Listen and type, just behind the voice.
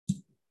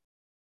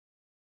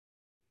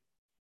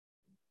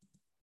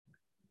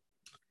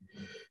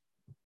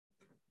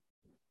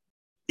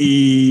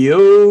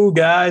Yo,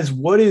 guys,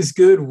 what is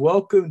good?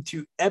 Welcome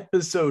to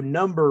episode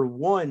number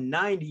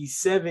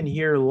 197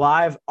 here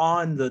live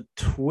on the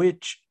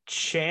Twitch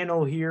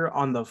channel here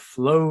on the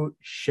Flow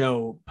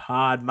Show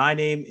Pod. My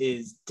name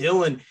is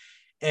Dylan,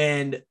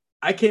 and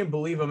I can't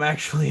believe I'm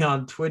actually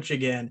on Twitch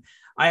again.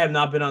 I have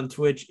not been on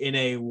Twitch in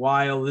a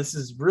while. This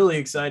is really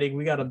exciting.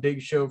 We got a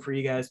big show for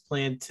you guys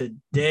planned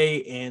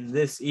today and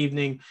this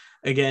evening.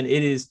 Again,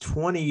 it is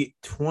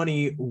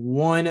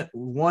 2021,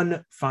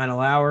 one final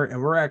hour,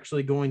 and we're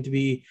actually going to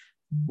be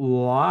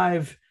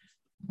live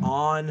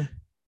on.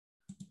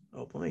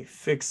 Oh, let me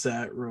fix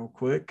that real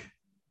quick.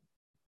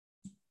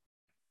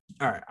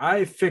 All right,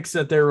 I fixed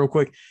that there real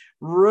quick.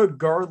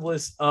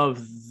 Regardless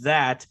of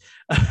that,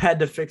 I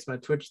had to fix my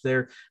Twitch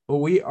there, but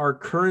we are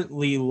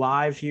currently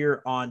live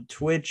here on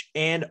Twitch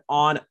and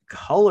on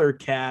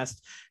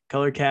Colorcast.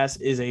 Colorcast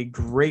is a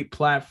great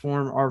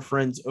platform. Our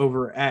friends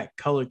over at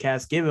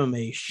Colorcast, give them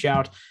a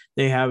shout.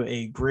 They have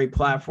a great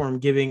platform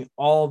giving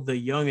all the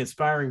young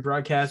aspiring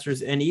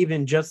broadcasters and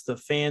even just the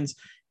fans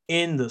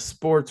in the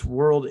sports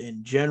world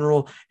in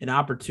general an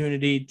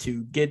opportunity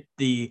to get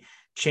the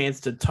chance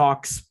to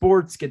talk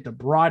sports, get to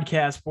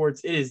broadcast sports.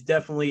 It is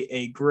definitely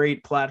a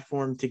great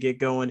platform to get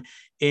going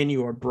in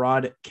your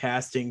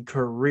broadcasting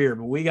career.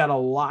 But we got a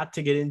lot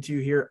to get into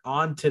here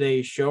on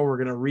today's show. We're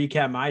going to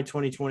recap my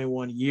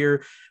 2021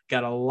 year.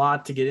 Got a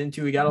lot to get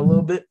into. We got a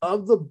little bit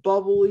of the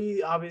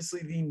bubbly,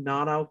 obviously the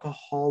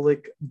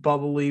non-alcoholic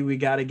bubbly. We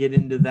got to get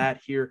into that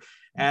here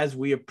as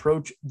we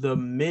approach the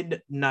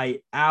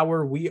midnight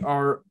hour. We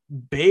are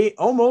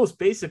almost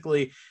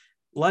basically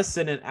less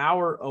than an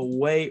hour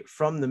away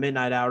from the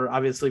midnight hour.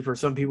 Obviously, for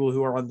some people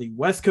who are on the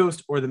West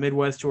Coast or the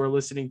Midwest who are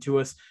listening to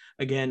us,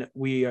 again,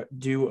 we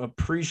do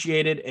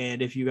appreciate it.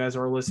 And if you guys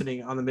are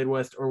listening on the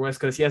Midwest or West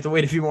Coast, you have to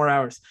wait a few more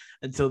hours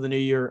until the new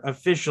year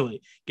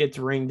officially gets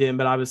ringed in.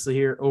 But obviously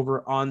here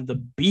over on the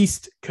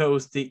Beast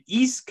Coast, the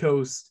East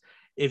Coast,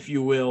 if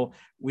you will,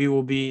 we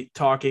will be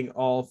talking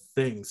all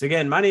things.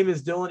 Again, my name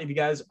is Dylan. If you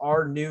guys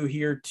are new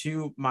here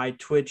to my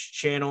Twitch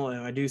channel,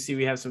 and I do see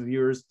we have some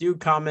viewers, do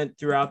comment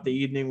throughout the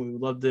evening. We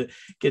would love to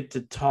get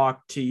to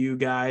talk to you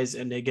guys.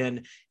 And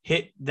again,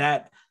 hit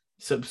that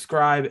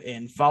subscribe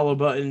and follow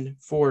button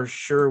for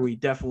sure. We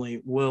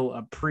definitely will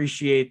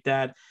appreciate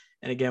that.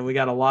 And again, we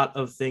got a lot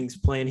of things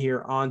planned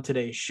here on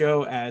today's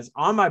show. As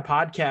on my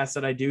podcast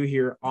that I do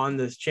here on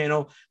this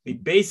channel, we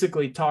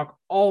basically talk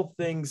all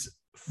things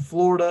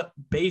Florida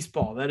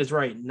baseball. That is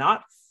right.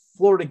 Not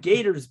Florida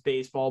Gators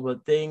baseball,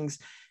 but things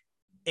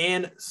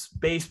and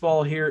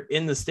baseball here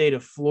in the state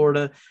of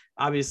Florida.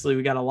 Obviously,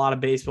 we got a lot of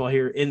baseball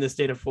here in the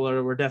state of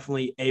Florida. We're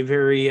definitely a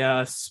very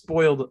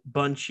spoiled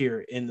bunch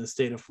here in the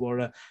state of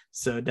Florida.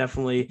 So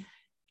definitely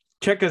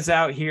check us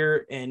out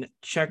here and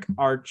check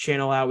our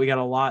channel out. We got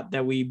a lot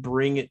that we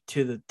bring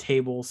to the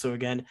table. So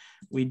again,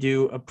 we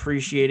do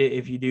appreciate it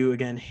if you do,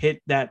 again,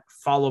 hit that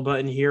follow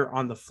button here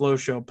on the Flow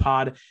Show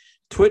Pod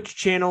Twitch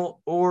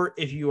channel, or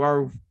if you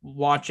are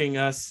watching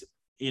us,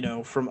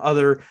 from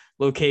other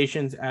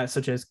locations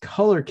such as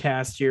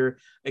Colorcast here,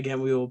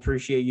 again, we will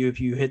appreciate you if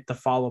you hit the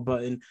follow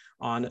button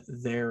on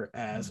there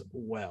as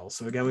well.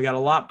 So again, we got a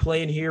lot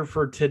playing here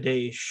for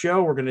today's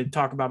show. We're going to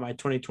talk about my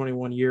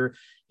 2021 year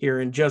here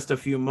in just a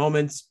few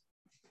moments.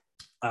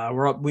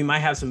 We might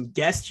have some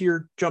guests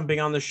here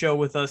jumping on the show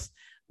with us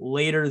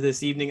later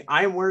this evening.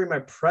 I am wearing my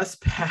press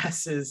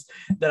passes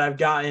that I've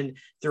gotten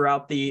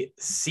throughout the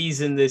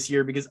season this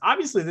year, because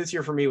obviously this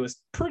year for me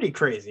was pretty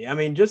crazy. I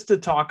mean, just to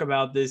talk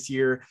about this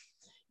year,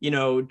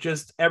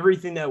 just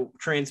everything that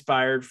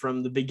transpired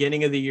from the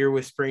beginning of the year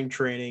with spring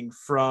training,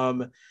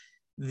 from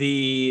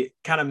the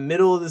kind of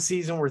middle of the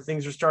season where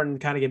things are starting to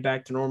kind of get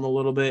back to normal a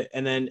little bit,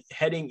 and then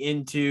heading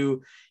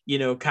into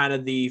kind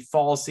of the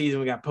fall season,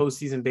 we got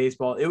postseason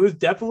baseball. It was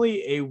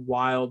definitely a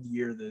wild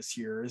year this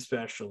year,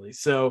 especially.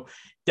 So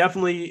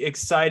definitely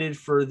excited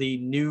for the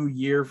new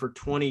year for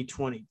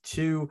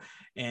 2022.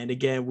 And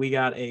again, we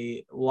got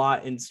a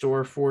lot in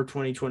store for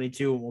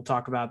 2022, and we'll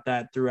talk about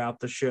that throughout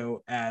the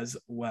show as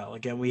well.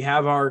 Again, we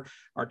have our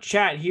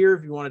chat here.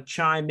 If you want to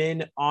chime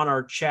in on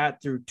our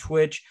chat through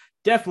Twitch,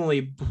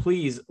 definitely,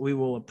 please, we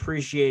will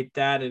appreciate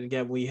that. And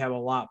again, we have a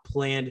lot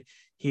planned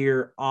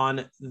here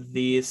on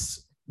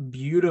this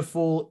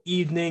beautiful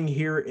evening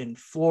here in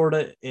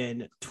Florida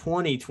in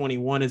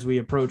 2021 as we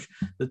approach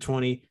the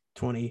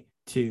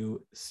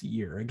 2022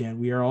 year. Again,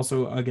 we are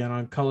also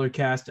on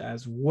Colorcast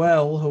as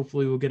well.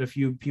 Hopefully we'll get a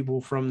few people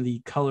from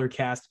the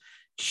Colorcast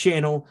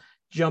channel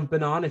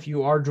jumping on. If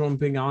you are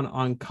jumping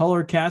on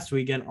Colorcast, we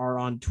again are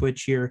on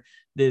Twitch here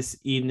this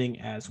evening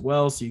as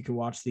well, so you can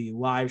watch the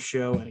live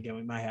show. And again,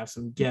 we might have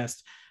some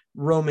guests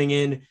roaming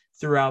in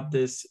throughout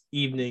this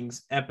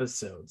evening's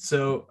episode.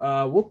 So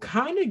we'll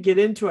kind of get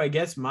into, I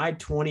guess, my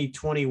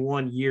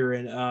 2021 year.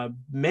 And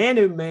man,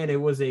 oh man,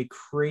 it was a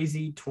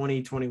crazy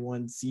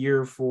 2021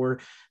 year for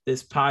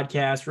this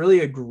podcast. Really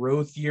a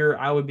growth year,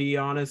 I would be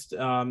honest.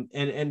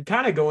 And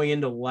kind of going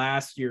into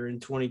last year in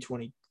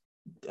 2020,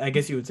 I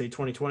guess you would say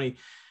 2020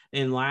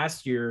 and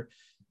last year,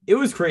 It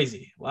was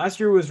crazy. Last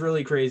year was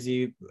really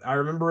crazy. I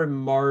remember in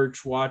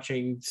March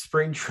watching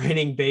spring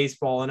training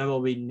baseball on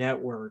MLB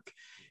Network.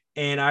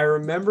 And I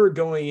remember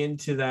going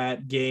into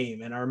that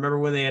game, and I remember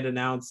when they had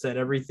announced that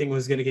everything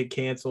was going to get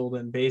canceled,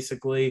 and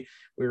basically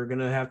we were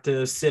going to have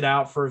to sit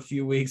out for a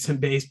few weeks in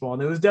baseball.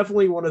 And it was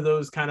definitely one of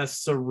those kind of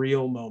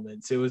surreal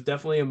moments. It was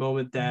definitely a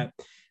moment that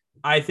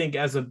I think,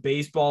 as a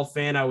baseball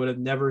fan, I would have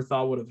never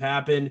thought would have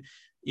happened.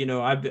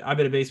 I've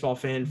been a baseball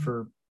fan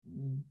for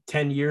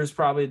 10 years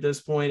probably at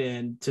this point,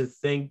 and to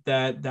think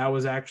that that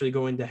was actually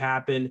going to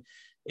happen,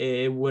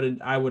 I would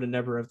have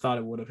never have thought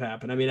it would have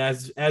happened. I mean,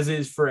 as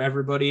is for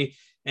everybody.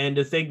 And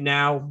to think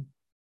now,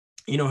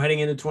 heading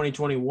into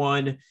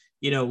 2021,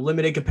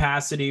 limited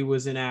capacity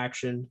was in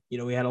action.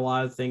 We had a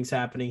lot of things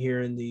happening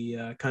here in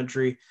the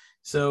country.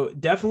 So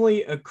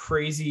definitely a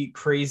crazy,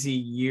 crazy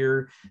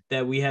year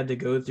that we had to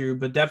go through.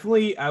 But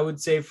definitely, I would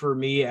say for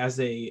me as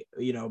a,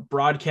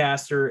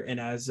 broadcaster and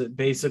as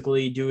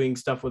basically doing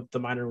stuff with the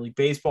minor league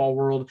baseball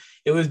world,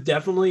 it was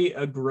definitely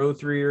a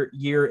growth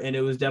year, and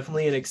it was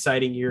definitely an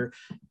exciting year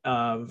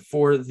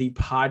for the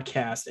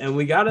podcast. And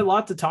we got a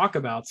lot to talk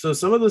about. So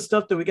some of the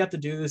stuff that we got to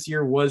do this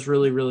year was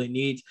really, really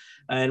neat.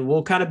 And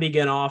we'll kind of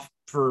begin off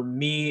for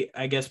me,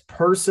 I guess,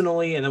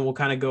 personally, and then we'll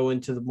kind of go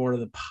into the more of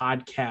the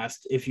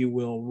podcast, if you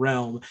will,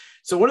 realm.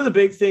 So one of the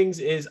big things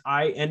is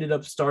I ended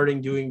up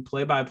starting doing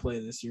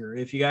play-by-play this year.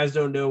 If you guys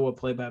don't know what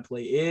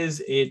play-by-play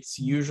is, it's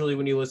usually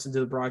when you listen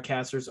to the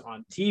broadcasters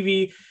on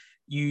TV,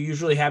 you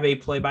usually have a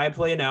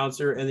play-by-play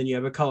announcer, and then you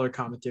have a color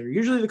commentator.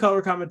 Usually the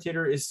color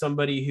commentator is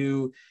somebody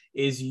who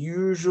is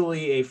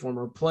usually a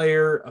former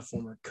player, a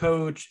former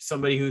coach,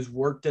 somebody who's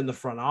worked in the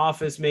front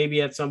office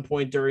maybe at some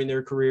point during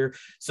their career.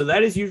 So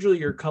that is usually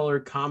your color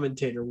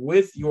commentator.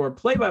 With your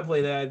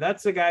play-by-play guy,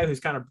 that's the guy who's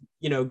kind of,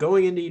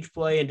 going into each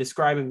play and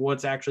describing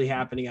what's actually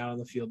happening out on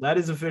the field. That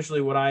is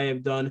officially what I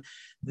have done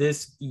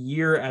this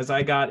year as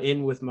I got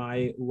in with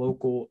my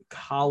local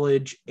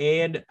college,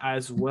 and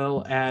as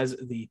well as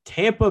the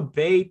Tampa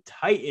Bay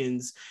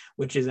Titans,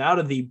 which is out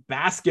of the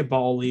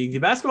basketball league. The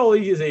basketball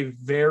league is a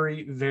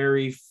very,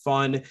 very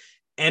fun,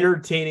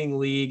 entertaining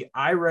league.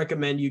 I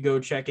recommend you go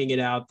checking it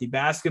out. The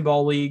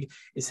basketball league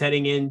is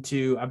heading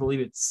into, I believe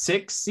it's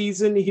sixth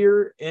season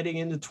here, heading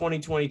into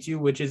 2022,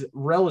 which is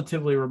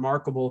relatively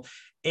remarkable.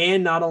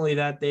 And not only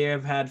that, they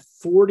have had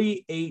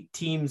 48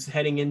 teams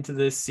heading into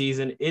this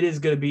season. It is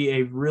going to be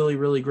a really,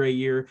 really great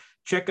year.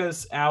 Check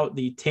us out,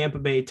 the Tampa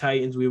Bay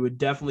Titans. We would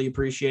definitely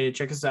appreciate it.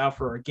 Check us out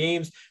for our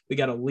games. We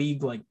got a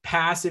league like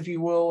pass, if you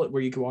will,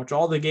 where you can watch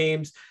all the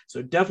games.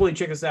 So definitely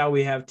check us out.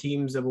 We have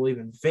teams, I believe,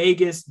 in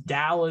Vegas,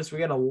 Dallas. We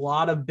got a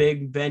lot of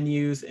big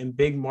venues and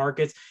big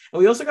markets. And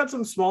we also got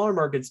some smaller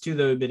markets too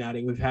that we've been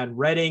adding. We've had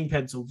Reading,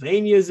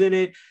 Pennsylvania's in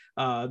it.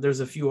 There's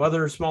a few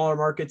other smaller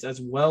markets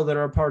as well that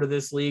are a part of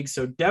this league.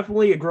 So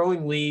definitely a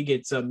growing league.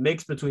 It's a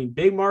mix between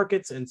big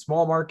markets and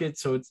small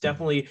markets. So it's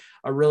definitely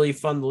a really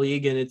fun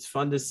league, and it's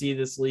fun to see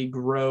this league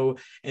grow,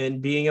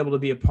 and being able to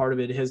be a part of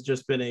it has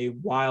just been a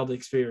wild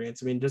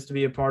experience. I mean, just to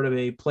be a part of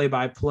a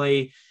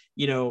play-by-play,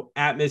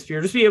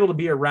 atmosphere, just be able to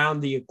be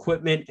around the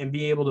equipment and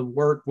be able to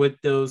work with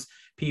those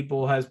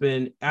people has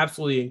been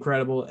absolutely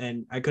incredible,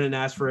 and I couldn't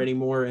ask for any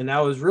more. And that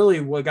was really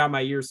what got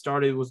my year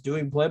started, was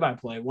doing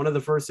play-by-play. One of the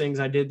first things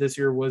I did this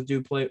year was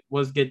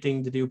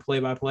getting to do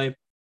play-by-play.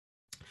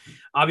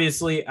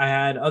 Obviously, I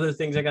had other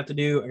things I got to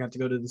do. I got to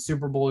go to the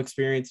Super Bowl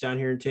experience down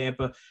here in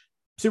Tampa.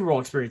 Super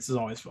Bowl experience is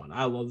always fun.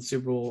 I love the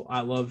Super Bowl.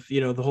 I love,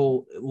 the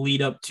whole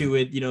lead up to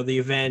it, the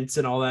events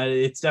and all that.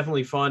 It's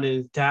definitely fun.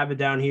 And to have it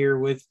down here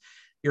with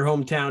your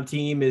hometown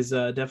team is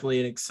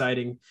definitely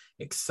an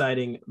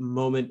exciting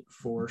moment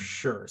for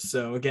sure.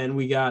 So again,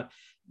 we got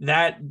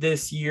that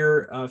this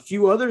year. A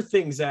few other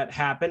things that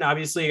happened.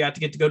 Obviously, I got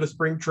to go to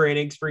spring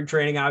training. Spring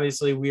training,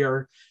 obviously, we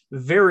are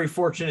very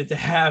fortunate to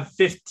have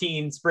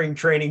 15 spring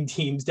training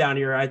teams down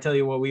here. I tell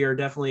you what, we are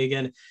definitely,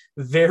 again,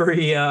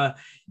 very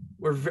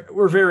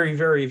we're very,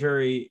 very,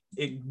 very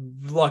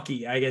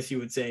lucky, I guess you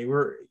would say.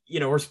 We're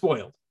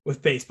spoiled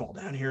with baseball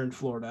down here in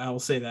Florida. I will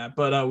say that.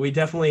 But we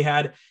definitely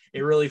had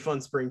a really fun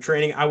spring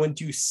training. I went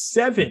to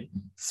 7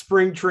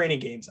 spring training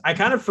games. I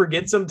kind of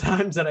forget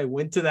sometimes that I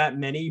went to that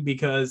many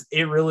because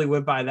it really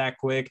went by that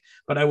quick.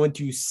 But I went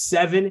to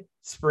 7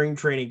 spring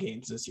training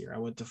games this year. I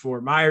went to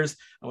Fort Myers.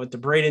 I went to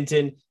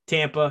Bradenton,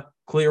 Tampa,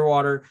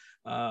 Clearwater.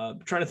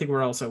 Trying to think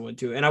where else I went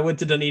to. And I went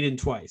to Dunedin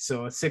twice.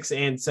 So 6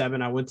 and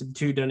 7. I went to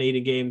 2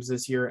 Dunedin games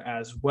this year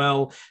as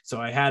well. So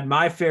I had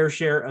my fair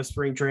share of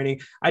spring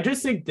training. I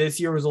just think this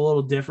year was a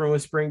little different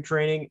with spring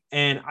training.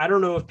 And I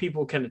don't know if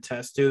people can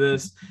attest to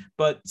this,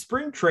 but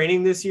spring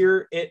training this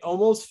year, it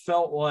almost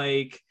felt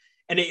like,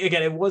 and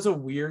it was a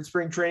weird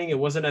spring training. It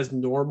wasn't as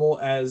normal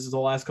as the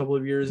last couple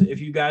of years. If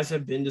you guys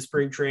have been to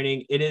spring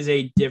training, it is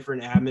a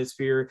different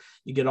atmosphere.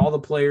 You get all the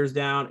players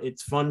down.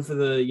 It's fun for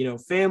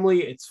the,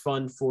 family. It's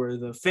fun for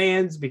the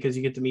fans because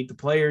you get to meet the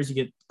players. You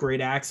get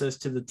great access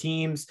to the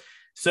teams.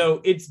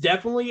 So it's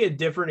definitely a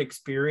different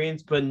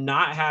experience, but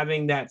not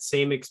having that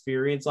same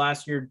experience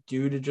last year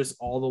due to just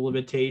all the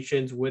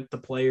limitations with the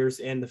players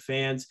and the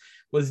fans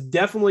was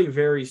definitely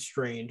very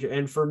strange.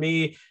 And for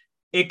me,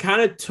 it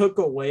kind of took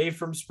away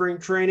from spring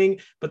training,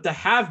 but to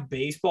have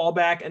baseball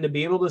back and to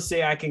be able to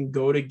say I can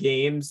go to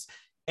games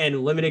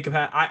and limited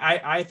capacity,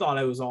 I thought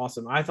it was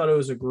awesome. I thought it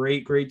was a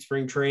great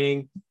spring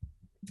training.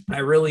 I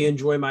really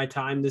enjoy my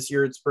time this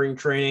year at spring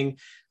training.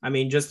 I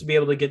mean, just to be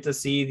able to get to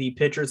see the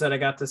pitchers that I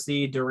got to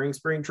see during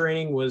spring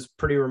training was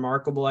pretty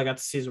remarkable. I got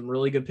to see some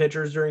really good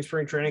pitchers during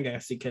spring training. I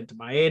got to see Kenta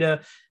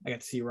Maeda. I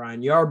got to see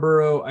Ryan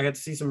Yarborough. I got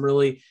to see some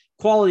really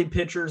quality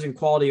pitchers and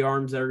quality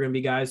arms that are going to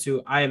be guys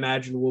who I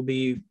imagine will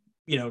be,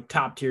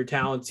 top tier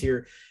talents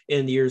here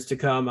in the years to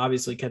come.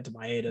 Obviously, Kenta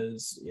Maeda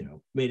has,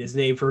 made his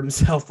name for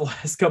himself the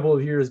last couple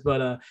of years,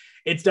 but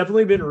it's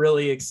definitely been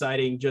really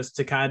exciting just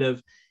to kind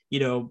of,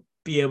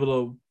 be able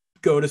to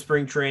go to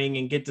spring training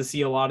and get to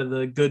see a lot of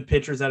the good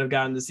pitchers that I've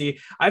gotten to see.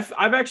 I've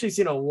actually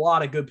seen a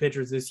lot of good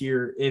pitchers this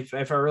year. If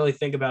I really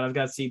think about it, I've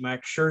got to see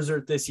Max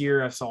Scherzer this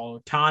year. I saw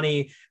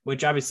Ohtani,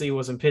 which obviously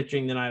wasn't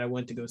pitching the night I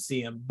went to go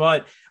see him,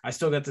 but I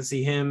still got to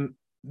see him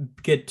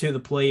get to the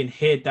plate and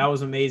hit. That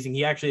was amazing.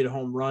 He actually had a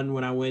home run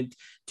when I went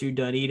to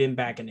Dunedin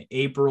back in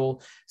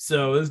April.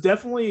 So it was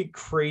definitely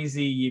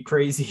crazy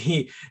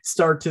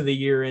start to the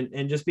year.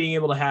 And just being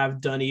able to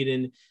have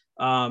Dunedin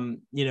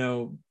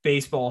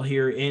baseball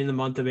here in the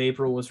month of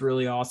April was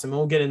really awesome.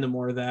 We'll get into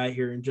more of that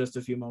here in just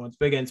a few moments.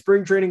 But again,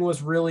 spring training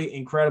was really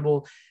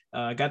incredible.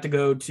 Got to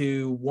go to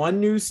two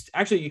new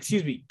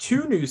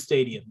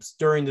stadiums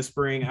during the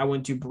spring. I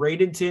went to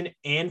Bradenton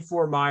and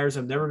Fort Myers.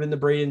 I've never been to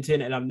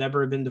Bradenton and I've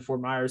never been to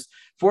Fort Myers.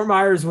 Fort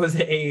Myers was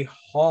a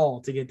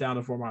haul to get down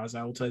to Fort Myers.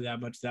 I will tell you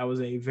that much. That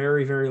was a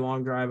very, very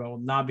long drive. I will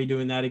not be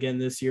doing that again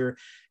this year.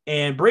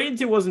 And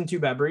Bradenton wasn't too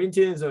bad.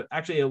 Bradenton is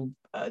actually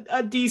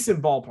a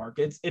decent ballpark.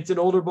 It's an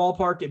older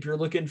ballpark. If you're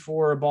looking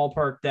for a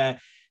ballpark that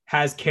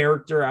has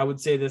character, I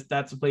would say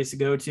that's a place to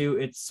go to.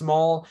 It's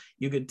small.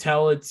 You could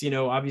tell it's,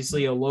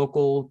 obviously a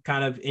local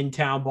kind of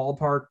in-town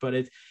ballpark, but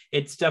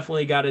it's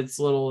definitely got its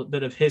little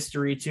bit of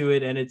history to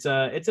it. And it's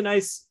a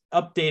nice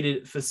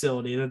updated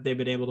facility that they've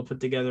been able to put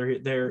together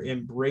there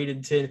in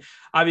Bradenton.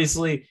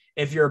 Obviously,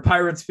 if you're a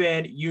Pirates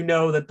fan, you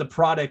know that the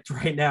product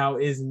right now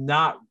is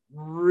not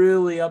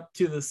really up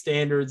to the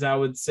standards, I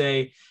would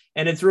say.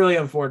 And it's really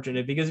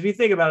unfortunate because if you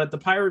think about it, the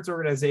Pirates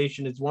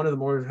organization is one of the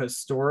more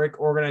historic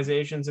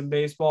organizations in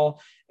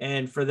baseball.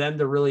 And for them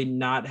to really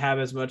not have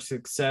as much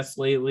success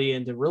lately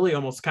and to really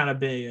almost kind of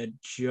be a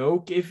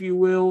joke, if you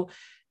will,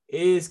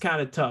 is kind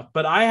of tough.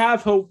 But I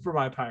have hope for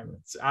my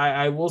Pirates.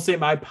 I will say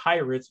my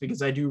Pirates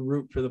because I do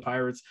root for the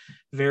Pirates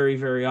very,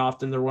 very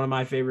often. They're one of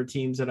my favorite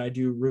teams that I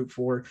do root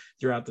for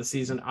throughout the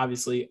season.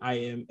 Obviously, I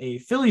am a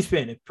Phillies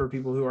fan. For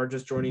people who are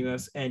just joining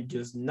us and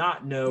does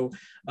not know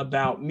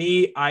about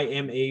me, I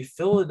am a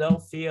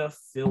Philadelphia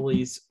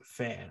Phillies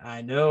fan.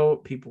 I know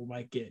people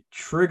might get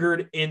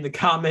triggered in the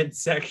comment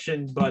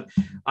section, but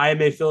I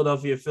am a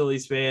Philadelphia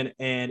Phillies fan,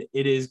 and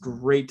it is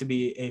great to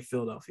be a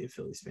Philadelphia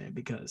Phillies fan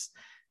because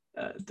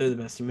they're the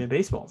best team in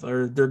baseball.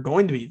 They're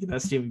going to be the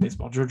best team in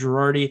baseball. Joe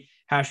Girardi,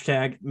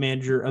 hashtag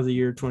manager of the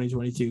year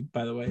 2022,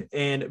 by the way.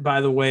 And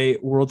by the way,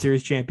 World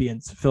Series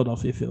champions,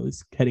 Philadelphia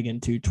Phillies, heading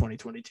into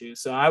 2022.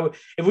 So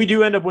if we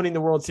do end up winning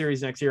the World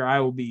Series next year, I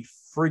will be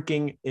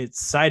freaking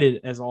excited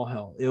as all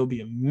hell. It'll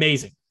be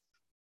amazing.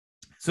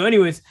 So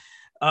anyways,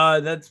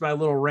 that's my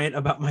little rant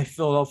about my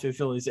Philadelphia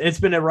Phillies. It's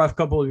been a rough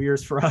couple of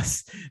years for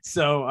us,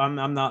 so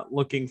I'm not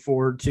looking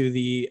forward to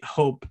the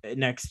hope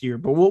next year,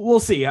 but we'll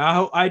see.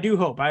 I do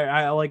hope.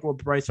 I like what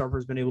Bryce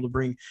Harper's been able to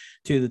bring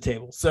to the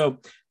table. So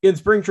again,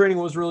 spring training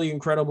was really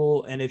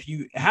incredible, and if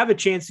you have a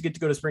chance to get to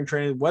go to spring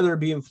training, whether it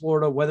be in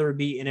Florida, whether it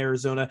be in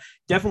Arizona,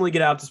 definitely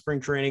get out to spring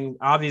training.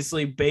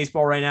 Obviously,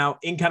 baseball right now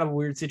in kind of a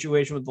weird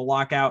situation with the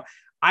lockout.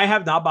 I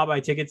have not bought my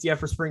tickets yet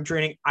for spring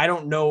training. I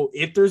don't know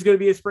if there's going to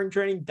be a spring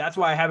training. That's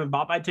why I haven't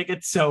bought my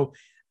tickets. So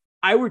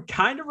I would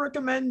kind of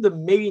recommend to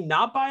maybe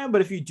not buy them.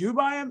 But if you do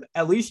buy them,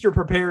 at least you're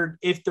prepared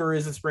if there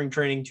is a spring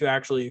training to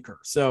actually occur.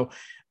 So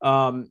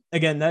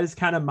again, that is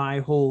kind of my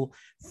whole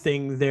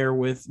thing there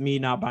with me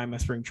not buying my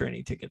spring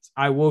training tickets.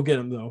 I will get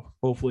them though,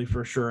 hopefully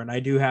for sure. And I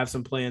do have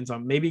some plans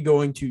on maybe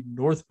going to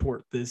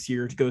Northport this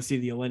year to go see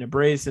the Atlanta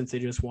Braves since they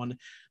just won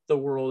the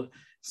World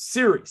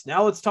Series.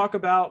 Now let's talk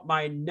about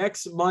my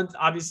next month.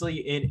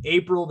 Obviously in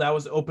April, that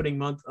was opening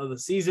month of the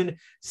season.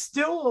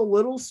 Still a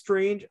little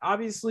strange.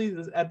 Obviously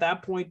at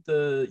that point,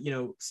 the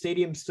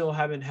stadiums still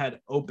haven't had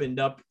opened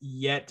up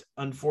yet,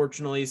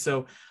 unfortunately.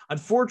 So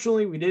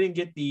unfortunately, we didn't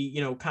get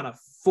the kind of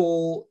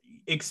full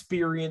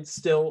experience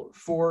still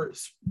for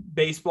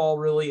baseball.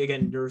 Really,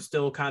 again, there's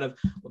still kind of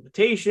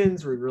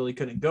limitations. We really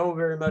couldn't go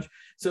very much,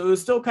 so it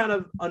was still kind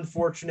of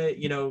unfortunate.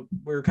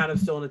 We're kind of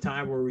still in a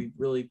time where we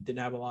really didn't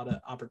have a lot of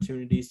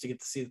opportunities to get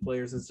to see the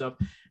players and stuff,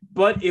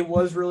 but it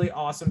was really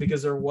awesome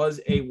because there was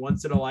a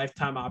once in a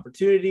lifetime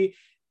opportunity.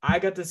 I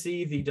got to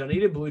see the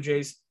Dunedin Blue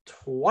Jays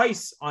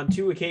twice on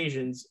two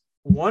occasions,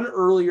 one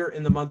earlier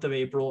in the month of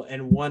April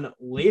and one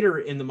later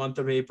in the month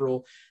of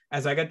April,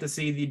 as I got to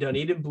see the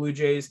Dunedin Blue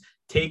Jays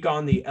take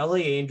on the LA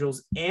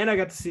Angels, and I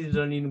got to see the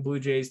Dunedin Blue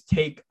Jays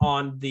take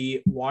on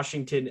the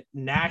Washington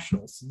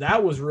Nationals.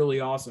 That was really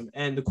awesome.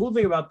 And the cool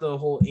thing about the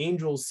whole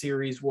Angels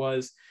series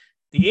was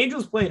the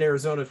Angels play in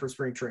Arizona for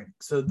spring training.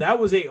 So that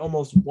was a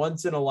almost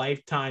once in a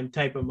lifetime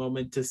type of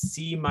moment to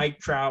see Mike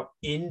Trout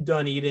in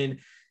Dunedin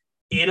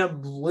in a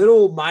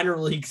little minor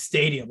league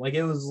stadium. Like,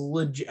 it was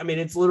legit. I mean,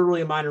 it's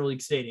literally a minor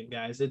league stadium,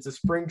 guys. It's a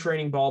spring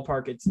training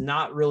ballpark. It's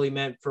not really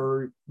meant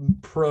for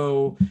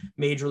pro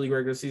major league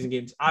regular season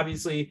games.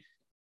 Obviously,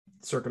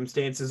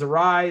 circumstances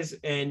arise,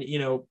 and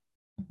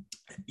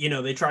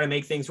they try to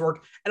make things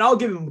work. And I'll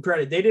give them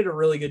credit. They did a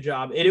really good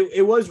job.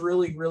 It was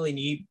really, really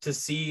neat to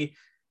see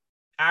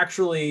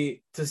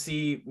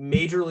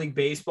Major League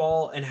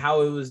Baseball and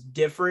how it was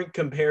different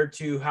compared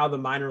to how the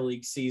minor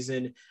league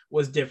season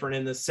was different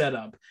in the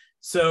setup.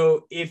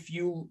 So if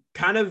you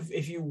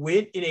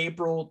went in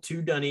April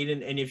to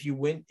Dunedin, and if you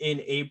went in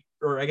April,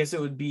 or I guess it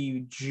would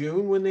be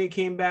June when they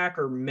came back,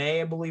 or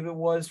May, I believe it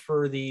was,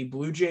 for the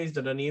Blue Jays,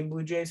 the Dunedin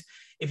Blue Jays.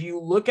 If you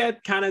look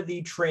at kind of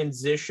the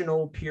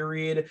transitional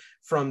period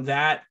from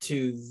that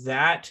to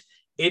that,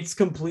 it's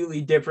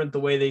completely different. The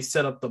way they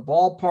set up the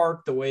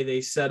ballpark, the way they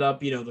set up,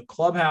 the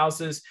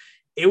clubhouses.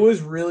 It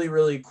was really,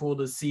 really cool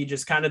to see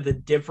just kind of the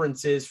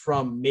differences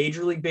from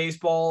Major League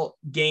Baseball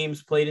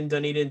games played in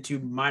Dunedin to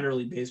minor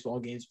league baseball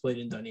games played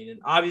in Dunedin.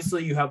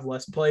 Obviously, you have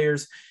less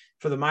players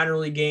for the minor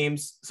league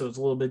games, so it's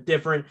a little bit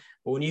different.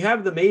 But when you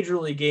have the major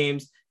league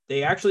games,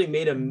 they actually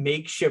made a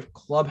makeshift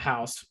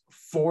clubhouse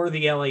for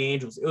the LA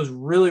Angels. It was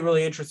really,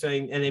 really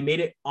interesting, and they made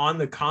it on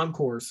the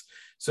concourse.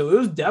 So it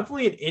was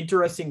definitely an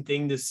interesting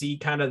thing to see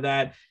kind of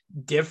that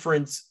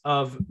difference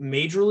of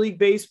Major League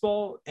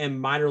Baseball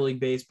and minor league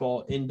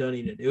baseball in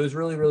Dunedin. It was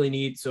really, really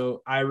neat.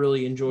 So I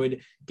really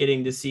enjoyed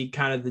getting to see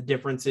kind of the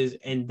differences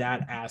in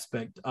that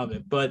aspect of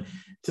it. But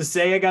to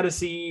say I got to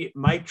see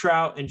Mike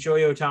Trout and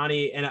Shohei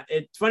Ohtani, and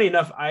it's funny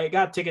enough, I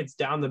got tickets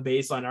down the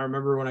baseline. I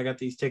remember when I got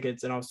these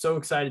tickets, and I was so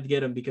excited to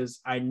get them because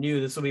I knew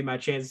this will be my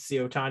chance to see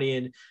Ohtani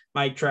and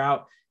Mike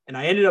Trout. And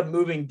I ended up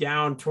moving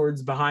down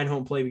towards behind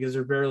home plate because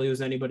there barely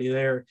was anybody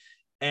there.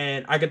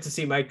 And I got to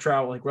see Mike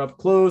Trout like up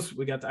close.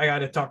 I got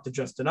to talk to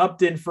Justin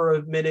Upton for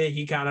a minute.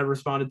 He kind of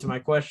responded to my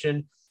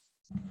question.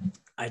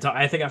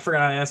 I think I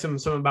forgot I asked him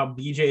something about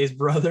BJ's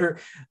brother.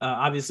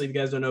 Obviously, if you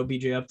guys don't know,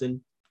 BJ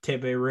Upton,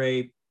 Tampa Bay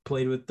Ray,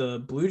 played with the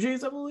Blue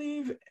Jays, I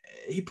believe.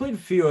 He played a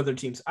few other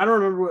teams. I don't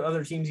remember what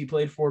other teams he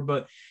played for,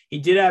 but he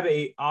did have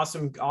a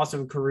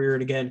awesome career.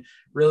 And again,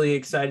 really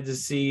excited to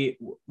see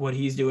what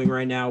he's doing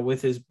right now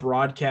with his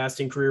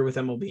broadcasting career with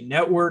MLB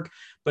Network.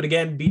 But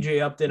again,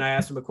 BJ Upton, I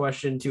asked him a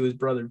question to his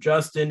brother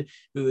Justin,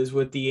 who is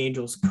with the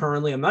Angels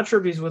currently. I'm not sure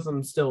if he's with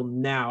them still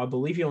now. I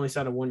believe he only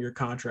signed a 1-year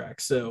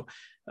contract. So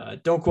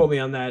don't quote me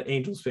on that,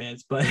 Angels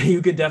fans, but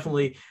you could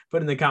definitely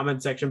put in the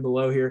comment section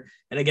below here.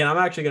 And again, I'm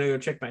actually going to go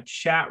check my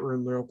chat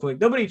room real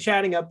quick. Nobody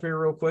chatting up here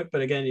real quick.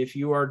 But again, if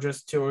you are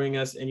just touring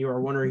us and you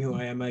are wondering who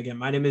I am, again,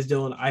 my name is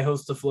Dylan. I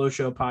host the Flow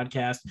Show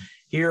podcast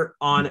here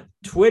on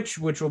Twitch,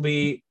 which will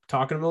be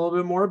talking a little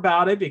bit more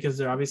about it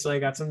because obviously I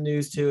got some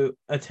news to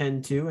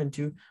attend to and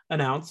to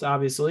announce,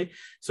 obviously.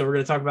 So we're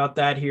going to talk about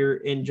that here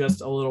in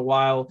just a little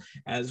while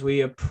as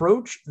we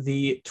approach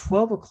the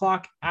 12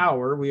 o'clock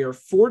hour. We are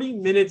 40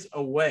 minutes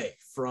away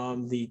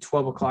from the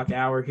 12 o'clock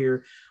hour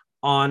here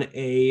on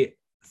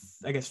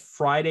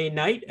Friday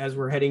night as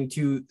we're heading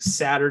to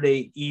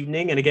Saturday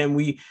evening. And again,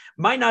 we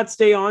might not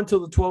stay on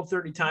till the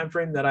 12:30 time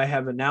frame that I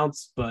have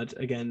announced, but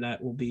again,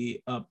 that will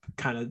be up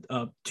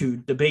to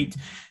debate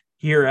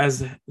here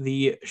as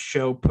the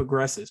show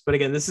progresses. But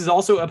again, this is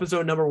also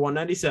episode number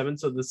 197.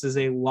 So this is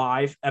a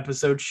live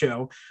episode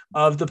show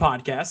of the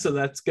podcast. So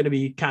that's going to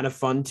be kind of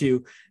fun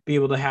to be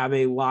able to have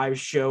a live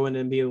show and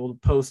then be able to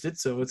post it.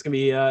 So it's going to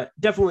be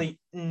definitely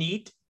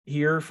neat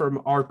here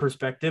from our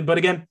perspective. But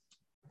again,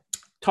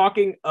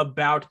 talking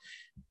about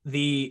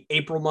the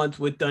April month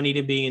with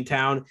Dunedin being in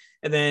town,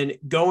 and then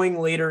going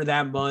later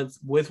that month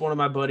with one of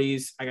my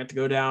buddies, I got to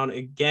go down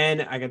again.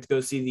 I got to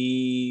go see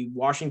the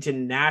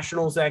Washington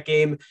Nationals that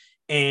game,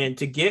 and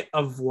to get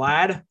a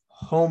Vlad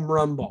home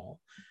run ball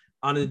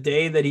on a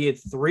day that he had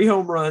 3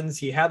 home runs.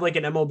 He had like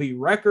an MLB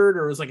record,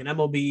 or it was like an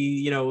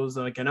MLB, it was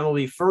like an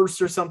MLB first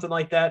or something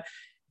like that.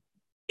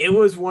 It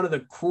was one of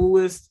the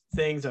coolest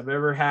things I've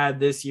ever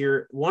had this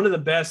year. One of the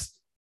best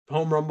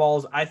home run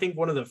balls. I think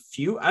one of the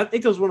few. I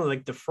think it was one of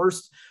like the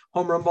first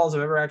home run balls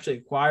I've ever actually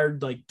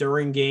acquired, like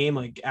during game,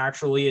 like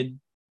actually a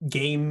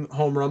game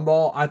home run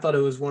ball. I thought it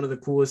was one of the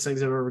coolest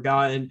things I've ever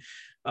gotten.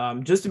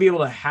 Just to be able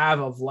to have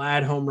a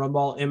Vlad home run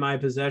ball in my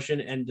possession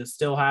and to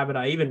still have it.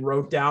 I even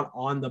wrote down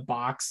on the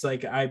box,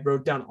 like I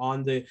wrote down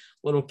on the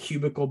little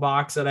cubicle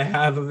box that I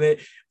have of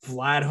it,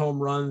 Vlad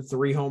home run,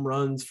 3 home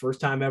runs,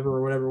 first time ever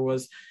or whatever it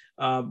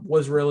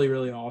was really,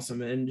 really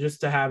awesome. And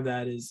just to have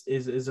that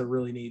is a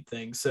really neat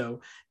thing. So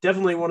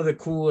definitely one of the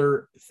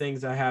cooler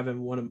things I have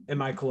in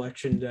my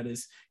collection that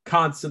is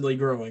constantly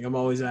growing. I'm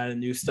always adding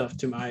new stuff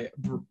to my,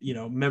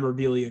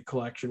 memorabilia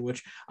collection,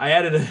 which I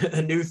added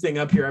a new thing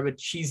up here. I have a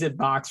Cheez-It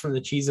box from the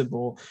Cheez-It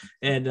Bowl,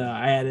 and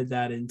I added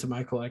that into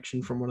my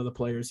collection from one of the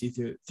players. He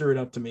threw it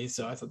up to me.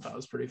 So I thought that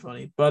was pretty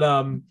funny,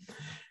 but,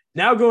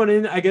 now going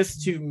in, I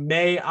guess, to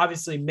May,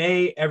 obviously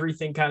May,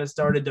 everything kind of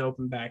started to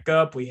open back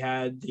up. We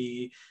had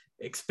the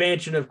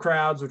expansion of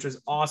crowds, which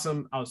is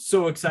awesome. I was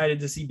so excited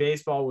to see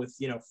baseball with,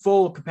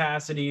 full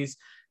capacities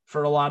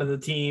for a lot of the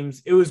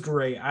teams. It was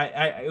great.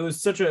 It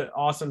was such an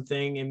awesome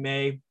thing in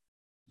May.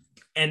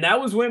 And that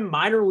was when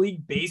minor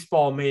league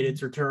baseball made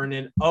its return.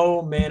 And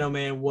oh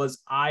man,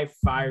 was I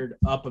fired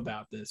up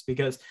about this,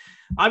 because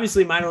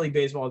obviously minor league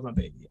baseball is my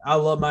baby. I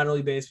love minor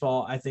league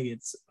baseball. I think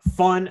it's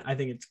fun. I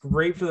think it's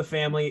great for the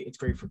family. It's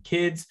great for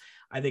kids.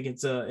 I think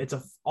it's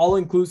a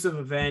all-inclusive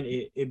event.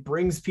 It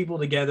brings people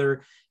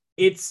together.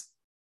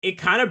 It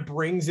kind of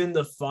brings in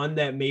the fun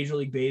that Major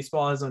League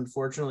Baseball has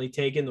unfortunately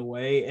taken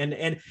away.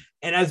 And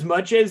as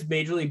much as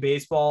Major League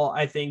Baseball,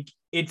 I think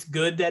it's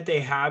good that they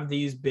have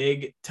these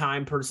big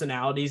time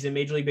personalities in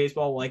Major League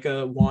Baseball, like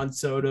a Juan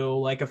Soto,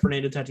 like a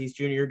Fernando Tatis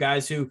Jr.,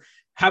 guys who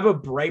have a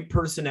bright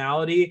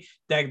personality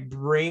that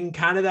bring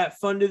kind of that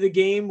fun to the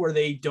game, where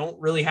they don't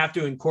really have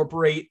to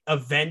incorporate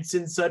events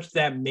and such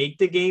that make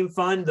the game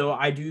fun. Though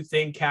I do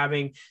think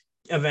having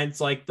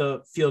events like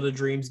the Field of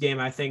Dreams game,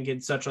 I think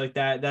it's such like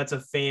that's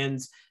a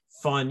fan's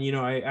fun,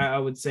 I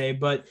would say.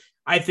 But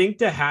I think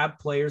to have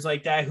players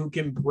like that who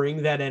can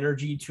bring that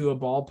energy to a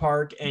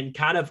ballpark and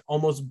kind of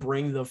almost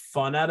bring the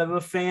fun out of a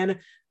fan,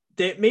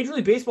 that Major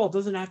League Baseball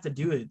doesn't have to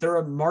do it. They're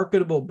a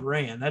marketable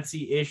brand. That's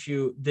the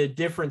issue. The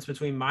difference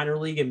between minor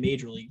league and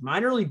Major League.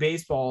 Minor League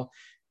Baseball,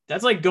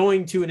 that's like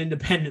going to an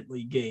independent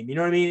league game. You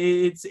know what I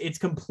mean? It's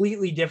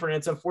completely different.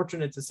 It's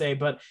unfortunate to say,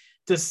 but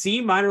to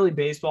see minor league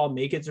baseball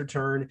make its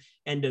return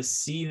and to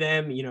see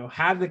them,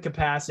 have the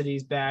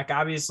capacities back,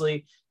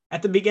 obviously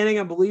at the beginning,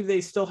 I believe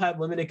they still had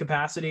limited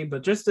capacity,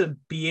 but just to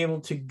be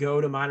able to go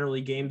to minor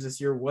league games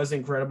this year was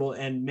incredible.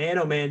 And man,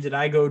 oh man, did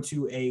I go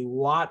to a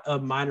lot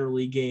of minor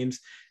league games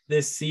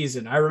this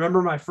season. I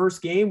remember my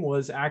first game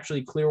was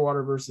actually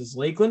Clearwater versus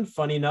Lakeland.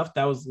 Funny enough,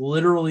 that was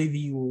literally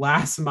the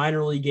last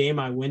minor league game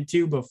I went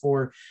to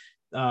before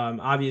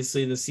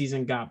obviously the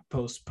season got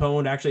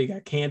postponed. Actually, it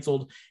got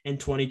canceled in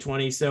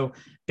 2020. So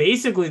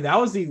basically, that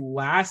was the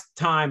last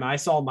time I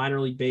saw minor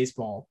league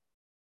baseball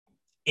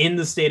in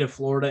the state of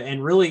Florida,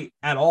 and really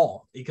at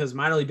all, because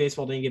minor league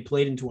baseball didn't get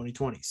played in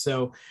 2020.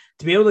 So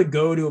to be able to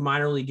go to a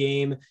minor league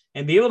game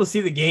and be able to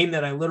see the game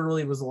that I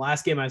literally was the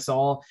last game I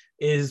saw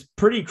is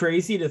pretty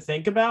crazy to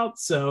think about.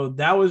 So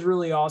that was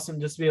really awesome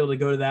just to be able to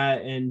go to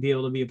that and be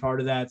able to be a part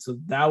of that. So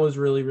that was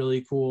really,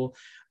 really cool.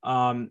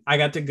 I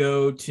got to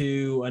go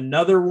to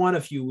another one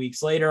a few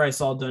weeks later. I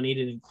saw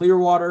Dunedin and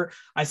Clearwater.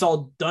 I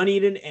saw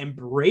Dunedin and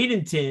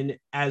Bradenton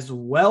as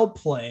well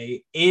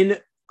play in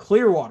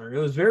Clearwater. It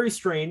was very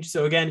strange.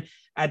 So again,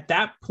 at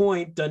that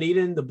point,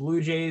 Dunedin,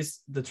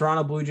 the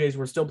Toronto Blue Jays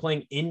were still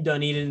playing in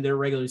Dunedin in their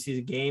regular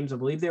season games. I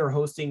believe they were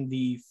hosting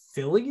the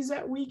Phillies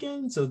that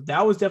weekend. So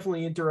that was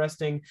definitely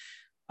interesting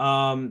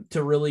to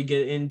really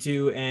get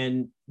into.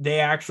 And they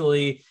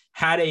actually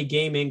had a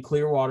game in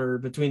Clearwater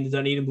between the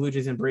Dunedin Blue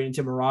Jays and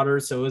Bradenton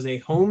Marauders. So it was a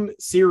home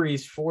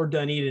series for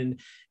Dunedin,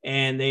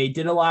 and they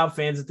did allow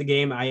fans at the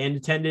game. I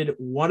attended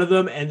one of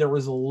them, and there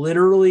was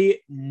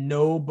literally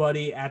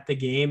nobody at the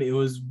game. It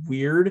was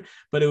weird,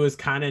 but it was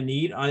kind of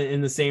neat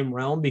in the same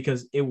realm,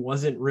 because it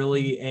wasn't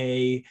really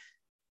a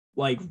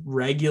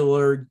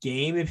regular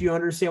game, if you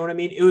understand what I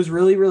mean. It was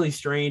really, really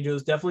strange. It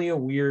was definitely a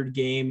weird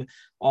game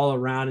all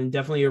around, and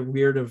definitely a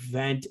weird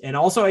event. And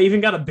also, I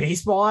even got a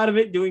baseball out of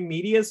it doing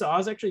media. So I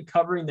was actually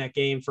covering that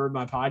game for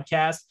my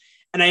podcast,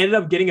 and I ended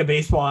up getting a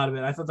baseball out of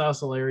it. I thought that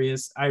was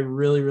hilarious. I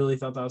really, really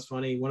thought that was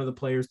funny. One of the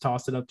players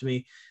tossed it up to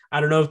me.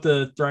 I don't know if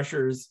the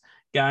Threshers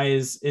guy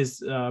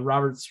is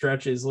Robert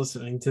Stretch is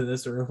listening to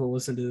this, or if he'll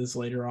listen to this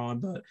later on.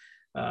 But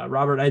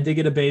Robert, I did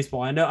get a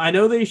baseball. I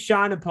know they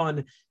shine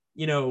upon,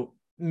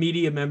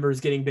 media members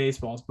getting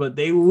baseballs, but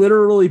they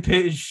literally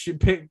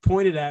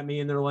pointed at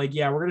me and they're like,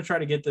 yeah, we're going to try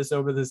to get this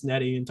over this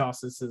netting and toss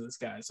this to this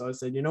guy. So I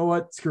said, you know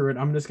what, screw it.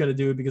 I'm just going to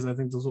do it because I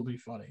think this will be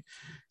funny.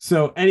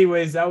 So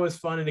anyways, that was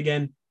fun. And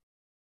again,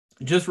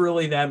 just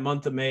really that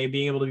month of May,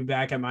 being able to be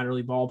back at minor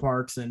league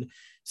ballparks and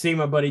seeing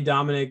my buddy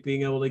Dominic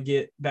being able to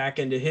get back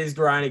into his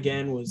grind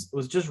again was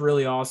just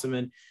really awesome.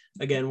 And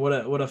again,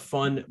 what a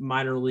fun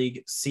minor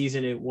league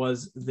season it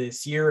was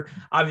this year.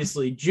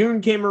 Obviously,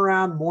 June came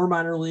around, more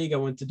minor league. I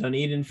went to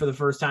Dunedin for the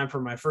first time for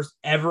my first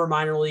ever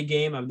minor league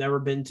game. I've never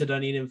been to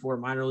Dunedin for a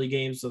minor league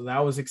game, so that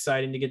was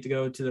exciting to get to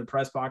go to the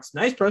press box.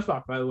 Nice press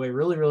box, by the way.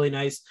 Really, really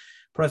nice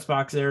press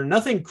box there.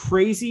 Nothing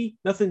crazy,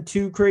 nothing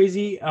too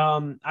crazy.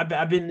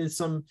 I've been to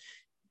some,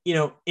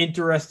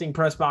 interesting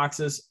press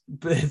boxes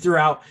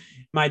throughout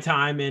my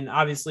time, and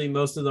obviously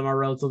most of them are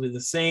relatively the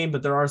same,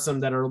 but there are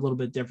some that are a little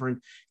bit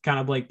different, kind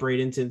of like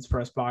Bradenton's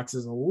press box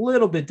is a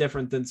little bit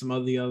different than some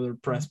of the other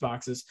press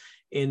boxes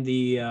in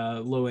the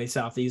Low A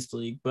Southeast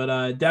League.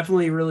 But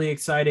definitely really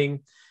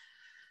exciting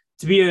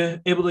to be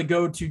able to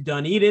go to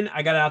Dunedin.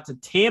 I got out to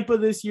Tampa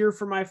this year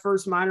for my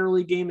first minor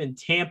league game in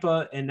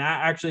Tampa, and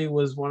that actually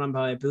was one of,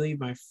 I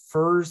believe, it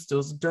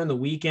was during the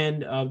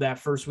weekend of that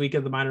first week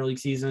of the minor league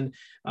season.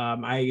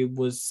 I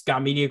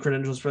got media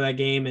credentials for that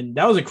game, and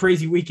that was a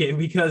crazy weekend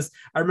because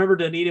I remember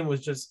Dunedin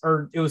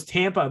it was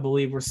Tampa, I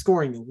believe, were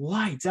scoring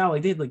lights out.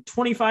 Like they had like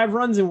 25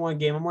 runs in one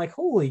game. I'm like,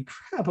 holy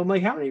crap. I'm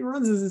like, how many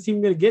runs is this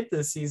team going to get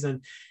this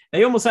season?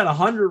 they almost had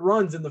 100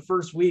 runs in the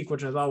first week,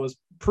 which I thought was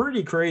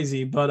pretty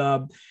crazy.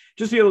 But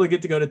just be able to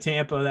get to go to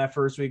Tampa that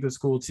first week was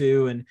cool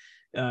too.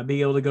 And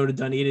being able to go to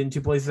Dunedin,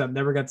 two places I've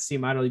never got to see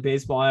minor league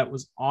baseball at,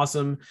 was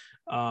awesome.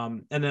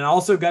 And then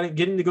also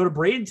getting to go to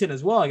Bradenton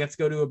as well. I got to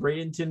go to a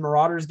Bradenton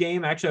Marauders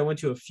game. Actually, I went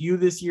to a few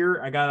this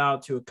year. I got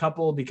out to a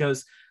couple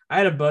because I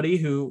had a buddy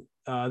who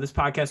this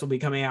podcast will be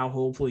coming out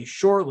hopefully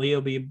shortly.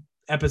 It'll be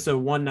episode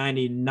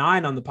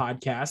 199 on the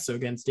podcast. So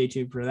again, stay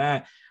tuned for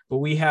that. But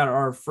we had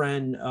our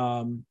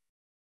friend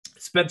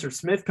Spencer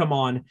Smith come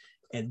on,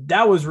 and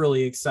that was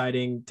really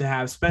exciting to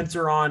have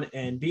Spencer on,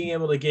 and being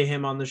able to get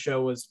him on the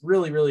show was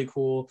really, really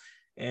cool.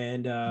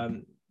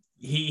 And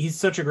he's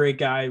such a great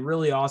guy.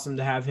 Really awesome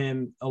to have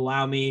him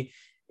allow me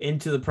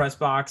into the press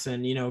box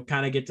and,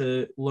 kind of get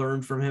to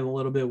learn from him a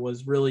little bit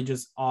was really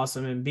just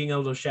awesome. And being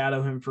able to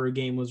shadow him for a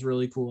game was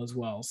really cool as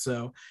well.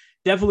 So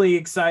definitely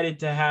excited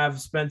to have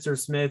Spencer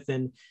Smith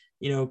and,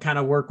 kind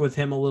of work with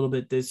him a little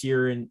bit this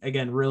year. And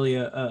again, really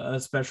a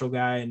special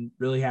guy, and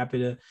really happy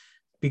to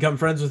become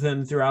friends with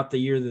him throughout the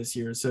year this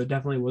year. So it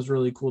definitely was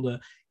really cool to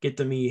get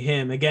to meet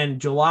him. Again,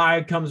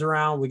 July comes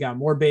around. We got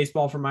more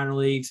baseball for minor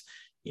leagues,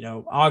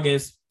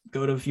 August,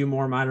 go to a few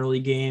more minor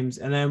league games.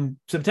 And then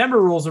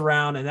September rolls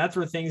around, and that's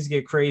where things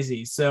get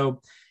crazy.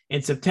 So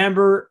in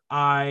September,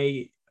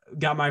 I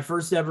got my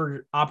first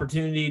ever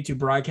opportunity to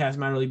broadcast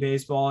minor league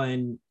baseball.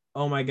 And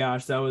oh my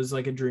gosh, that was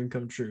like a dream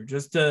come true,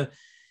 just to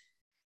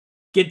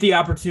get the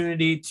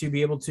opportunity to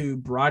be able to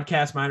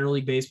broadcast minor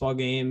league baseball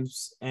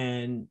games.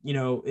 And,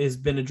 has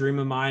been a dream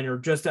of mine, or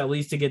just at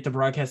least to get to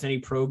broadcast any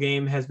pro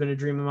game has been a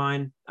dream of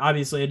mine.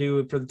 Obviously I do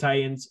it for the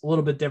Titans, a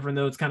little bit different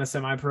though. It's kind of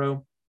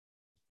semi-pro,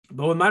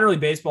 but with minor league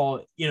baseball,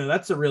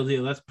 that's the real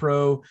deal. That's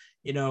pro,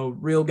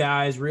 real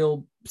guys,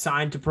 real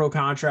signed to pro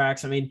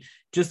contracts. I mean,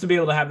 just to be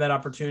able to have that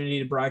opportunity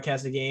to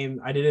broadcast a game.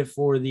 I did it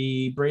for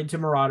the Bradenton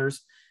Marauders,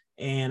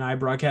 and I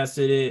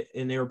broadcasted it,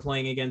 and they were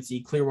playing against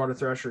the Clearwater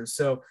Threshers.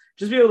 So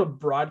just be able to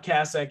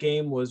broadcast that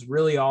game was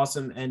really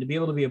awesome. And to be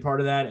able to be a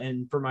part of that,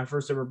 and for my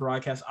first ever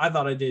broadcast, I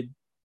thought I did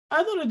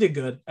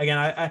good. Again,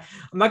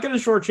 I'm not going to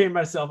shortchange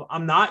myself.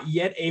 I'm not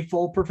yet a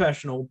full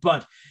professional,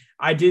 but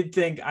I did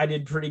think I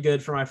did pretty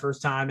good for my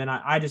first time. And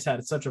I just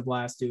had such a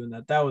blast doing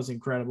that. That was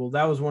incredible.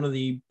 That was one of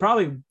the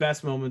probably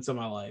best moments of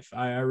my life.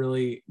 I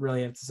really,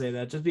 really have to say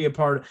that. Just be a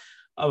part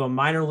of a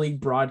minor league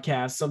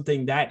broadcast,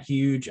 something that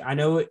huge. I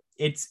know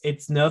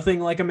it's nothing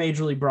like a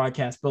major league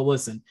broadcast, but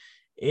listen,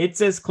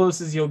 it's as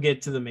close as you'll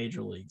get to the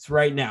major leagues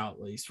right now,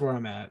 at least where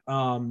I'm at.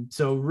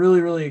 So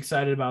really, really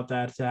excited about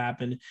that to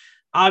happen.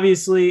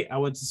 Obviously, I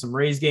went to some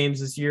Rays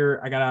games this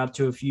year. I got out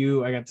to a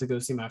few. I got to go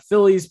see my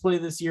Phillies play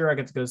this year. I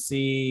got to go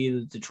see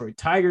the Detroit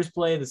Tigers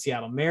play, the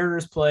Seattle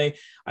Mariners play.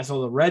 I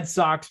saw the Red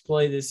Sox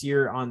play this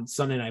year on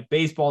Sunday Night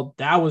Baseball.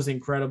 That was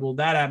incredible.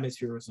 That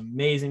atmosphere was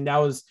amazing. That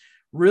was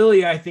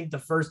really, I think, the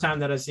first time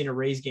that I've seen a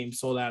Rays game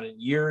sold out in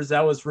years.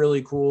 That was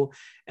really cool.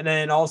 And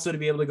then also to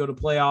be able to go to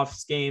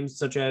playoffs games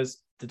such as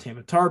the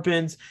Tampa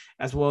Tarpons,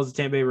 as well as the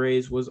Tampa Bay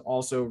Rays, was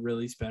also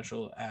really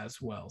special as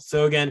well.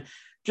 So again,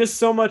 just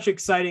so much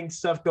exciting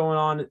stuff going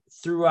on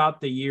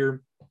throughout the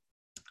year.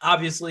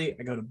 Obviously,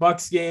 I go to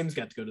Bucks games,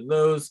 got to go to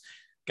those,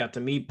 got to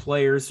meet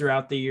players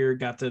throughout the year,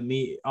 got to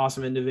meet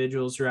awesome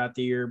individuals throughout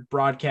the year,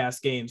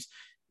 broadcast games.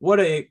 What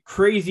a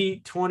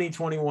crazy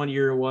 2021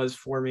 year it was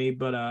for me,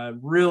 but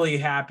really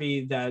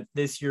happy that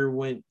this year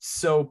went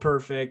so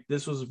perfect.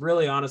 This was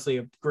really honestly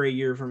a great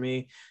year for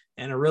me,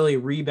 and a really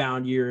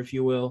rebound year, if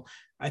you will,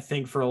 I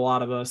think, for a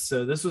lot of us.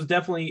 So this was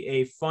definitely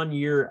a fun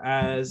year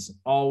as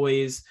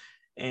always,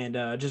 and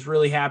just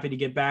really happy to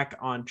get back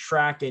on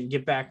track and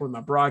get back with my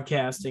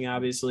broadcasting,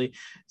 obviously.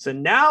 So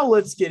now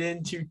let's get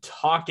into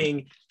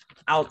talking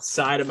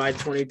outside of my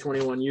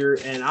 2021 year.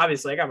 And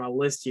obviously I got my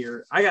list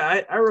here.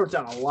 I wrote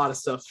down a lot of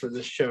stuff for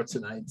this show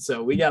tonight,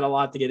 so we got a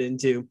lot to get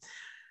into.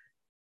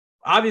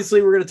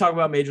 Obviously we're going to talk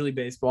about Major League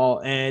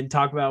Baseball and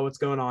talk about what's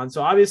going on.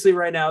 So obviously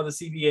right now the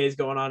CBA is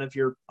going on, if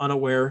you're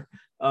unaware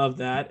of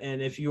that.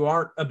 And if you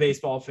aren't a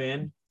baseball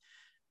fan,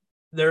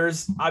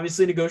 there's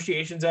obviously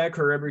negotiations that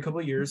occur every couple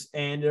of years,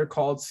 and they're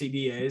called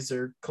CBAs.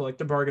 They're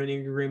collective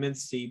bargaining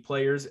agreements. The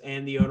players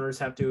and the owners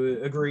have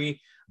to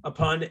agree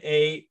upon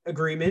a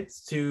agreement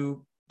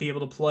to be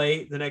able to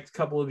play the next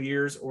couple of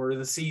years or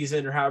the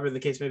season or however the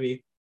case may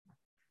be.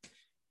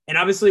 And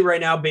obviously right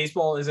now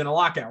baseball is in a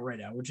lockout right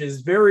now, which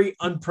is very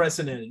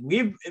unprecedented.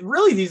 We've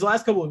really, these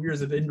last couple of years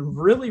have been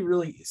really,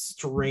 really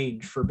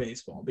strange for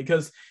baseball,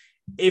 because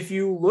if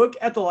you look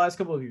at the last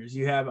couple of years,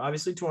 you have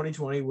obviously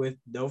 2020 with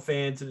no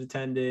fans in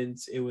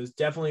attendance. It was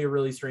definitely a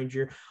really strange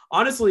year.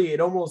 Honestly, it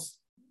almost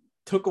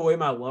took away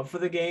my love for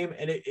the game.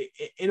 And it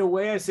in a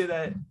way, I say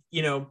that,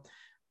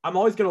 I'm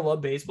always going to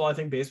love baseball. I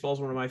think baseball is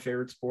one of my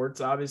favorite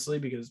sports, obviously,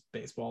 because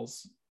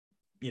baseball's,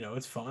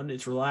 it's fun,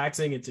 it's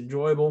relaxing, it's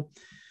enjoyable.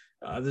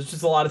 There's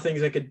just a lot of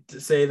things I could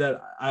say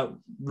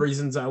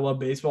reasons I love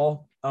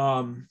baseball.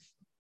 But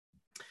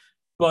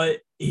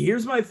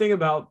here's my thing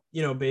about,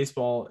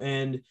 baseball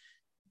and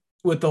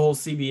with the whole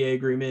CBA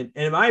agreement.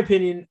 And in my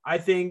opinion, I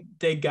think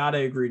they got to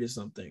agree to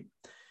something.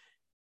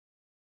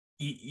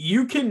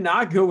 You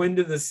cannot go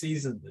into the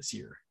season this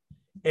year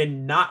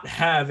and not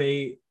have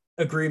a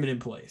agreement in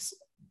place.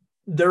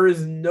 There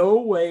is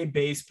no way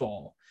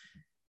baseball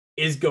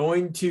is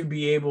going to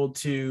be able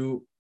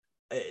to,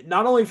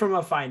 not only from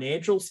a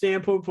financial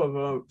standpoint,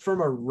 but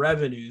from a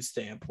revenue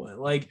standpoint.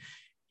 Like,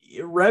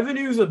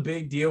 revenue is a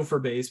big deal for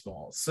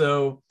baseball.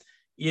 So,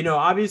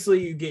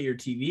 obviously you get your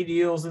TV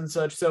deals and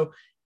such. So,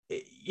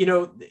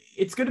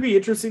 it's going to be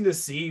interesting to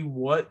see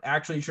what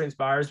actually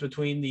transpires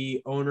between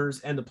the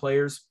owners and the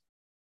players.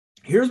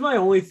 Here's my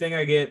only thing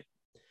I get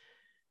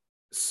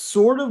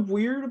sort of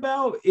weird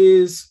about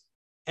is,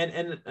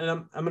 and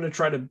I'm going to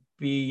try to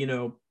be,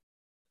 I'm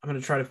going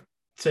to try to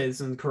say this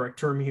in the correct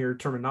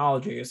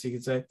terminology, I guess you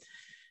could say.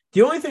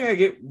 The only thing I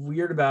get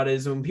weird about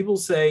is when people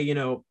say,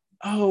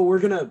 oh, we're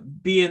going to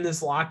be in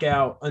this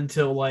lockout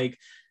until like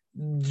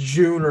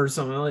June or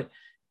something. Like,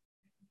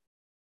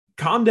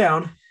 calm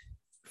down.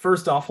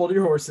 First off, hold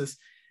your horses.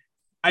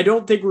 I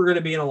don't think we're going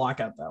to be in a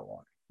lockout that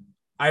long.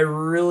 I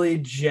really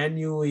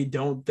genuinely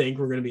don't think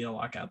we're going to be in a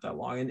lockout that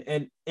long.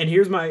 And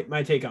here's my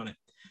take on it.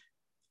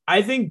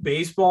 I think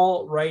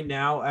baseball right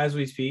now, as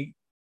we speak,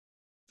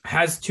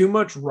 has too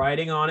much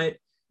riding on it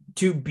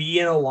to be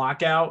in a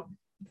lockout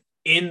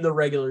in the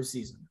regular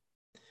season.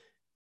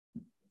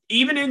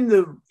 Even in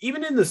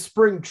the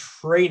spring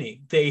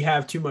training, they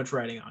have too much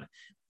riding on it.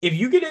 If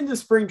you get into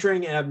spring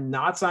training and have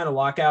not signed a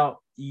lockout,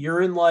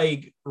 you're in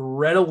like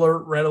red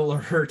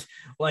alert,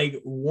 like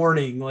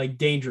warning, like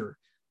danger.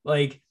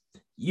 Like,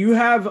 you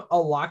have a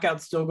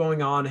lockout still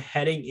going on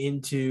heading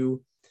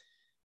into,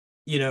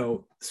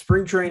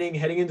 spring training,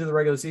 heading into the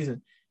regular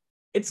season.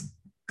 It's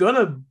going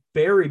to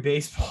bury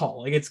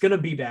baseball. Like, it's going to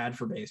be bad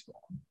for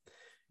baseball.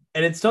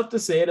 And it's tough to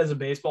say it as a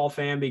baseball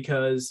fan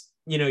because,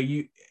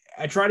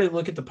 I try to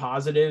look at the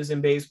positives in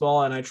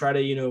baseball and I try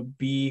to,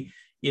 be,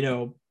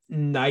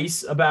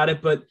 nice about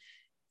it. But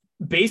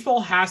baseball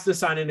has to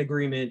sign an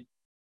agreement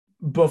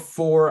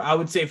before, I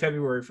would say,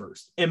 February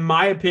 1st. In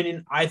my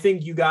opinion, I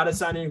think you got to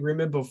sign an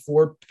agreement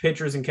before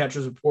pitchers and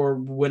catchers, before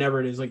whenever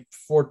it is, like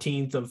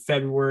 14th of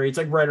February. It's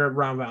like right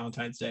around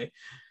Valentine's Day.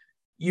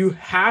 You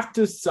have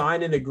to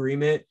sign an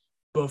agreement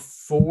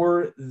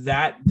before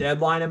that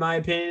deadline, in my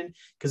opinion,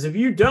 because if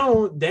you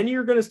don't, then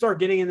you're going to start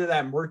getting into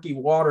that murky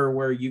water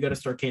where you got to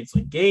start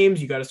canceling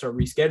games, you got to start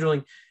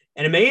rescheduling,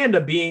 and it may end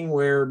up being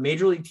where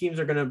major league teams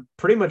are going to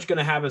pretty much going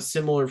to have a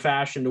similar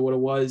fashion to what it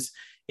was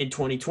in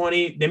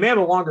 2020. They may have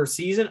a longer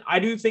season. I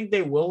do think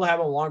they will have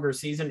a longer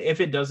season if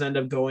it does end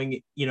up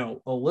going,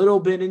 a little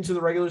bit into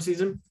the regular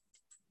season.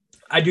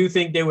 I do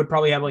think they would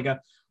probably have like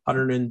a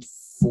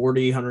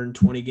 140,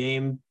 120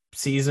 game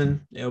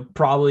season. It'll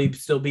probably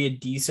still be a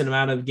decent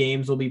amount of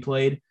games will be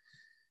played.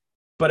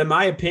 But in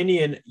my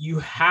opinion, you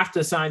have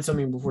to sign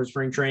something before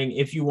spring training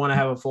if you want to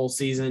have a full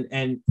season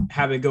and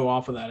have it go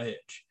off without a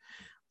hitch.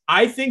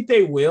 I think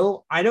they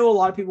will. I know a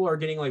lot of people are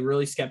getting like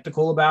really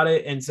skeptical about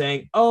it and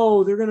saying,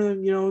 oh, they're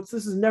going to,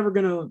 this is never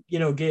going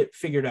to, get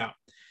figured out.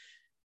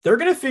 They're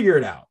going to figure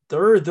it out.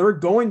 They're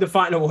going to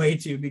find a way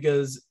to,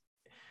 because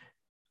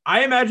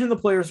I imagine the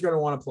players are going to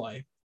want to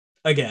play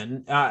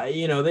again.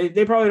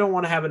 They probably don't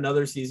want to have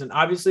another season.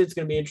 Obviously, it's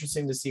going to be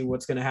interesting to see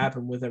what's going to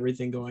happen with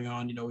everything going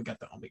on. We got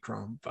the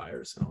Omicron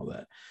virus and all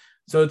that.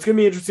 So it's going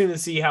to be interesting to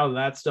see how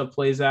that stuff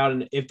plays out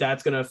and if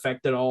that's going to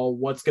affect at all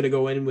what's going to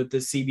go in with the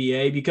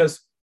CBA,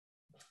 because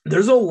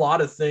there's a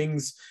lot of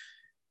things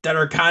that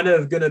are kind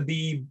of going to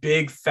be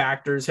big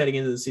factors heading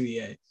into the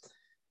CBA.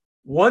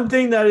 One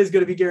thing that is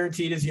going to be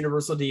guaranteed is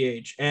universal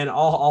DH. And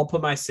I'll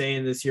put my say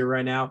in this here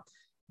right now.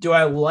 Do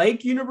I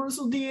like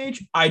universal DH?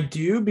 I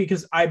do,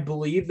 because I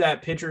believe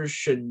that pitchers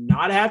should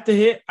not have to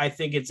hit. I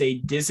think it's a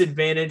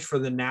disadvantage for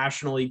the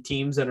National League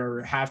teams that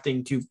are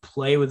having to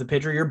play with a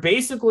pitcher. You're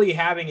basically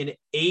having an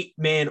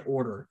 8-man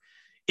order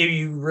if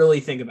you really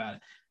think about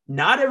it.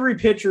 Not every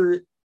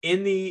pitcher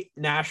in the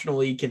National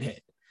League can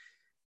hit.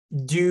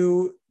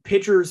 Do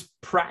pitchers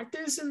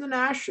practice in the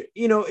National?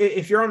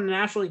 If you're on a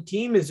National League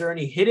team, is there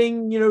any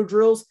hitting,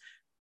 drills?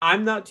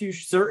 I'm not too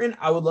certain.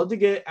 I would love to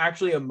get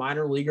actually a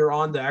minor leaguer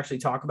on to actually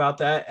talk about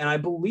that. And I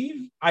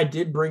believe I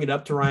did bring it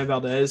up to Ryan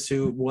Valdez,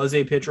 who was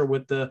a pitcher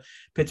with the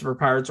Pittsburgh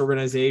Pirates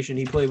organization.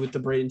 He played with the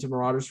Bradenton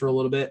Marauders for a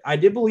little bit. I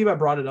did believe I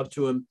brought it up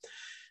to him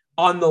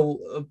on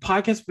the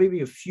podcast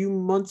maybe a few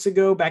months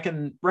ago, back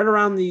in right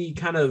around the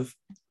kind of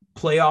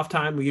playoff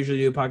time. We usually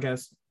do a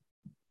podcast.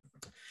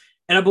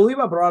 And I believe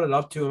I brought it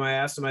up to him. I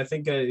asked him, I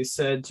think I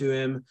said to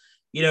him,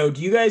 do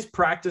you guys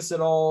practice at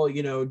all,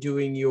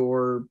 doing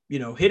your,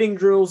 hitting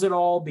drills at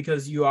all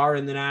because you are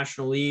in the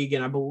National League?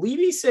 And I believe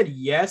he said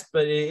yes,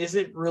 but it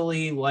isn't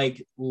really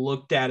like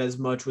looked at as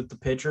much with the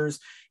pitchers.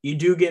 You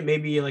do get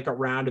maybe like a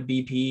round of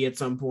BP at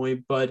some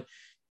point, but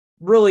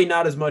really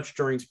not as much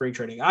during spring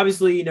training.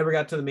 Obviously, he never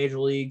got to the major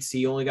leagues.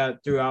 He only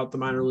got throughout the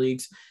minor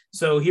leagues.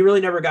 So he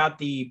really never got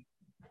the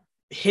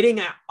hitting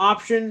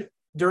option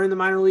during the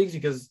minor leagues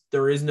because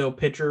there is no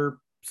pitcher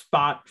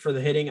spot for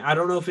the hitting. I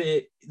don't know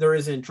if there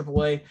is in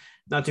AAA.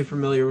 Not too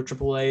familiar with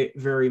AAA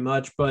very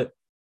much, but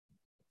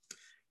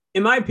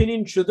in my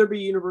opinion, should there be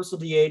universal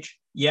DH?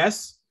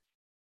 Yes,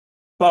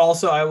 but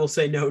also I will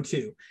say no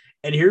too.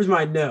 And here's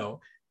my no.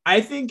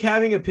 I think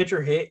having a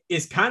pitcher hit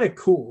is kind of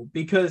cool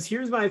because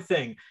here's my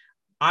thing.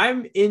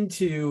 I'm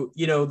into,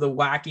 the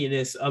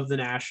wackiness of the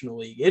National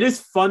League. It is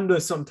fun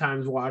to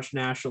sometimes watch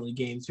National League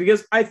games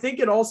because I think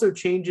it also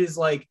changes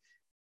like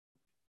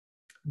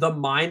the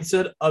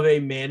mindset of a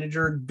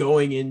manager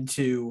going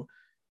into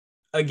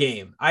a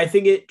game. I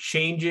think it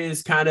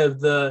changes kind of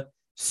the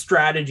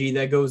strategy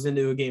that goes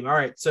into a game. All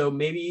right, so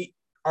maybe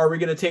are we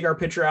going to take our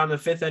pitcher out in the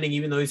fifth inning,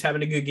 even though he's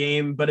having a good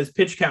game, but his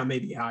pitch count may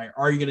be higher?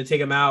 Are you going to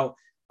take him out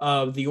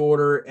of the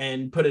order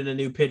and put in a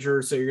new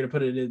pitcher? So you're going to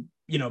put in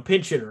a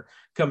pinch hitter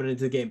coming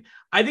into the game.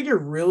 I think it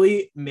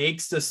really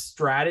makes the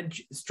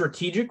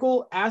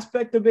strategical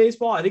aspect of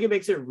baseball. I think it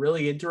makes it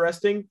really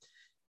interesting.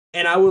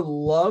 And I would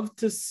love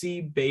to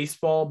see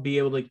baseball be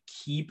able to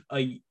keep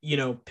a,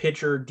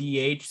 pitcher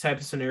DH type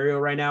of scenario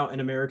right now in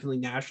American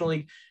League, National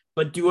League.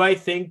 But do I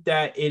think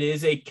that it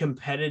is a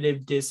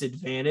competitive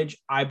disadvantage?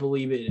 I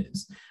believe it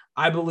is.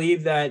 I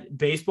believe that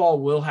baseball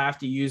will have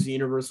to use the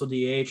universal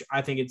DH.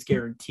 I think it's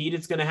guaranteed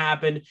it's going to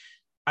happen.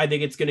 I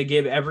think it's going to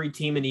give every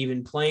team an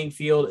even playing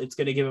field. It's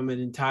going to give them an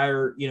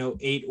entire,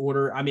 8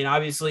 order. I mean,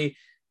 obviously,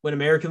 when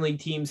American League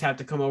teams have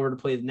to come over to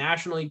play the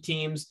National League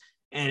teams,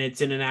 and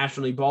it's in a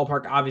National League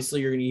ballpark,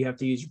 obviously you have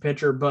to use your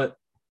pitcher, but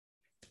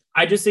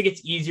I just think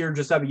it's easier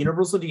just to have a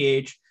universal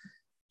DH.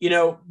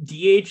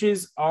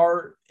 DHs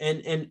are,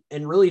 and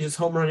really just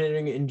home run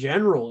hitting in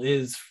general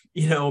is,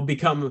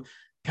 become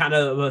kind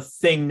of a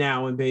thing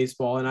now in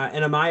baseball. And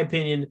in my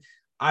opinion,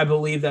 I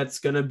believe that's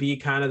going to be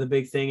kind of the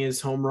big thing is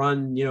home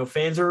run.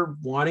 Fans are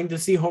wanting to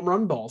see home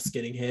run balls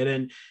getting hit.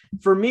 And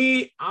for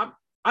me,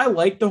 I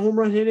like the home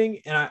run hitting,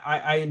 and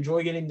I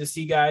enjoy getting to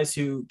see guys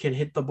who can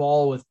hit the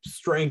ball with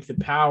strength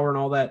and power and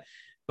all that.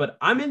 But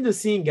I'm into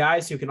seeing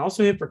guys who can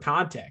also hit for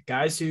contact,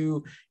 guys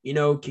who,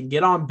 can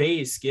get on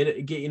base,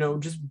 get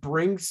just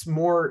brings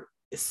more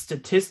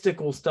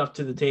statistical stuff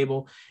to the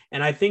table.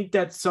 And I think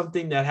that's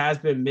something that has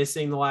been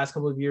missing the last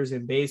couple of years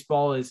in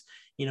baseball is,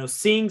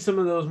 seeing some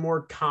of those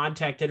more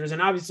contact hitters.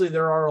 And obviously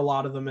there are a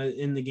lot of them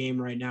in the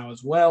game right now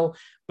as well.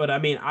 But I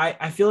mean,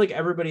 I feel like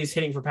everybody's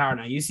hitting for power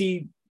now. You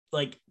see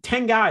like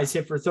 10 guys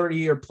hit for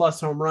 30 or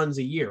plus home runs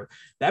a year.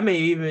 That may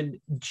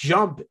even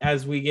jump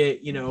as we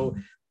get,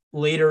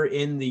 later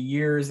in the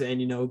years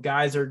and,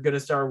 guys are going to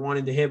start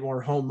wanting to hit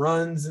more home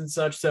runs and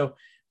such. So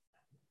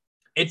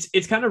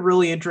it's kind of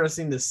really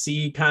interesting to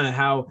see kind of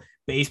how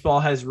baseball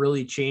has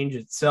really changed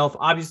itself.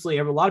 Obviously,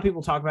 a lot of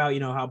people talk about,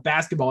 how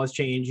basketball has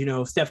changed.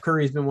 Steph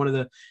Curry has been one of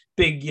the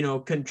big,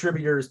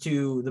 contributors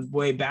to the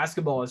way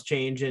basketball has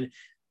changed. And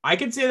I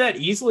could say that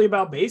easily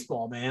about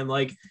baseball, man.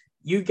 Like,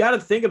 you got to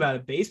think about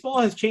it. Baseball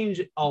has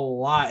changed a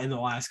lot in the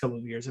last couple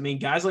of years. I mean,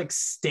 guys like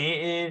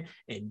Stanton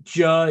and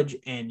Judge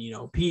and,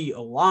 Pete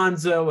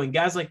Alonso and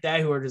guys like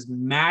that who are just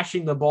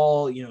mashing the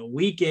ball,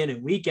 week in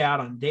and week out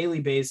on a daily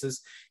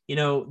basis.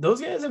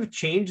 Those guys have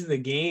changed the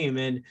game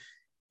and,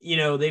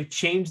 they've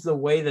changed the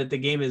way that the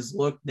game is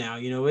looked now.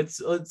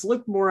 It's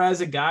looked more as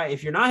a guy.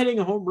 If you're not hitting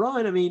a home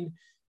run, I mean,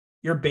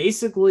 you're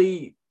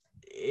basically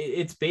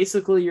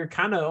you're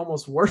kind of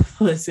almost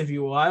worthless if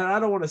you will. I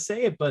don't want to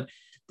say it, but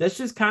that's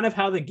just kind of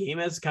how the game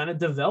has kind of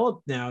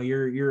developed now.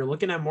 You're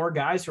looking at more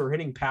guys who are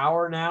hitting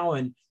power now.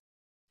 And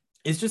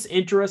it's just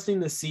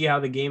interesting to see how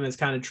the game has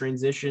kind of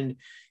transitioned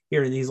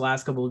here in these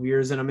last couple of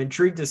years. And I'm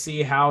intrigued to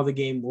see how the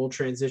game will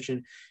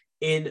transition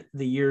in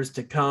the years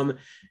to come.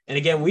 And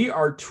again, we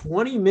are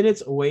 20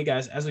 minutes away,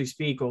 guys, as we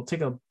speak. We'll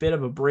take a bit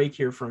of a break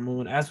here for a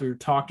moment as we were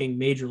talking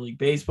Major League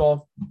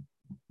Baseball.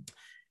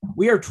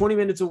 We are 20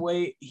 minutes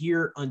away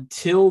here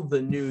until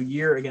the new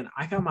year. Again,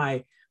 I got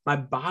my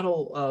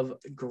bottle of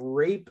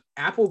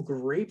apple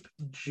grape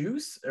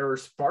juice or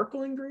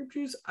sparkling grape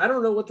juice. I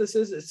don't know what this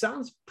is. It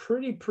sounds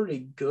pretty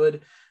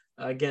good.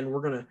 Again,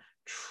 we're going to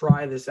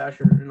try this out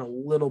here in a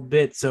little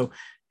bit. So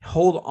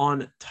hold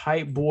on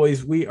tight,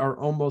 boys. We are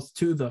almost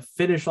to the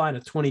finish line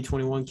of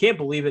 2021. Can't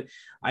believe it.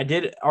 I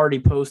did already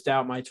post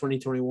out my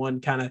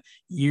 2021 kind of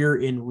year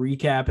in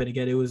recap. And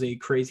again, it was a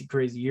crazy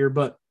year,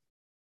 but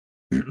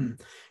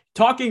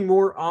talking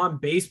more on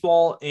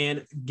baseball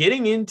and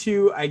getting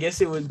into, I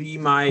guess it would be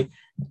my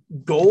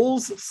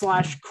goals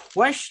 /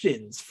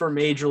 questions for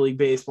Major League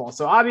Baseball.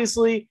 So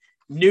obviously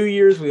New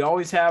Year's, we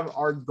always have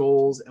our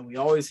goals and we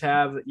always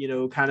have,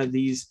 kind of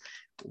these,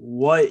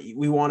 what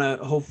we want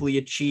to hopefully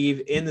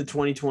achieve in the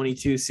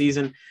 2022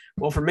 season.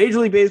 Well, for Major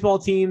League Baseball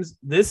teams,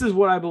 this is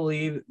what I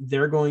believe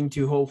they're going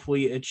to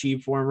hopefully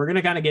achieve for them. We're going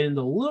to kind of get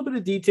into a little bit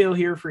of detail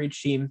here for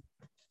each team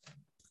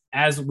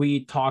as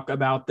we talk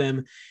about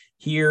them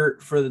here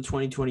for the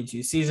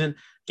 2022 season.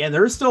 Again,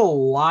 there's still a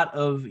lot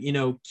of,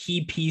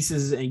 key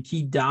pieces and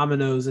key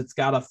dominoes that's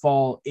got to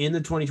fall in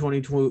the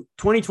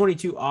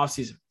 2022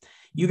 offseason.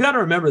 You got to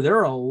remember, there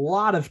are a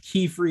lot of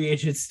key free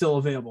agents still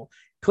available.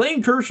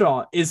 Clayton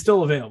Kershaw is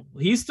still available.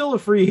 He's still a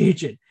free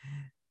agent.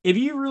 If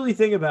you really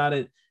think about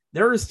it,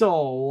 there is still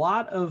a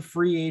lot of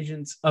free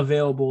agents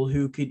available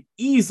who could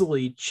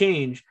easily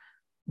change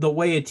the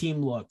way a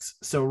team looks.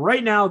 So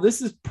right now,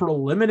 this is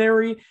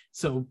preliminary.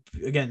 So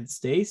again,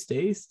 stay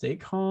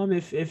calm.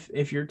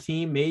 If your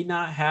team may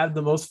not have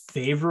the most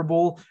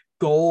favorable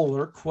goal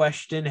or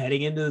question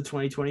heading into the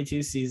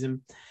 2022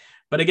 season.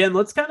 But again,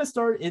 let's kind of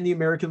start in the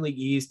American League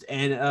East.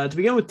 And to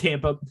begin with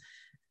Tampa,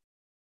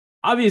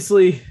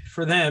 obviously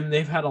for them,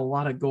 they've had a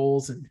lot of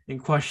goals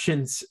and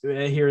questions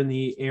here in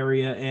the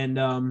area.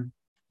 And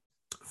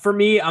for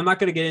me, I'm not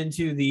going to get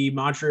into the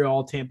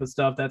Montreal Tampa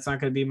stuff. That's not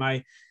going to be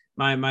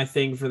my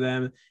thing for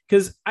them,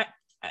 because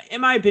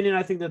in my opinion,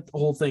 I think that the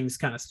whole thing's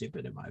kind of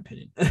stupid in my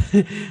opinion.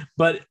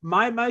 But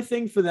my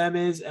thing for them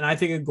is, and I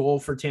think a goal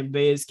for Tampa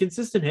Bay is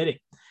consistent hitting.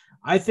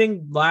 I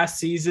think last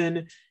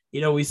season,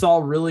 we saw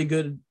really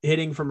good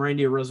hitting from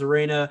Randy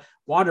Arozarena.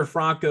 Wander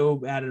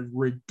Franco had a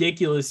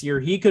ridiculous year.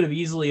 He could have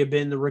easily have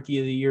been the rookie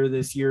of the year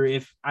this year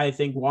if I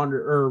think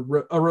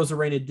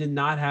Arozarena did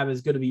not have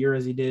as good of a year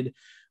as he did.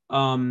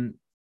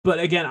 But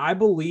again, I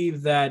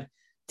believe that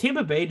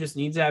Tampa Bay just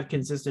needs to have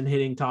consistent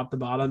hitting top to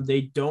bottom.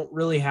 They don't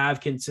really have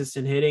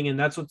consistent hitting, and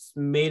that's what's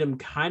made them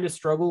kind of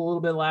struggle a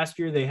little bit last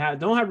year. They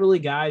don't have really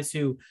guys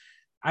who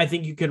I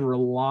think you can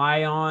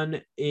rely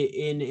on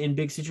in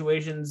big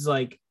situations,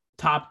 like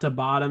top to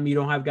bottom. You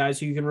don't have guys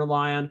who you can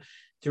rely on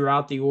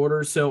throughout the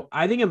order. So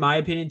I think, in my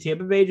opinion,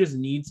 Tampa Bay just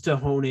needs to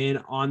hone in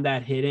on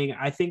that hitting.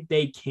 I think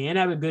they can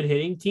have a good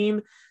hitting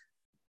team.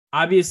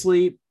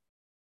 Obviously,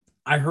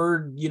 I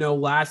heard,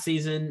 last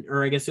season,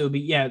 or I guess it would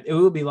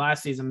be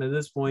last season at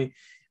this point,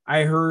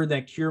 I heard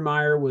that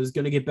Kiermaier was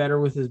going to get better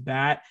with his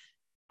bat.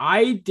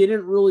 I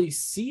didn't really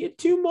see it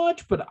too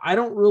much, but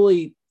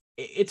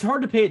it's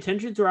hard to pay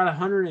attention throughout a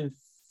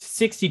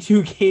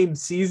 162 game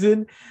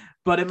season.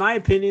 But in my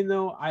opinion,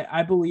 though,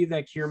 I believe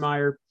that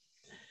Kiermaier,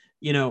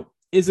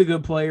 is a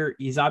good player.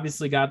 He's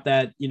obviously got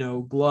that,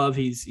 glove.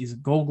 He's a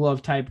Gold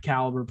Glove type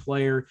caliber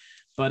player.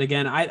 But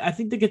again, I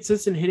think the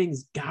consistent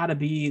hitting's got to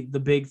be the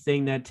big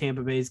thing that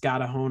Tampa Bay's got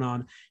to hone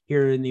on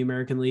here in the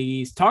American League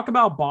East. Talk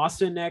about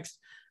Boston next.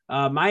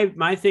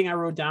 My thing I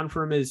wrote down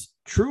for him is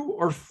true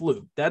or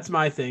fluke. That's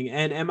my thing.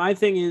 And my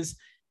thing is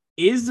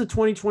the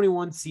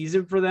 2021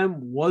 season for them,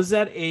 was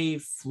that a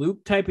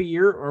fluke type of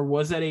year, or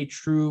was that a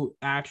true,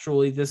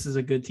 actually, this is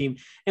a good team?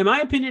 In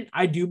my opinion,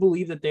 I do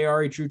believe that they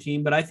are a true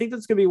team, but I think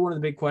that's going to be one of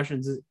the big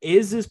questions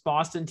is this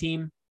Boston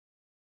team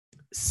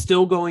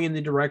still going in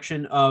the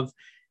direction of,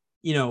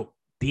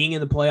 being in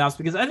the playoffs?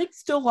 Because I think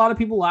still a lot of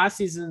people last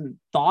season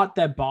thought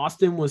that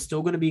Boston was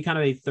still going to be kind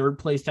of a third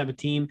place type of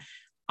team.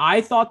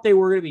 I thought they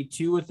were going to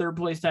be a third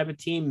place type of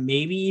team,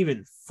 maybe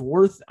even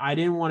fourth. I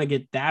didn't want to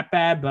get that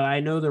bad, but I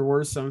know there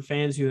were some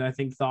fans who I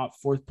think thought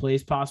fourth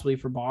place possibly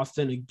for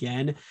Boston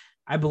again.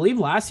 I believe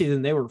last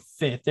season they were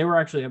fifth. They were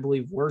actually, I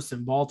believe, worse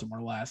than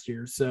Baltimore last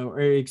year. In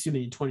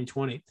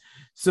 2020.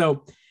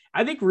 So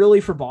I think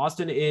really for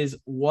Boston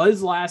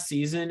was last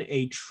season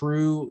a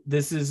true,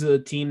 this is a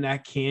team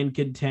that can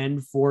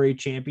contend for a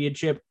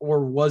championship,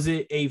 or was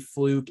it a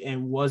fluke?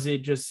 And was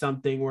it just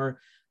something where,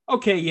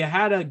 okay, you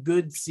had a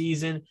good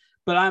season,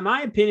 but in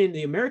my opinion,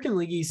 the American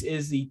League East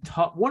is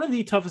one of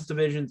the toughest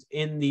divisions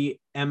in the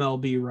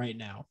MLB right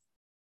now.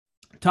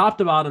 Top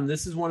to bottom,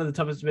 this is one of the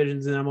toughest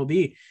divisions in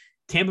MLB.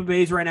 Tampa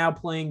Bay's right now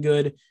playing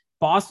good.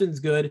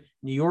 Boston's good.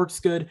 New York's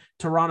good.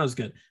 Toronto's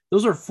good.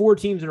 Those are four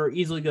teams that are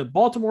easily good.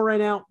 Baltimore right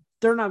now,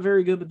 they're not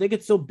very good, but they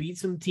could still beat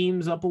some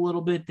teams up a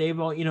little bit. They've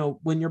all,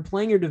 when you're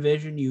playing your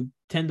division, you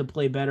tend to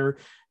play better.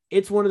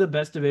 It's one of the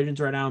best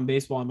divisions right now in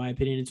baseball, in my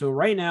opinion. And so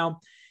right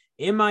now,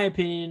 in my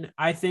opinion,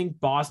 I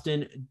think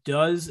Boston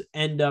does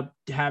end up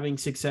having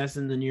success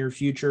in the near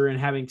future and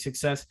having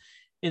success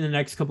in the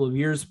next couple of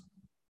years.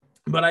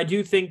 But I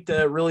do think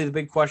that really the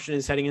big question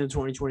is heading into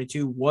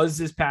 2022, was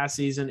this past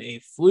season a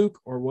fluke,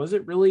 or was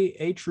it really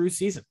a true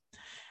season?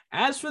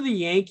 As for the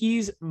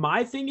Yankees,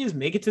 my thing is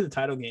make it to the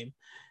title game.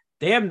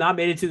 They have not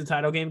made it to the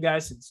title game,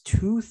 guys, since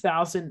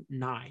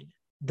 2009.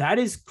 That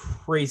is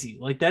crazy.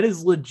 That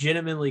is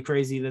legitimately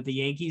crazy that the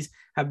Yankees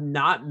have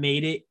not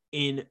made it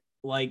in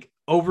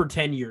over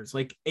 10 years.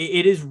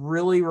 It is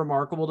really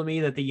remarkable to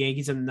me that the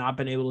Yankees have not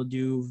been able to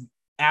do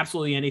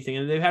absolutely anything.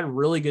 And they've had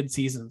really good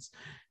seasons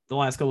the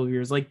last couple of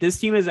years. This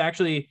team has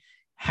actually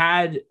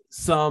had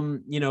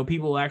some,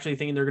 people actually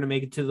thinking they're going to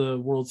make it to the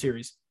World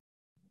Series.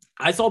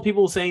 I saw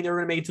people saying they were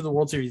going to make it to the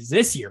World Series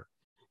this year.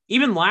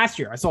 Even last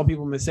year, I saw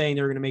people saying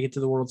they were going to make it to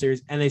the World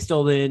Series, and they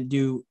still didn't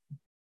do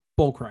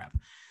bull crap.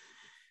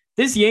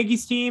 This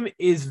Yankees team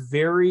is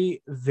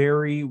very,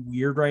 very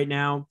weird right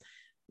now.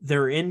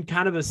 They're in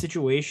kind of a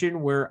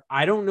situation where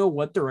I don't know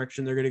what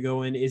direction they're going to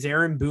go in. Is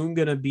Aaron Boone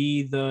going to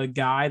be the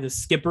guy, the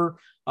skipper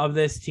of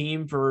this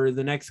team for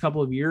the next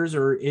couple of years,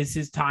 or is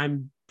his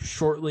time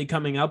shortly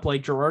coming up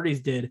like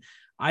Girardi's did?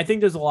 I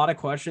think there's a lot of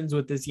questions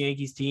with this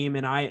Yankees team,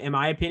 and in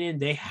my opinion,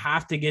 they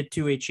have to get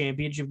to a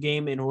championship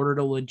game in order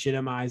to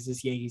legitimize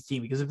this Yankees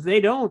team, because if they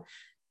don't,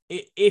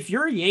 if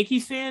you're a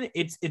Yankees fan,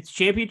 it's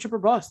championship or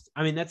bust.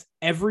 I mean, that's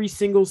every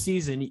single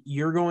season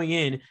you're going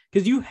in,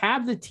 because you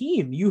have the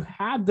team, you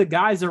have the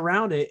guys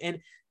around it. And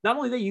not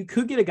only that, you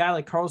could get a guy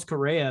like Carlos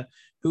Correa,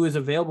 who is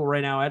available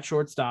right now at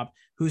shortstop,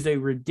 who's a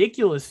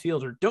ridiculous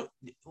fielder. Don't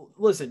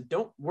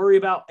worry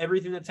about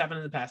everything that's happened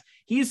in the past.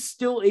 He's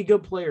still a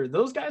good player.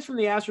 Those guys from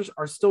the Astros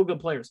are still good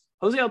players.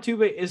 Jose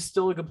Altuve is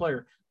still a good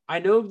player. I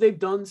know they've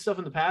done stuff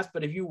in the past,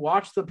 but if you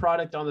watch the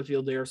product on the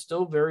field, they are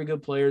still very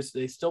good players.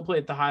 They still play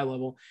at the high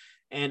level.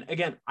 And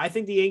again, I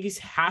think the Yankees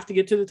have to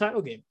get to the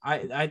title game.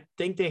 I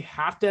think they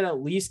have to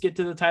at least get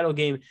to the title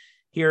game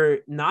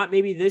here, not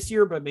maybe this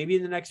year, but maybe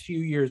in the next few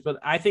years. But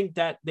I think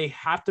that they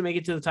have to make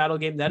it to the title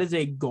game. That is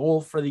a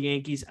goal for the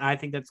Yankees. I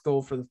think that's a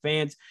goal for the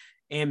fans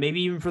and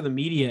maybe even for the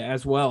media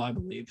as well, I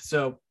believe.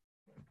 So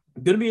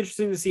going to be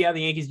interesting to see how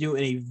the Yankees do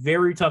in a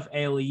very tough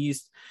AL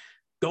East.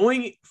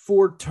 Going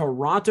for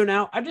Toronto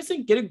now, I just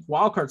think get a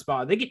wild card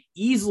spot. They could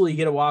easily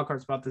get a wild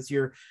card spot this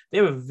year. They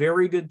have a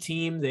very good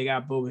team. They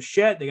got Bo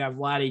Bichette. They got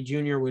Vladdy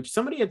Jr., which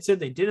somebody had said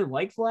they didn't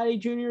like Vladdy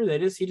Jr.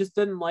 He just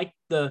didn't like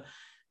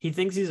he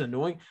thinks he's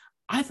annoying.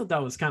 I thought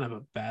that was kind of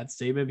a bad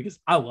statement because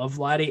I love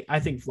Vladdy. I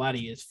think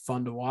Vladdy is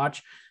fun to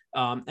watch.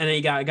 And then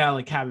you got a guy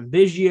like Kevin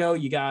Biggio.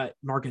 You got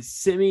Marcus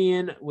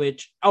Semien,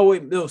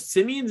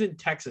 Semien's in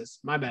Texas.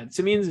 My bad.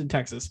 Semien's in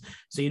Texas.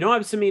 So you don't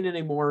have Semien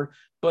anymore,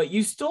 but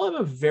you still have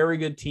a very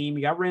good team.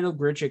 You got Randall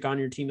Grichuk on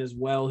your team as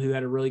well, who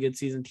had a really good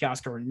season.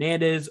 Teoscar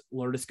Hernandez,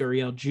 Lourdes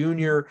Gurriel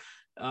Jr.,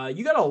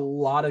 you got a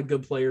lot of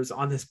good players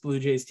on this Blue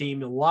Jays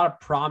team, a lot of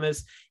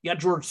promise. You got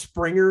George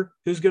Springer,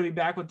 who's going to be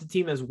back with the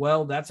team as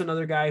well. That's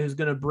another guy who's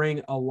going to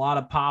bring a lot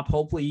of pop.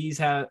 Hopefully he's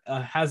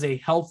has a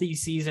healthy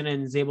season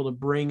and is able to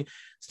bring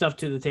stuff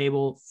to the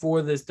table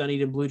for this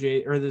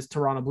this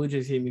Toronto Blue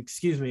Jays team,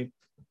 excuse me.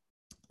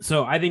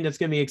 So I think that's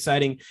going to be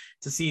exciting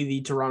to see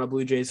the Toronto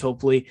Blue Jays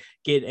hopefully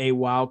get a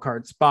wild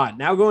card spot.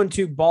 Now going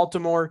to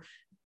Baltimore.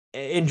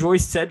 Enjoy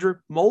Cedric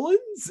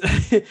Mullins.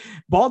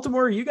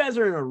 Baltimore, you guys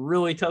are in a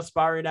really tough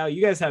spot right now.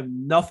 You guys have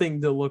nothing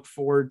to look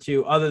forward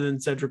to other than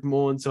Cedric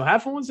Mullins. So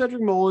have fun with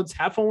Cedric Mullins.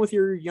 Have fun with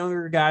your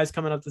younger guys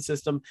coming up the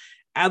system.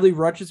 Adley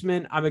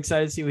Rutschman, I'm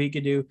excited to see what he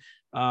could do.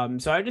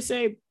 So I just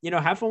say,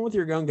 have fun with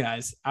your young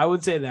guys. I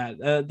would say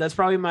that. That's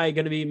probably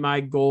going to be my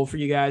goal for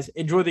you guys.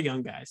 Enjoy the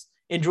young guys.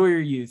 Enjoy your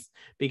youth,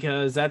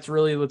 because that's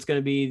really what's going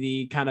to be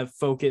the kind of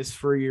focus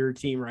for your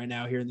team right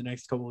now here in the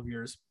next couple of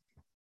years.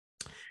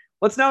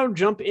 Let's now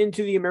jump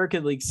into the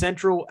American League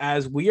Central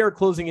as we are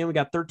closing in. We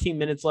got 13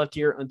 minutes left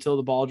here until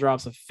the ball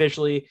drops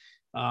officially.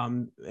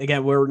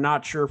 Again, we're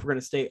not sure if we're going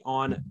to stay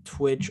on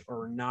Twitch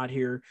or not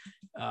here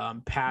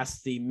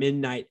past the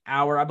midnight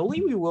hour. I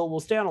believe we will. We'll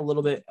stay on a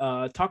little bit,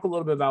 talk a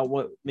little bit about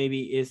what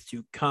maybe is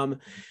to come.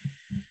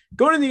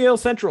 Going to the AL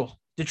Central,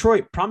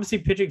 Detroit,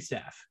 promising pitching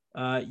staff.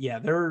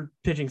 Their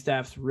pitching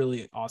staff's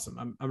really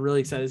awesome. I'm really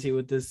excited to see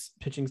what this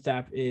pitching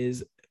staff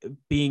is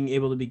being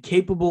able to be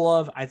capable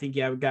of. I think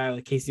you have a guy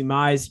like Casey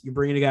Mize. You're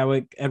bringing a guy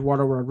like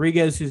Eduardo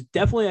Rodriguez, who's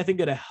definitely, I think,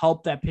 going to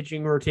help that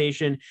pitching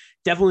rotation.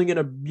 Definitely going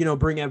to,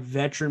 bring a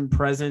veteran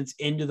presence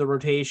into the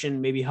rotation,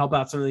 maybe help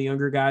out some of the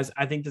younger guys.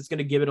 I think that's going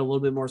to give it a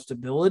little bit more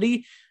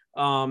stability.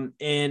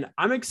 And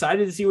I'm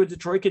excited to see what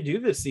Detroit could do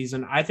this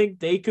season. I think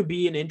they could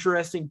be an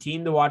interesting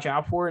team to watch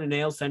out for in an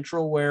AL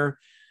Central where,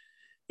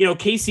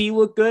 KC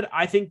looked good.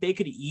 I think they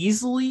could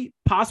easily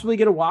possibly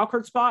get a wild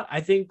card spot. I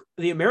think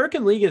the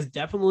American League is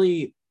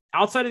definitely,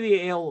 outside of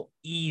the AL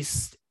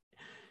East,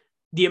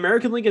 the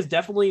American League has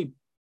definitely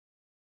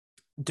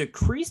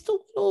decreased a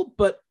little,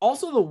 but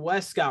also the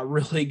West got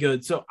really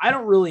good. So I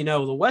don't really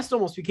know. The West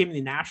almost became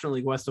the National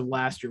League West of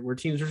last year, where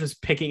teams were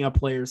just picking up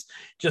players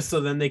just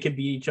so then they could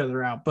beat each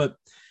other out. But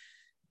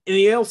in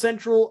the AL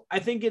Central, I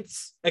think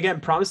it's,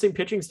 again, promising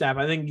pitching staff.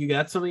 I think you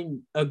got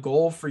a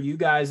goal for you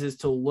guys is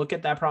to look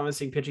at that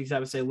promising pitching staff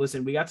and say,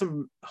 listen, we got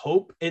some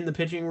hope in the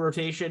pitching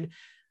rotation.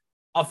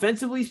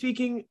 Offensively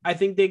speaking, I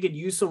think they could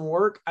use some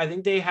work. I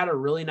think they had a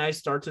really nice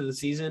start to the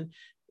season,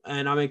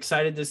 and I'm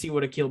excited to see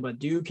what Akil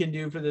Baddoo can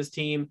do for this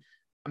team.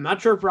 I'm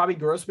not sure if Robbie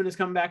Grossman is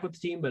coming back with the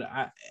team, but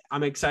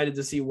I'm excited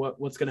to see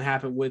what's going to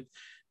happen with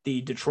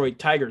the Detroit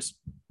Tigers.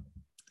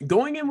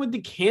 Going in with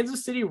the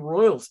Kansas City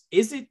Royals,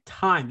 is it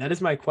time? That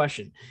is my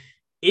question.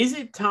 Is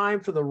it time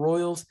for the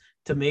Royals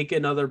to make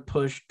another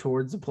push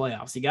towards the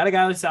playoffs? You got a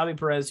guy like Salvy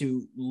Perez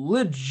who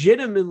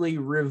legitimately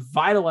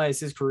revitalized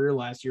his career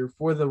last year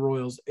for the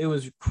Royals. It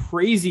was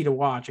crazy to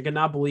watch. I could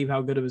not believe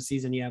how good of a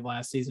season he had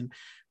last season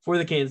for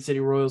the Kansas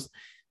City Royals.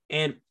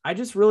 And I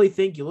just really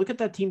think you look at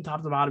that team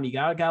top to bottom, you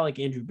got a guy like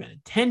Andrew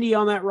Benintendi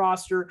on that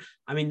roster.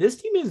 I mean, this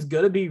team is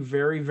going to be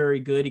very,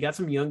 very good. You got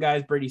some young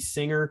guys, Brady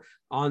Singer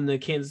on the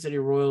Kansas City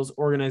Royals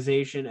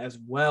organization as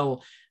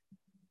well.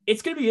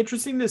 It's going to be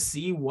interesting to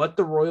see what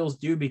the Royals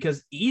do,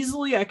 because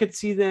easily I could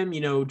see them,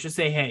 just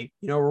say, hey,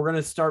 we're going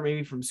to start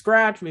maybe from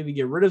scratch, maybe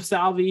get rid of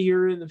Salvy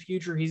here in the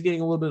future. He's getting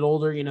a little bit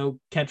older.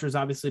 Catchers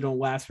obviously don't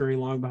last very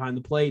long behind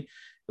the plate.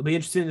 It'll be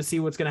interesting to see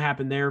what's going to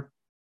happen there.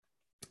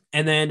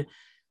 And then,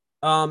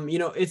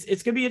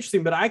 it's going to be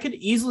interesting, but I could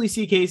easily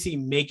see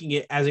KC making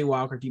it as a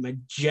wildcard team. I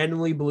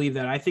genuinely believe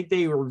that. I think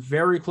they were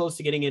very close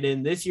to getting it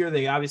in this year.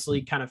 They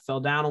obviously kind of fell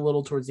down a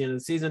little towards the end of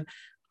the season.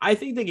 I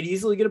think they could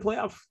easily get a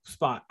playoff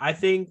spot. I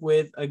think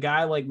with a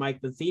guy like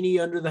Mike Matheny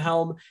under the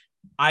helm,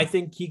 I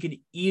think he could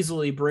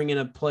easily bring in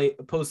a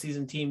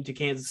postseason team to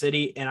Kansas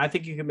City. And I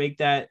think you can make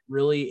that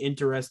really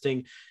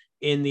interesting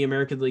in the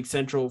American League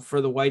Central for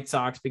the White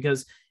Sox,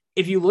 because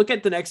if you look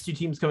at the next two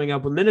teams coming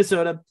up with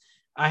Minnesota,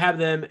 I have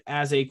them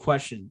as a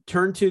question.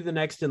 Turn to the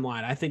next in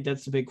line. I think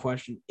that's the big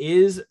question.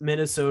 Is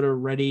Minnesota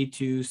ready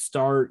to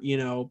start,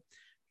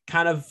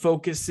 kind of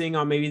focusing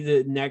on maybe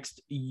the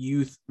next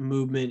youth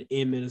movement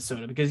in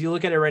Minnesota? Because you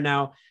look at it right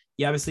now,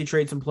 you obviously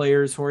trade some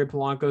players. Jorge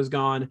Polanco's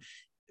gone.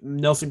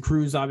 Nelson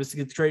Cruz obviously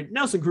gets traded.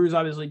 Nelson Cruz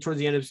obviously towards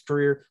the end of his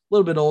career, a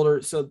little bit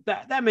older. So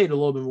that made a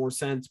little bit more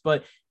sense.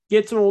 But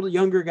get some older,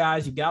 younger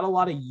guys. You got a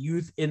lot of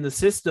youth in the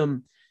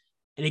system.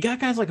 And you got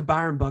guys like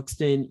Byron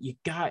Buxton. You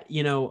got,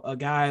 a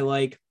guy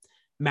like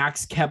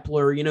Max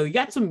Kepler. You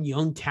got some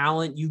young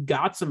talent. You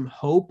got some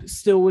hope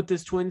still with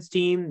this Twins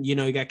team. You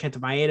got Kenta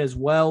Maeda as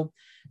well.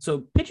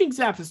 So pitching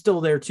staff is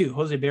still there too.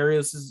 Jose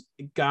Barrios is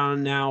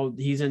gone now.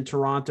 He's in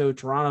Toronto.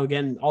 Toronto,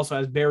 again, also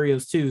has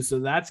Barrios too. So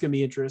that's going to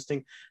be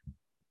interesting.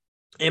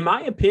 In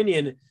my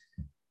opinion,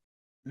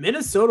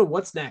 Minnesota,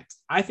 what's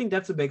next? I think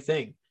that's a big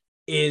thing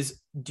is,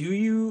 do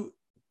you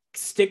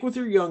stick with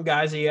your young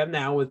guys that you have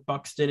now with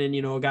Buxton and,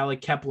 a guy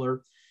like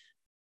Kepler?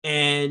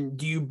 And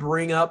do you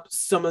bring up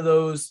some of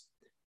those,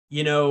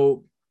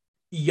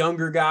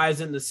 younger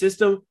guys in the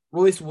system?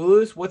 Royce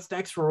Lewis, what's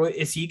next for Roy?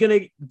 Is he going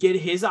to get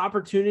his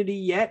opportunity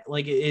yet?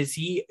 Like, is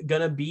he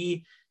going to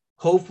be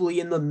hopefully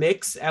in the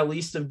mix, at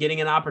least of getting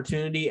an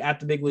opportunity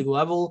at the big league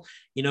level?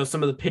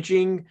 Some of the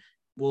pitching,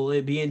 will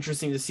it be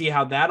interesting to see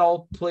how that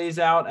all plays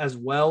out as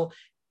well?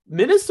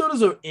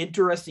 Minnesota's an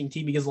interesting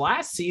team because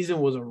last season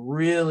was a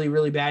really,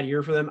 really bad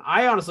year for them.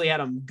 I honestly had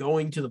them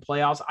going to the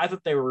playoffs. I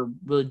thought they were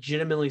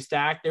legitimately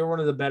stacked. They were one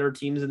of the better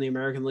teams in the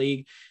American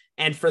League.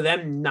 And for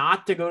them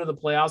not to go to the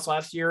playoffs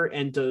last year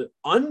and to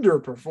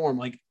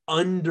underperform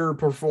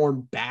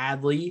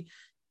badly,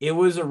 it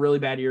was a really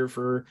bad year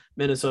for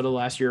Minnesota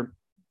last year.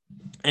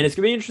 And it's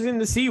going to be interesting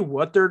to see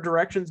what their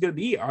direction is going to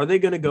be. Are they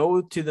going to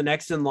go to the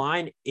next in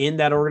line in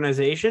that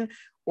organization?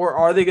 Or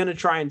are they going to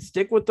try and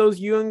stick with those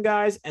young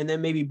guys and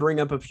then maybe bring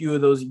up a few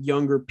of those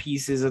younger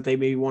pieces that they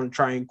maybe want to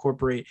try and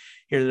incorporate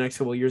here in the next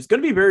couple of years? It's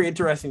going to be very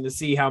interesting to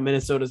see how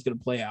Minnesota is going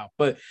to play out.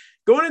 But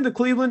going into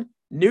Cleveland,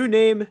 new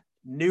name,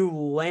 new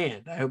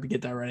land. I hope you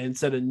get that right.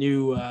 Instead of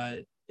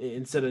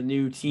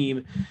new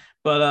team,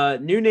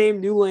 but new name,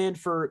 new land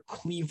for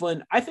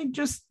Cleveland. I think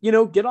just,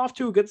 get off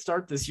to a good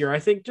start this year. I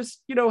think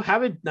just,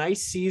 have a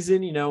nice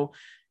season.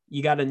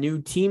 You got a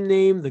new team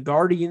name. The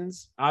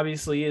Guardians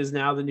obviously is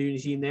now the new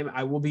team name.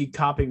 I will be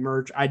copying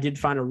merch. I did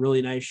find a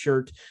really nice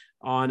shirt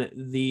on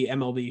the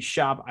MLB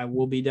shop. I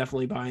will be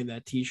definitely buying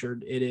that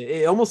t-shirt.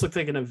 It almost looks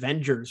like an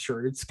Avengers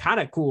shirt. It's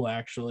kind of cool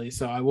actually.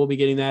 So I will be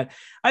getting that.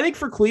 I think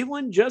for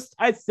Cleveland,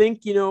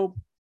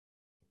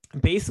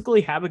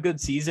 basically have a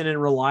good season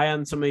and rely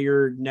on some of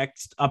your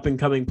next up and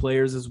coming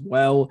players as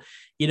well.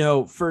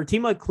 For a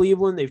team like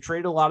Cleveland, they've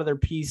traded a lot of their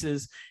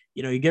pieces.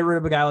 You get rid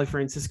of a guy like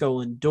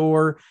Francisco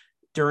Lindor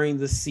during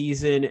the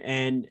season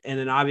and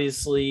then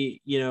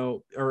obviously,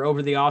 or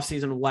over the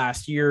offseason of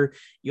last year,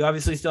 you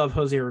obviously still have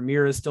Jose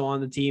Ramirez still on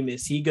the team.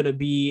 Is he going to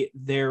be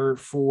there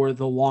for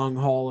the long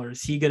haul, or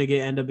is he going to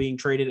end up being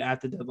traded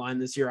at the deadline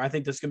this year? I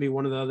think that's going to be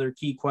one of the other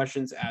key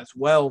questions as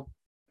well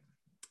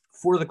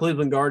for the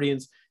Cleveland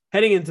Guardians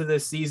heading into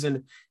this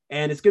season.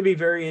 And it's going to be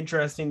very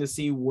interesting to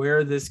see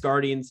where this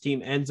Guardians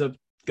team ends up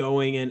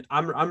going. And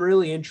I'm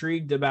really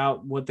intrigued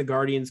about what the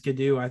Guardians could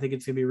do. I think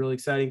it's going to be really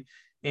exciting.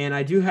 And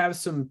I do have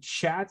some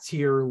chats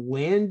here.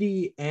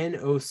 Landy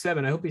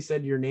N07. I hope he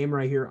said your name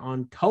right here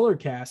on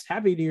Colorcast.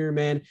 Happy New Year,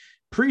 man.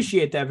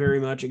 Appreciate that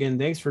very much. Again,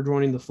 thanks for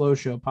joining the Flow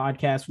Show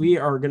podcast. We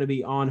are going to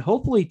be on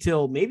hopefully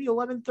till maybe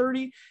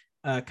 11:30.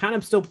 Kind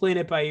of still playing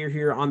it by ear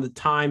here on the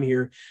time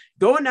here.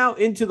 Going now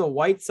into the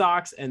White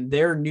Sox and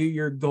their New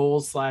Year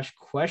goals /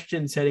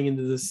 questions heading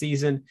into the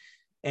season.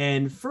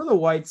 And for the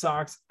White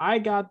Sox, I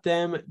got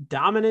them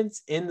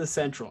dominance in the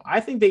Central.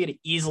 I think they could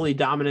easily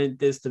dominate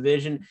this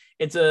division.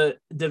 It's a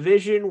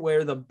division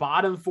where the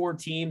bottom 4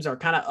 teams are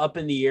kind of up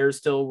in the air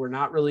still. We're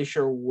not really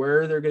sure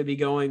where they're going to be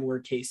going. We're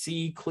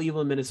KC,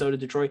 Cleveland, Minnesota,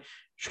 Detroit.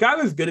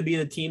 Chicago is going to be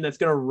the team that's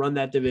going to run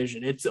that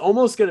division. It's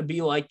almost going to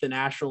be like the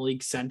National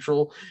League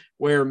Central,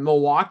 where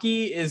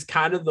Milwaukee is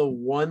kind of the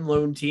one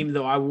lone team,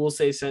 though I will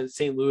say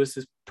St. Louis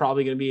is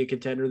probably going to be a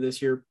contender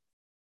this year.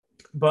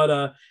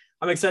 But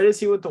I'm excited to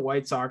see what the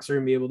White Sox are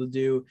going to be able to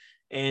do.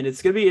 And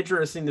it's going to be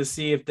interesting to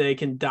see if they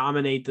can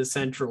dominate the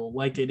Central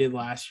like they did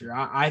last year.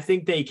 I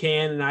think they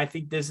can, and I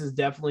think this is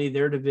definitely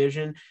their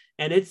division.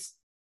 And that's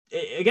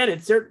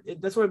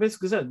what I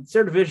basically said. It's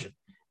their division.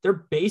 They're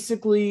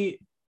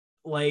basically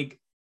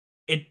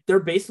they're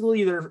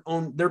basically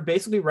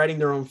writing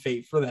their own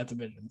fate for that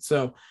division.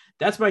 So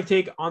that's my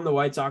take on the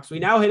White Sox. We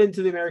now head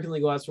into the American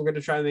League West. We're going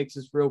to try to make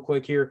this real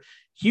quick here.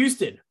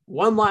 Houston,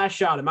 one last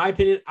shot. In my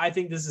opinion, I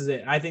think this is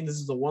it. I think this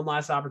is the one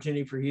last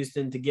opportunity for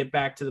Houston to get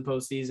back to the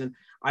postseason.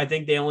 I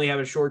think they only have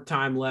a short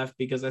time left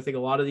because I think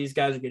a lot of these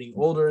guys are getting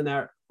older in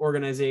that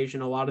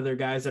organization. A lot of their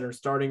guys that are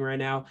starting right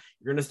now,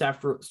 you're going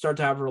to start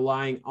to have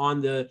relying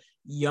on the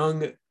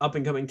young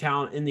up-and-coming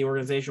talent in the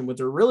organization, but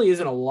there really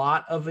isn't a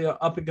lot of the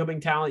up-and-coming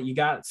talent. You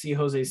got to see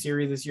Jose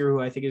Siri this year, who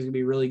I think is going to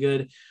be really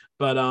good.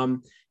 But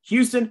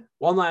Houston,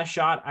 one last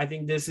shot. I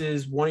think this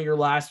is one of your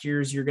last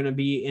years. You're going to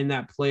be in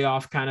that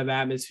playoff kind of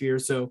atmosphere.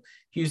 So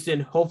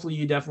Houston, hopefully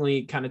you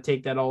definitely kind of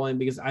take that all in,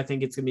 because I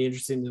think it's going to be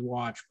interesting to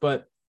watch.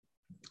 But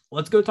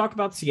let's go talk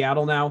about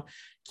Seattle now.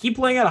 Keep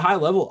playing at a high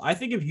level. I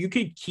think if you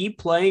could keep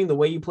playing the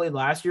way you played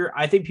last year,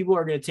 I think people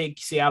are going to take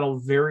Seattle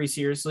very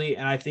seriously.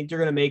 And I think they're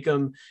going to make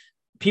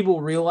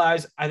people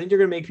realize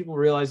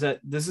that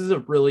this is a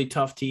really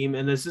tough team.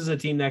 And this is a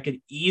team that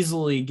could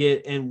easily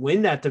get and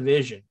win that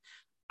division.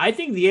 I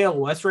think the AL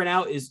West right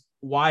now is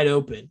wide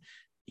open.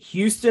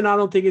 Houston, I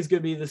don't think is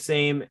going to be the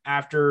same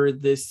after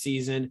this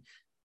season.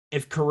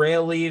 If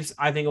Correa leaves,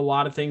 I think a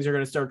lot of things are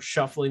going to start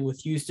shuffling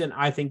with Houston.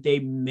 I think they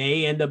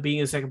may end up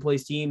being a second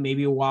place team,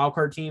 maybe a wild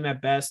card team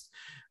at best.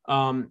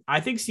 I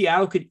think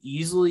Seattle could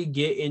easily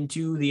get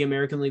into the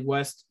American League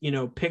West,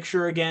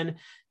 picture again.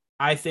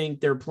 I think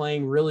they're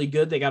playing really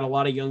good. They got a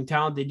lot of young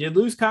talent. They did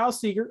lose Kyle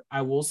Seager.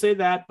 I will say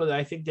that, but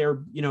I think they're,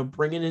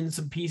 bringing in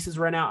some pieces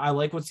right now. I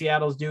like what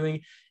Seattle's doing,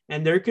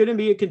 and they're going to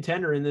be a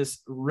contender in this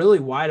really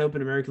wide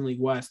open American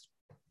League West.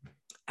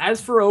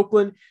 As for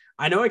Oakland,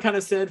 I know I kind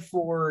of said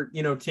for,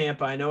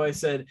 Tampa, I know I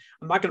said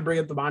I'm not going to bring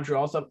up the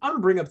Montreal stuff. I'm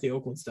going to bring up the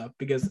Oakland stuff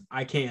because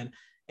I can.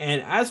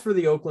 And as for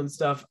the Oakland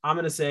stuff, I'm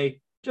going to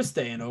say just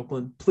stay in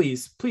Oakland.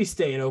 Please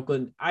stay in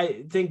Oakland.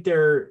 I think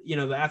they're,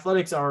 the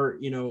Athletics are,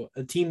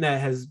 a team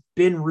that has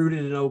been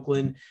rooted in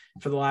Oakland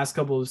for the last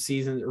couple of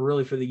seasons, or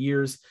really for the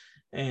years.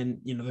 And,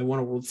 they won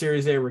a World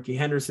Series there. Ricky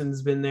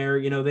Henderson's been there.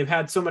 They've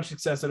had so much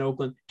success in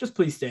Oakland. Just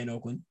please stay in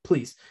Oakland.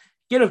 Please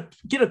get a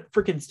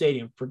freaking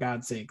stadium, for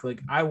God's sake. Like,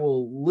 I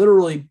will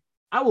literally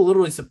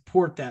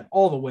support that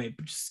all the way,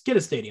 but just get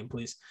a stadium,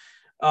 please.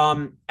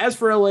 As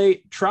for LA,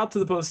 Trout to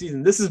the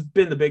postseason. This has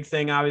been the big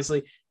thing,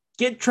 obviously.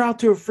 Get Trout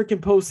to a freaking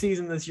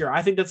postseason this year.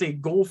 I think that's a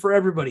goal for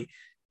everybody.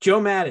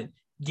 Joe Maddon,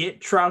 get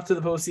Trout to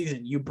the postseason.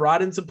 You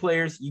brought in some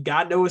players. You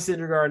got Noah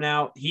Syndergaard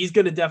now. He's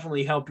going to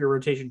definitely help your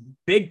rotation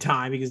big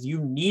time, because you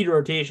need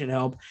rotation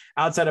help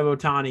outside of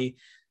Ohtani.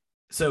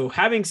 So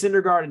having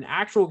Syndergaard, an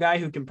actual guy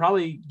who can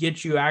probably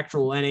get you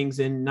actual innings,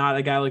 and not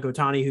a guy like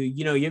Ohtani who,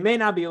 you may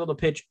not be able to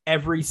pitch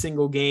every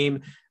single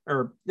game,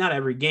 or not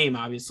every game,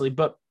 obviously,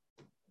 but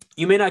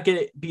you may not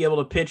be able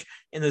to pitch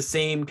in the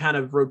same kind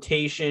of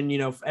rotation,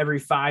 every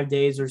 5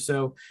 days or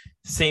so.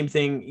 Same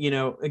thing,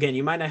 again,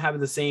 you might not have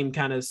the same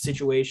kind of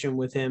situation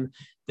with him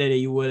that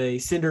you would a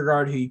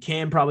Syndergaard, who you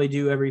can probably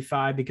do every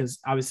 5, because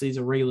obviously he's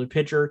a regular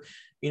pitcher.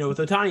 With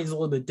Ohtani, he's a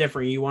little bit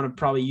different. You want to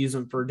probably use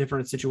him for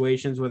different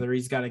situations, whether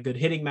he's got a good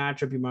hitting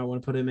matchup, you might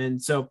want to put him in.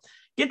 So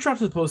get Trout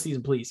to the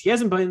postseason, please. He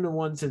hasn't been in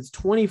one since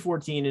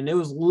 2014, and it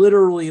was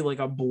literally like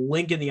a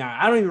blink in the eye.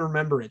 I don't even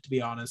remember it, to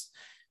be honest.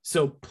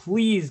 So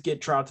please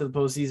get Trout to the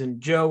postseason.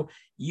 Joe,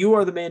 you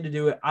are the man to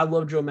do it. I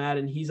love Joe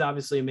Maddon. He's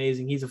obviously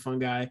amazing. He's a fun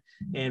guy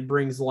and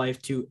brings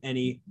life to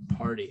any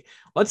party.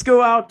 Let's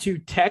go out to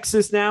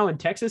Texas now. And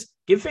Texas,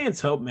 give fans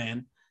hope,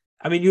 man.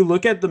 I mean, you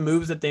look at the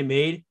moves that they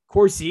made.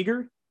 Corey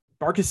Seager,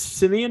 Marcus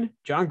Semien,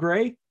 John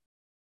Gray.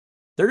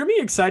 They're going to be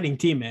an exciting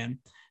team, man.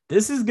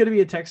 This is going to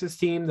be a Texas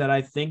team that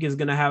I think is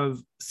going to have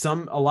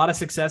a lot of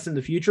success in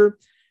the future.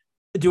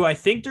 Do I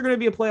think they're going to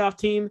be a playoff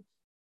team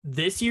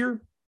this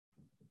year?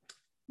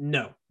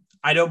 No,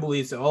 I don't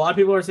believe so. A lot of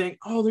people are saying,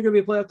 oh, they're going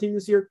to be a playoff team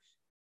this year.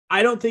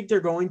 I don't think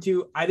they're going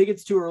to. I think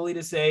it's too early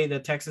to say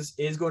that Texas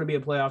is going to be a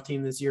playoff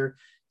team this year.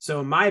 So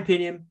in my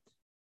opinion,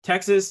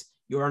 Texas,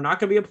 you are not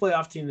going to be a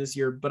playoff team this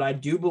year, but I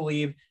do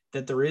believe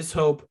that there is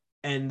hope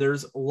and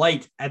there's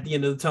light at the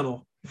end of the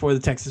tunnel for the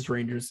Texas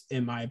Rangers,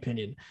 in my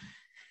opinion.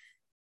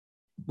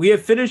 We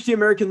have finished the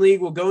American League.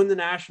 We'll go in the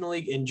National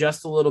League in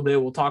just a little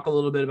bit. We'll talk a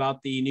little bit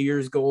about the New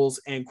Year's goals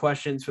and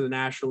questions for the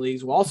National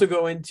Leagues. We'll also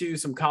go into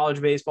some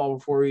college baseball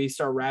before we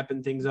start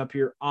wrapping things up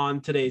here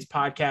on today's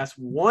podcast.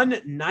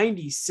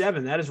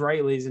 197. That is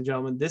right, ladies and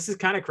gentlemen. This is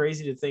kind of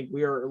crazy to think.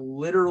 We are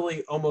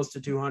literally almost to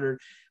 200.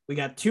 We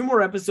got 2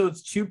 more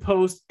episodes to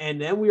post, and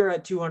then we are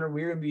at 200.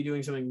 We're going to be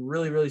doing something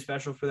really, really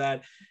special for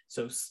that.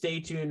 So stay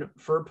tuned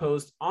for a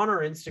post on our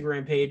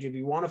Instagram page. If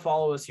you want to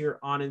follow us here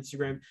on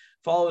Instagram,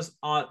 follow us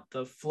on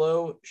the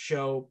Flow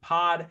Show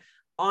Pod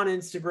on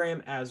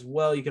Instagram as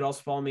well. You can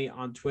also follow me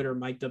on Twitter,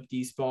 Mic'd Up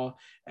D-Spall,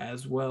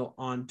 as well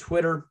on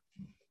Twitter.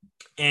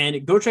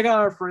 And go check out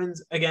our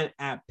friends again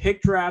at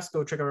Pick Drafts.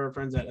 Go check out our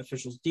friends at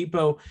Officials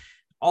Depot.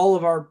 All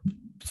of our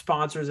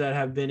sponsors that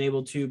have been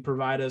able to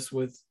provide us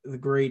with the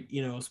great,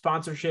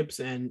 sponsorships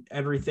and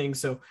everything.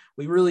 So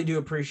we really do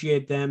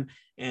appreciate them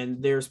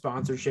and their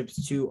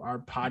sponsorships to our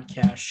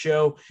podcast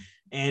show.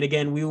 And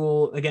again, we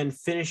will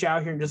finish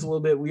out here in just a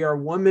little bit. We are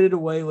 1 minute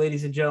away,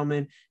 ladies and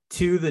gentlemen,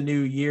 to the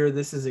new year.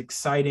 This is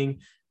exciting.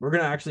 We're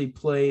going to actually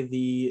play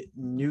the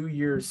New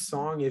Year's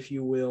song, if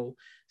you will.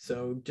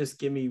 So just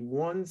give me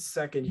 1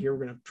 second here.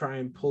 We're going to try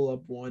and pull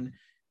up one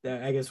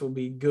that I guess will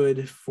be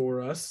good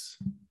for us.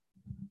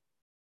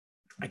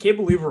 I can't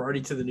believe we're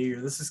already to the new year.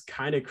 This is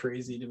kind of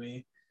crazy to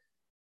me.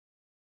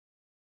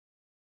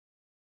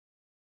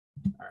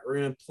 All right, we're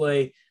going to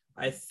play.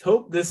 I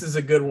hope this is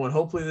a good one.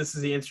 Hopefully this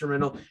is the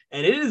instrumental.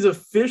 And it is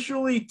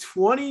officially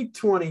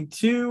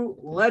 2022.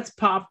 Let's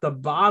pop the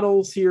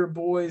bottles here,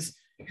 boys.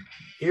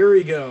 Here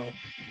we go.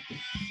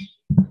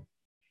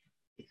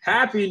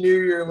 Happy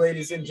New Year,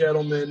 ladies and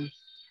gentlemen.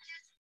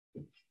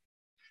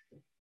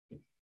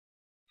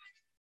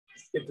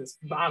 Let's get this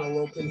bottle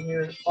open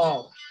here.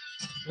 Oh,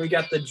 we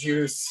got the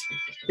juice.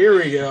 Here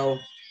we go.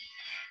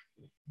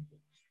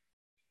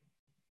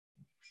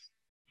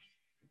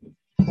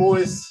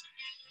 Boys,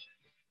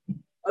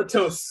 a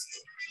toast.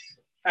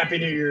 Happy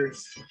New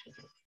Year's.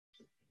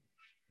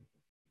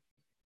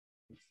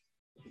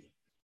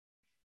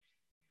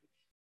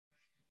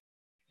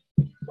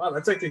 Wow,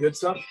 that's actually good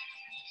stuff.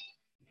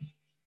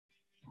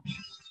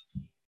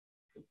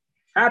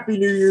 Happy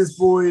New Year's,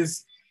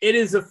 boys. It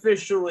is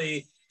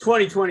officially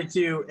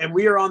 2022, and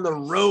we are on the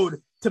road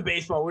to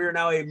baseball. We are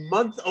now a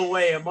month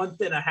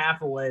and a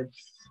half away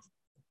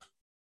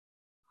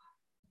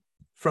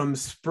from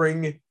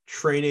spring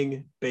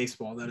training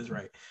baseball. That is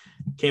right.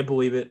 Can't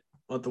believe it.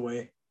 Month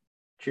away.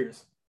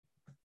 Cheers.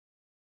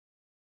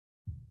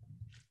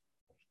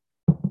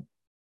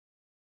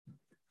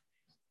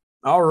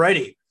 All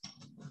righty.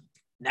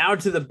 Now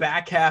to the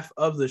back half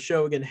of the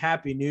show. Again,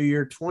 Happy New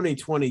Year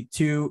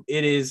 2022.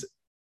 It is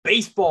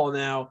baseball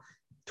now,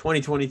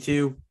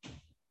 2022.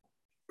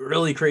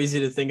 Really crazy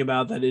to think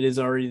about that it is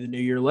already the new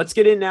year. Let's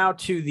get in now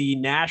to the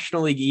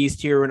National League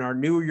East here and our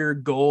New Year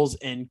goals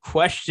and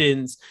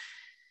questions.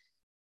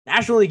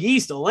 National League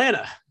East,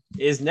 Atlanta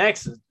is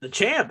next. The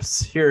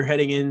champs here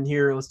heading in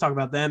here. Let's talk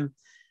about them.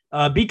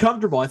 Be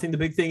comfortable. I think the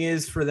big thing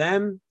is for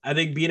them, I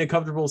think being a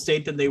comfortable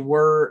state that they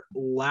were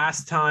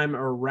last time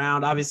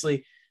around.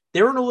 Obviously,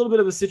 they were in a little bit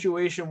of a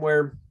situation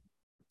where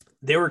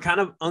they were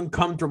kind of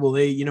uncomfortable.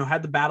 They,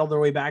 had to battle their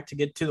way back to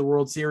get to the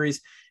World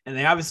Series, and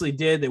they obviously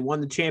did. They won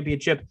the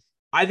championship.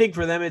 I think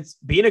for them, it's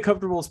being a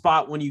comfortable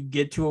spot when you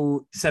get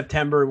to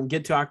September and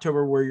get to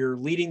October where you're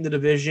leading the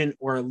division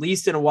or at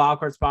least in a wild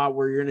card spot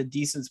where you're in a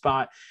decent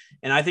spot.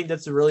 And I think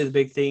that's really the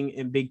big thing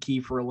and big key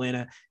for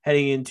Atlanta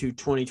heading into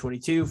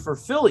 2022. For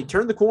Philly,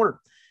 turn the corner.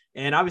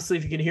 And obviously,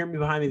 if you can hear me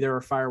behind me, there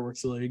are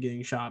fireworks literally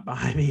getting shot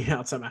behind me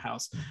outside my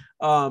house.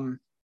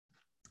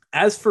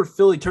 As for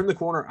Philly, turn the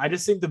corner. I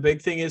just think the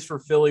big thing is for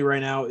Philly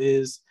right now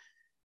is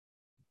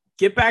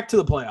get back to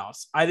the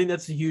playoffs. I think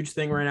that's a huge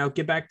thing right now.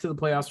 Get back to the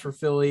playoffs for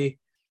Philly.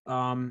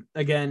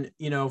 Again,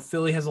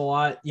 Philly has a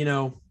lot,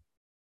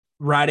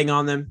 riding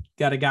on them.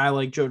 Got a guy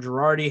like Joe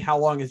Girardi. How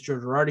long is Joe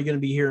Girardi going to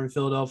be here in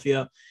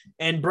Philadelphia?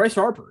 And Bryce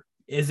Harper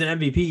is an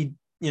MVP,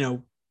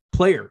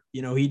 player.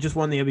 He just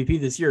won the MVP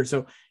this year.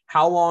 So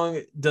how long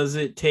does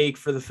it take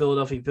for the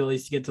Philadelphia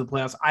Phillies to get to the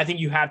playoffs? I think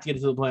you have to get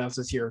to the playoffs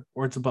this year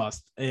or it's a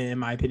bust, in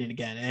my opinion,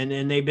 again.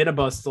 And they've been a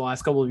bust the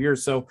last couple of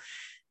years. So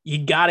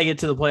you got to get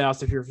to the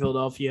playoffs if you're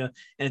Philadelphia.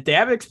 And if they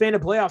have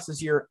expanded playoffs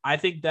this year, I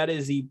think that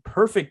is the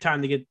perfect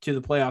time to get to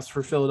the playoffs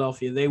for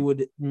Philadelphia. They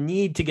would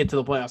need to get to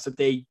the playoffs if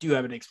they do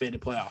have an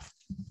expanded playoff.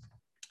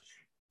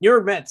 New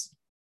York Mets,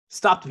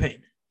 stop the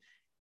pain.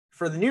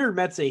 For the New York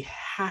Mets, they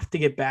have to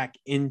get back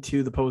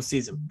into the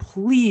postseason.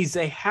 Please,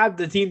 they have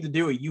the team to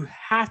do it. You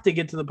have to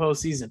get to the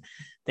postseason.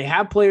 They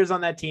have players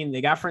on that team. They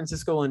got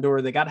Francisco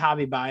Lindor. They got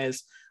Javi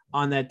Baez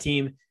on that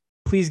team.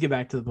 Please get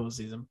back to the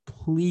postseason.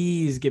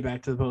 Please get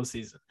back to the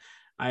postseason.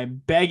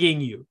 I'm begging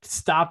you,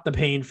 stop the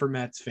pain for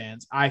Mets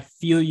fans. I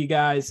feel you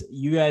guys.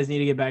 You guys need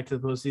to get back to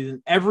the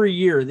postseason. Every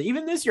year,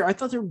 even this year, I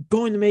thought they were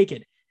going to make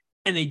it,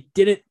 and they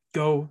didn't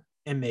go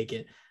and make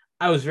it.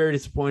 I was very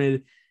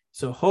disappointed.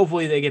 So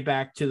hopefully they get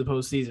back to the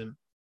postseason.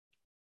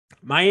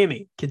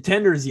 Miami,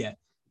 contenders yet?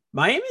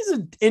 Miami's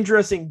an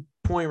interesting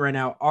point right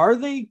now. Are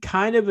they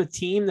kind of a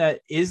team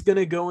that is going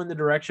to go in the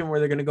direction where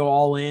they're going to go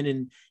all in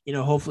and,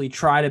 hopefully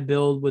try to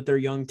build with their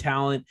young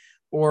talent?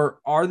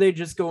 Or are they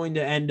just going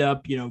to end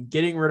up,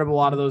 getting rid of a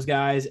lot of those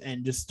guys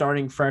and just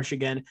starting fresh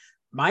again?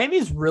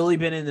 Miami's really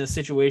been in this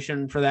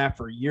situation for that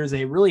for years.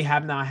 They really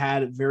have not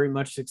had very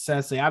much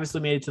success. They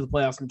obviously made it to the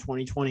playoffs in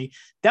 2020.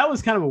 That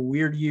was kind of a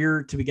weird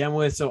year to begin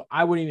with, so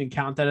I wouldn't even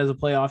count that as a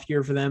playoff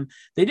year for them.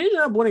 They did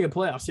end up winning a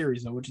playoff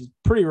series, though, which is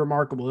pretty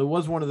remarkable. It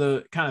was one of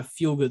the kind of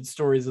feel-good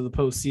stories of the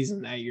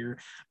postseason that year.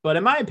 But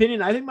in my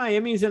opinion, I think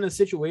Miami's in a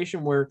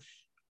situation where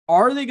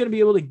are they going to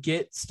be able to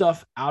get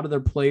stuff out of their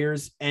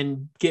players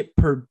and get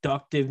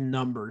productive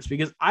numbers?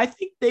 Because I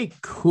think they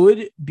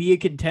could be a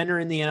contender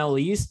in the NL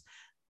East,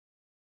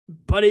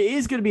 but it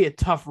is going to be a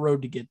tough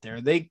road to get there.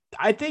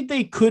 I think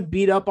they could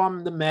beat up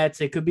on the Mets.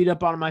 They could beat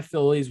up on my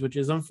Phillies, which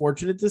is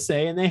unfortunate to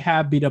say, and they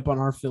have beat up on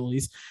our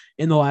Phillies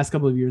in the last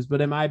couple of years. But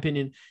in my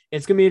opinion,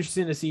 it's going to be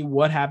interesting to see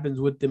what happens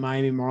with the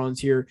Miami Marlins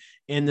here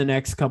in the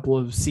next couple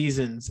of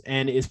seasons,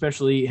 and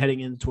especially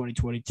heading into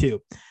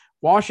 2022.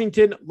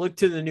 Washington, look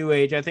to the new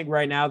age. I think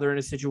right now they're in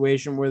a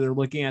situation where they're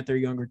looking at their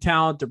younger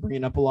talent. They're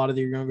bringing up a lot of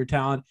their younger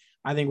talent.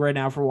 I think right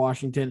now for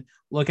Washington,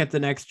 look at the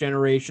next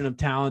generation of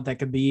talent that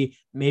could be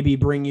maybe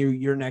bring you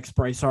your next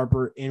Bryce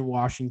Harper in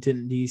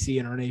Washington, D.C.,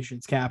 in our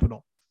nation's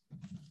capital.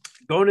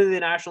 Going to the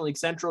National League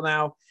Central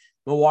now,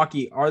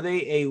 Milwaukee, are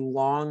they a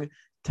long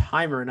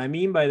timer? And I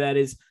mean by that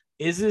is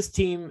this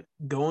team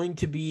going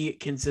to be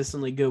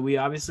consistently good? We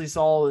obviously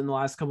saw in the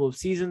last couple of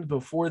seasons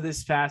before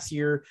this past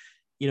year,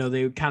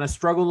 they kind of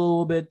struggled a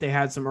little bit. They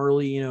had some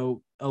early,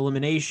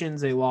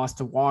 eliminations. They lost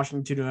to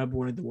Washington, who had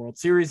won the World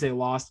Series. They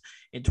lost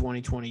in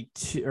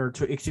 2022,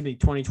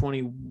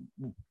 2020.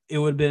 It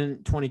would have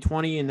been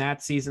 2020 in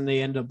that season.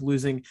 They end up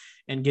losing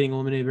and getting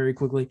eliminated very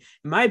quickly.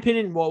 In my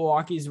opinion,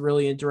 Milwaukee is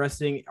really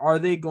interesting. Are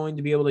they going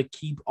to be able to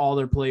keep all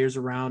their players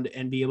around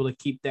and be able to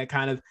keep that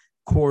kind of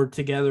core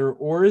together?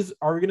 Or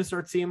are we going to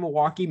start seeing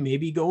Milwaukee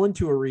maybe go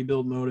into a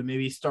rebuild mode and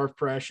maybe start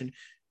fresh and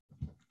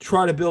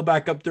try to build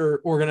back up their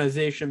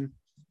organization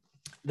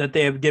that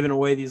they have given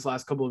away these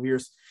last couple of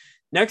years?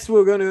 Next,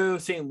 we're going to go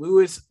St.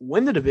 Louis,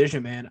 win the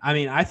division, man. I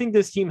mean, I think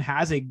this team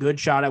has a good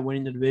shot at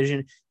winning the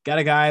division. Got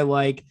a guy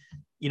like,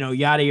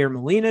 Yadier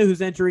Molina,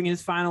 who's entering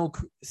his final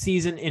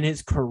season in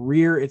his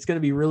career. It's going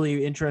to be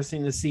really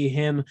interesting to see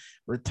him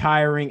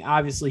retiring.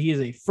 Obviously, he is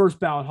a first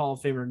ballot Hall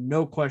of Famer,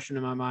 no question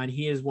in my mind.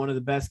 He is one of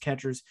the best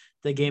catchers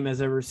the game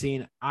has ever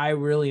seen. I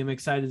really am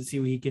excited to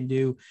see what he can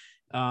do,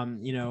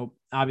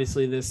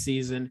 obviously this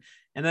season.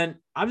 And then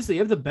obviously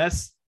you have the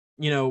best,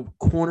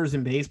 corners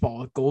in baseball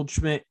with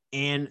Goldschmidt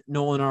and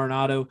Nolan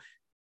Arenado.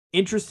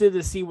 Interested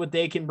to see what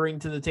they can bring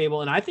to the table.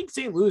 And I think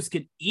St. Louis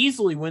could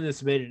easily win this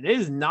division. It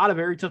is not a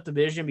very tough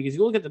division because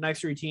you look at the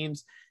next three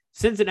teams.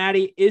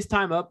 Cincinnati, is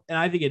time up? And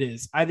I think it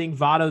is. I think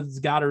Votto's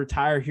got to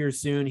retire here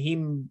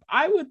soon.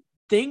 I would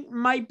think,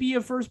 might be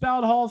a first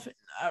ballot Hall of Fame.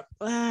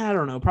 I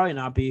don't know. Probably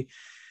not be.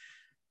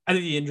 I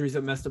think the injuries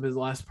have messed up his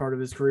last part of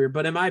his career.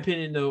 But in my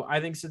opinion, though,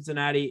 I think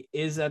Cincinnati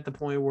is at the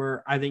point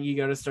where I think you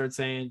got to start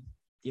saying,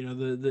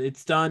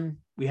 it's done.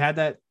 We had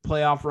that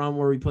playoff run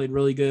where we played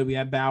really good. We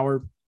had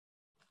Bauer.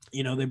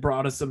 They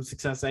brought us some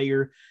success that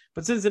year,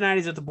 but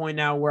Cincinnati's at the point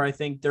now where I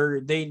think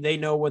they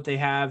know what they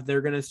have.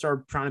 They're going to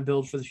start trying to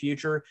build for the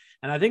future.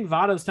 And I think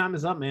Votto's time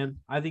is up, man.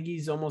 I think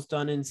he's almost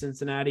done in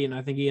Cincinnati, and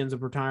I think he ends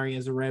up retiring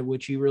as a Red,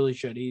 which he really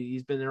should.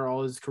 He's been there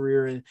all his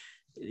career, and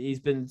he's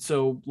been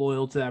so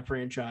loyal to that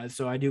franchise.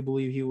 So I do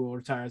believe he will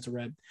retire as a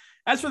Red.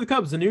 As for the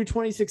Cubs, the new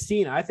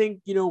 2016, I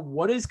think,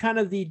 what is kind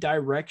of the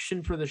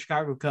direction for the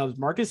Chicago Cubs?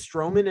 Marcus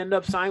Stroman ended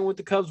up signing with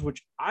the Cubs,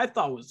 which I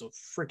thought was the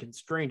freaking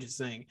strangest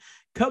thing.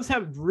 Cubs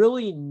have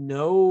really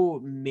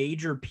no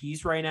major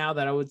piece right now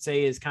that I would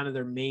say is kind of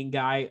their main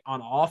guy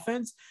on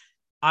offense.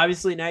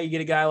 Obviously, now you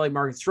get a guy like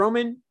Marcus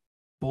Stroman,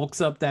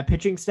 bulks up that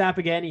pitching staff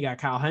again. You got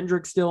Kyle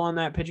Hendricks still on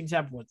that pitching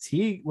staff. What's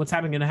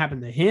going to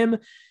happen to him?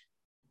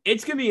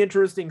 It's going to be an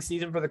interesting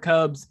season for the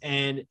Cubs.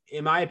 And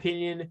in my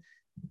opinion,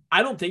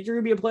 I don't think you're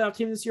going to be a playoff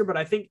team this year, but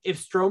I think if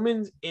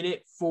Stroman's in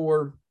it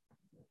for,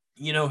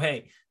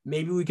 hey,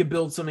 maybe we could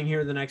build something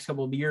here in the next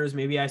couple of years.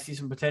 Maybe I see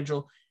some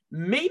potential.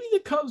 Maybe the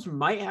Cubs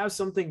might have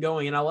something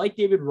going. And I like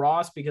David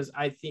Ross because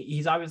I think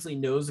he's obviously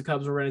knows the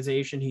Cubs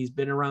organization. He's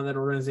been around that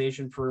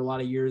organization for a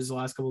lot of years, the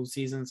last couple of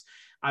seasons,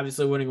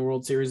 obviously winning a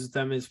World Series with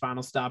them, his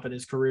final stop in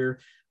his career.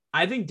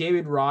 I think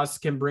David Ross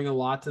can bring a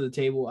lot to the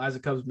table as a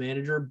Cubs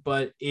manager,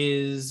 but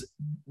is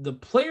the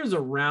players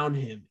around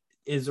him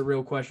is a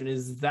real question.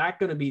 Is that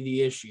going to be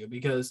the issue?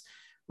 Because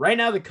right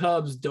now the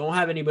Cubs don't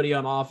have anybody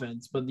on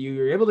offense, but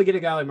you're able to get a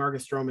guy like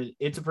Marcus Stroman.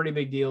 It's a pretty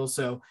big deal.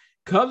 So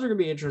Cubs are going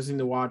to be interesting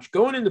to watch.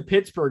 Going into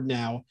Pittsburgh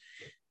now,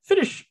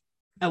 finish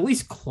at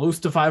least close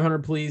to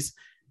 500, please.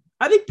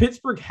 I think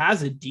Pittsburgh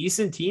has a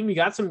decent team. You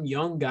got some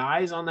young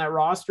guys on that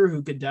roster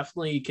who could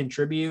definitely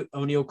contribute.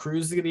 O'Neal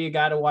Cruz is going to be a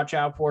guy to watch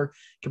out for.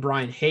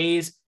 Ke'Bryan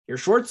Hayes. Your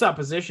shortstop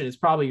position is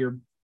probably your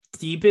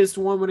deepest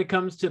one when it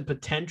comes to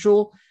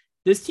potential.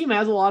 This team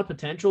has a lot of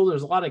potential.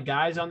 There's a lot of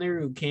guys on there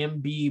who can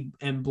be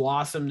and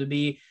blossom to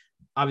be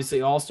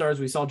obviously all-stars.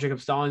 We saw Jacob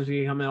Stallings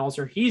become an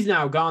all-star. He's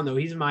now gone, though.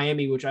 He's in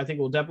Miami, which I think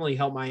will definitely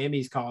help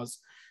Miami's cause.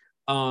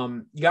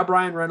 You got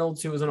Brian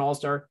Reynolds, who was an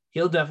all-star.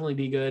 He'll definitely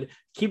be good.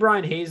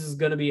 Ke'Bryan Hayes is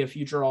going to be a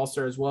future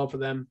all-star as well for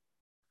them.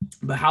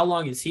 But how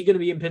long is he going to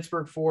be in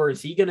Pittsburgh for?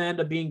 Is he going to end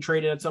up being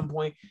traded at some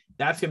point?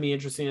 That's going to be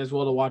interesting as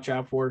well to watch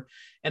out for.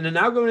 And then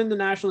now going into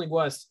the National League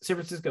West, San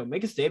Francisco,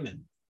 make a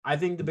statement. I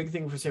think the big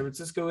thing for San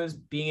Francisco is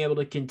being able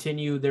to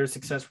continue their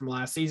success from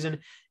last season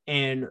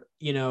and,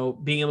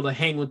 being able to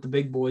hang with the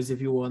big boys,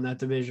 if you will, in that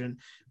division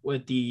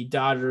with the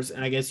Dodgers.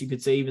 And I guess you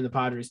could say even the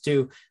Padres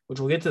too, which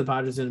we'll get to the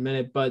Padres in a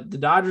minute, but the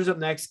Dodgers up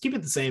next, keep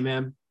it the same,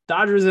 man.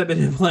 Dodgers have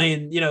been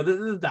playing,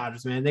 the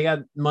Dodgers, man, they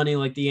got money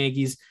like the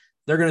Yankees.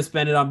 They're going to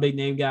spend it on big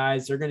name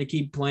guys. They're going to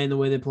keep playing the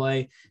way they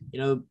play.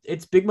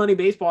 It's big money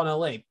baseball in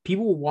LA.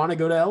 People want to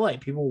go to LA.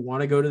 People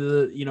want to go to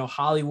the,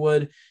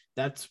 Hollywood.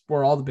 That's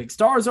where all the big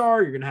stars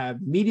are. You're going to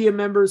have media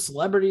members,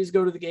 celebrities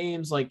go to the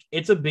games. Like,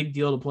 it's a big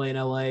deal to play in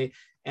LA,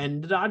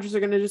 and the Dodgers are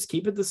going to just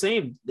keep it the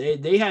same.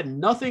 They had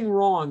nothing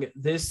wrong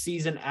this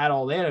season at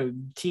all. They had a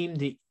team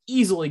to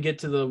easily get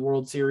to the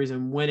World Series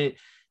and win it.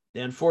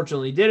 They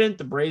unfortunately didn't.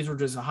 The Braves were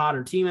just a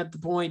hotter team at the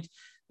point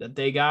that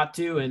they got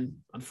to, and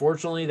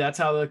unfortunately that's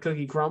how the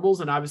cookie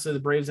crumbles. And obviously the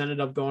Braves ended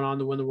up going on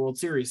to win the World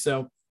Series.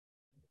 So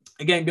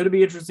again, going to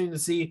be interesting to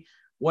see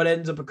what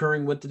ends up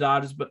occurring with the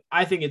Dodgers, but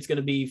I think it's going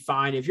to be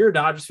fine. If you're a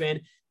Dodgers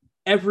fan,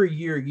 every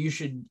year you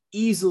should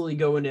easily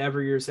go into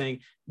every year saying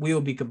we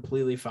will be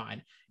completely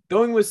fine.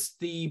 Going with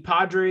the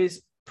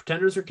Padres,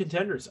 pretenders or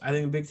contenders. I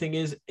think the big thing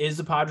is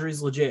the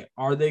Padres legit?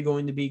 Are they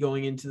going to be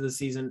going into the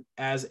season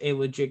as a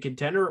legit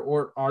contender,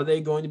 or are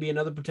they going to be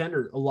another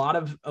pretender? A lot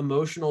of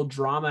emotional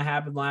drama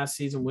happened last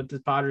season with the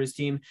Padres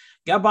team.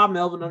 Got Bob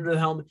Melvin under the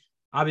helm,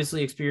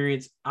 obviously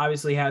experience,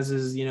 obviously has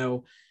his,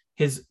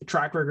 his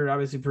track record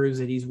obviously proves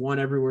that he's won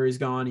everywhere he's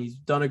gone. He's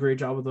done a great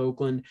job with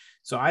Oakland.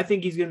 So I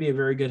think he's going to be a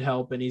very good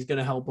help, and he's going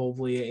to help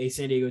hopefully a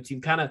San Diego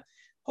team kind of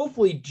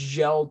hopefully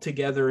gel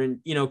together and,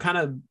 kind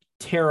of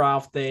tear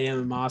off the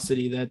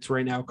animosity that's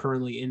right now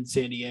currently in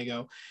San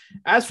Diego.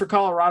 As for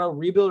Colorado,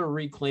 rebuild or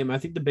reclaim, I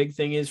think the big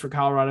thing is for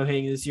Colorado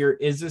heading this year,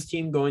 is this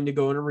team going to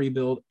go in a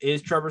rebuild?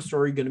 Is Trevor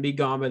Story going to be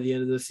gone by the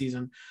end of the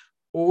season?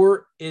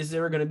 Or is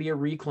there going to be a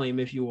reclaim,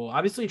 if you will?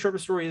 Obviously, Trevor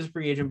Story is a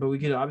free agent, but we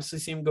could obviously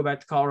see him go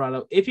back to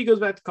Colorado. If he goes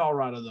back to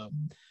Colorado, though,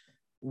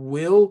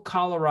 will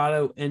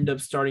Colorado end up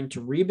starting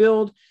to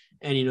rebuild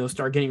and,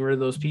 start getting rid of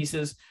those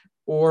pieces?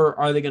 Or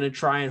are they going to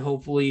try and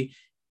hopefully,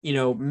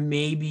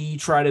 maybe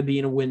try to be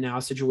in a win now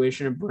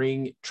situation and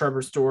bring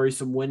Trevor Story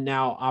some win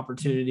now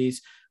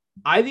opportunities?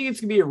 I think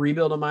it's going to be a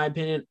rebuild, in my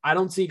opinion. I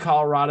don't see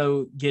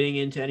Colorado getting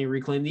into any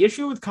reclaim. The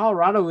issue with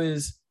Colorado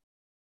is,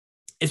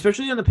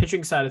 especially on the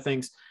pitching side of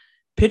things,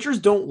 pitchers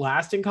don't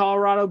last in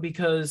Colorado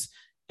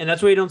and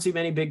that's why you don't see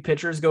many big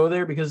pitchers go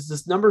there, because the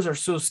numbers are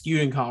so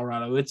skewed in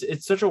Colorado.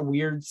 It's such a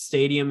weird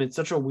stadium. It's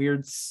such a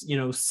weird,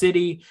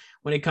 city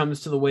when it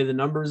comes to the way the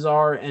numbers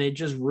are. And it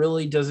just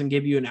really doesn't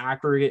give you an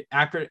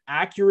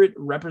accurate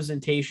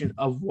representation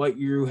of what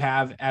you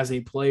have as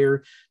a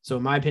player. So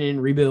in my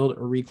opinion, rebuild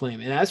or reclaim.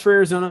 And as for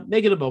Arizona,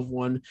 make it above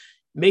 1.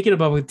 Make it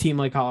above a team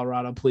like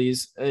Colorado,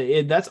 please.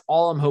 That's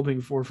all I'm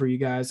hoping for you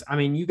guys. I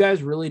mean, you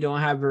guys really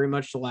don't have very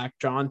much to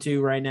latch on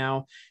to right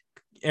now.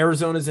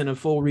 Arizona's in a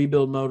full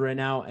rebuild mode right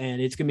now,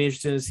 and it's going to be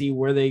interesting to see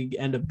where they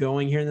end up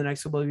going here in the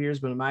next couple of years.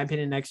 But in my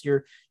opinion, next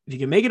year, if you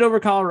can make it over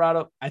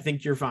Colorado, I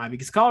think you're fine,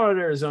 because Colorado,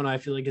 Arizona, I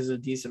feel like is a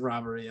decent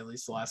rivalry, at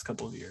least the last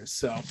couple of years.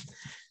 So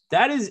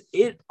that is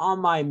it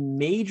on my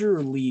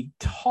major league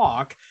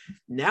talk.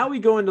 Now we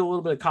go into a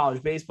little bit of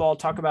college baseball,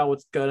 talk about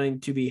what's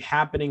going to be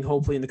happening,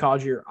 hopefully, in the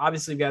college year.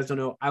 Obviously, if you guys don't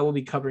know, I will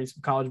be covering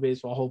some college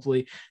baseball,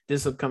 hopefully,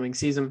 this upcoming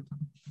season.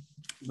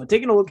 But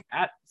taking a look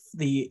at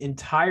the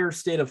entire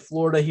state of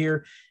Florida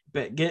here,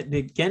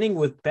 beginning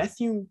with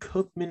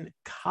Bethune-Cookman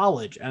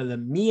College out of the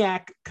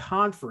MEAC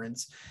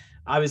Conference.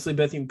 Obviously,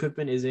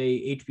 Bethune-Cookman is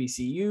a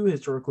HBCU,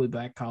 historically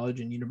black college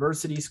and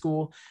university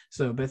school.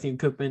 So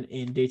Bethune-Cookman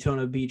in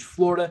Daytona Beach,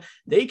 Florida.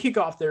 They kick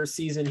off their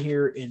season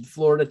here in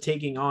Florida,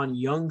 taking on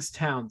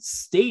Youngstown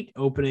State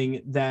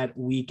opening that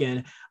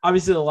weekend.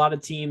 Obviously, a lot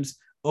of teams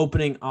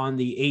opening on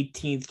the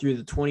 18th through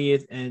the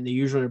 20th, and they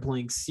usually are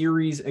playing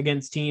series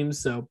against teams.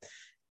 So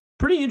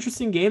pretty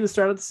interesting game to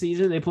start of the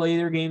season. They play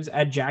their games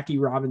at Jackie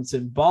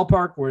Robinson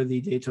Ballpark, where the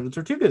Daytona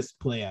Tortugas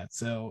play at.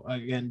 So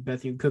again,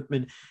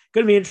 Bethune-Cookman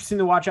going to be interesting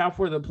to watch out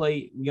for. They'll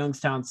play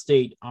Youngstown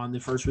State on the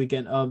first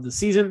weekend of the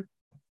season.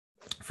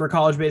 For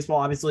college baseball,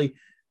 obviously,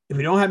 if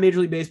we don't have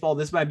Major League Baseball,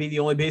 this might be the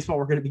only baseball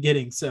we're going to be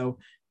getting. So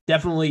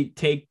definitely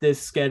take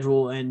this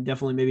schedule and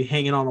definitely maybe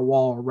hang it on a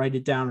wall or write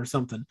it down or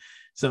something.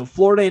 So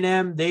Florida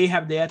A&M, they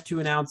have yet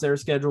to announce their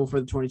schedule for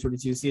the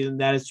 2022 season.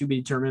 That is to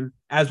be determined,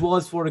 as well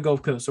as Florida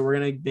Gulf Coast. So we're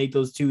going to make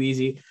those two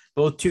easy,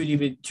 both to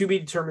be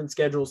determined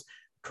schedules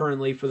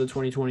currently for the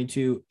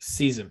 2022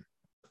 season.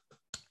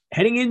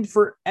 Heading in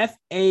for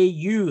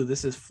FAU,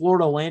 this is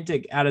Florida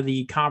Atlantic out of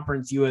the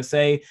Conference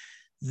USA.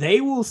 They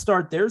will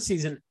start their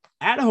season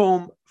at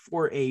home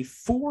for a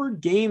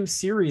 4-game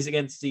series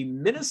against the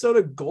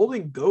Minnesota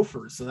Golden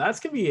Gophers. So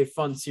that's going to be a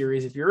fun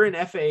series. If you're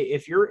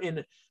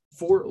in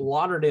Fort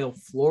Lauderdale,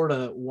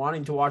 Florida,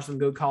 wanting to watch some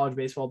good college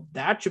baseball,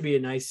 that should be a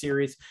nice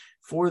series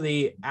for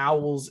the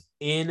Owls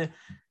in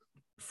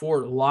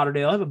Fort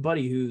Lauderdale. I have a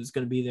buddy who's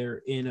going to be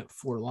there in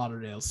Fort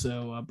Lauderdale,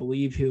 so I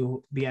believe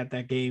he'll be at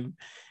that game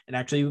and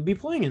actually will be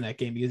playing in that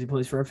game because he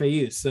plays for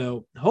FAU.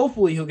 So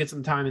hopefully he'll get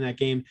some time in that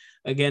game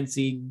against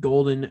the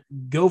Golden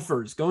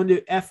Gophers. Going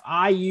to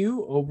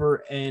FIU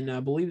over, and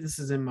I believe this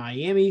is in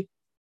Miami.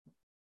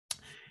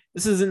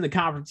 This is in the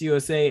Conference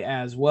USA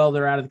as well.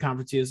 They're out of the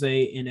Conference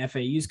USA in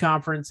FAU's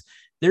conference.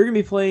 They're going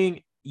to be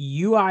playing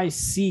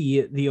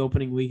UIC the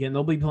opening weekend.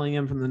 They'll be playing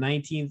them from the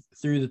 19th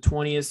through the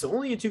 20th. So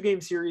only a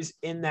 2-game series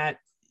in that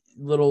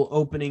little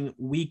opening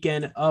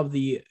weekend of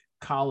the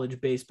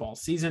college baseball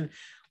season.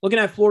 Looking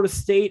at Florida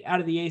State out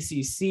of the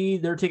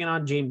ACC, they're taking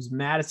on James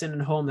Madison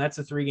at home. That's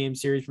a 3-game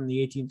series from the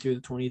 18th through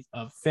the 20th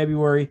of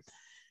February.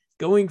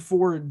 Going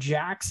for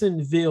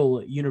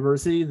Jacksonville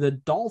University, the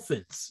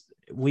Dolphins.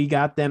 We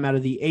got them out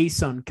of the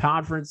ASUN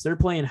Conference. They're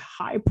playing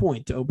High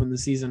Point to open the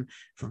season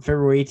from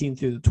February 18th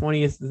through the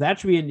 20th. That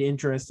should be an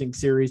interesting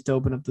series to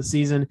open up the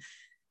season.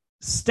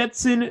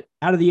 Stetson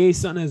out of the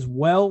ASUN as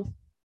well.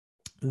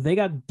 They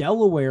got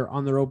Delaware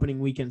on their opening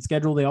weekend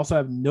schedule. They also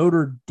have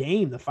Notre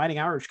Dame, the Fighting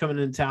Irish, coming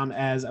into town,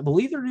 as I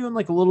believe they're doing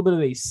like a little bit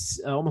of a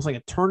almost like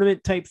a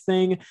tournament type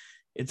thing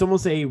it's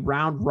almost a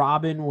round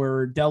robin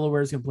where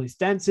Delaware is going to play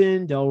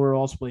Stetson. Delaware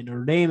will also play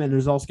Notre Dame, and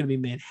there's also going to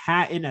be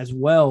Manhattan as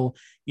well,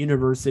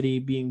 University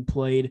being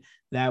played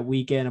that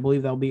weekend. I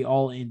believe that'll be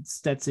all in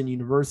Stetson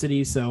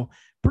University. So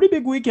pretty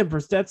big weekend for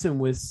Stetson,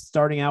 with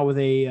starting out with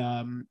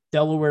a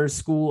Delaware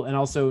school and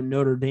also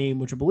Notre Dame,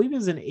 which I believe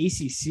is an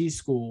ACC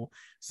school.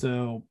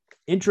 So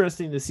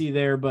interesting to see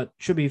there, but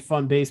should be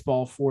fun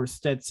baseball for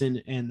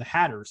Stetson and the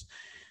Hatters.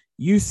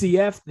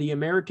 UCF, the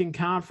American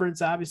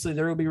Conference, obviously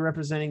they'll be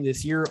representing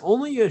this year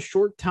only a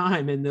short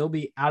time, and they'll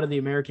be out of the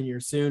American year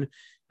soon,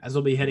 as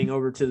they'll be heading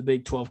over to the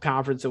Big 12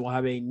 Conference, and we'll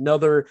have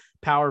another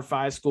Power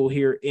 5 school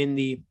here in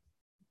the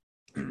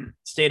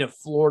state of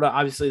Florida.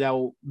 Obviously, that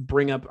will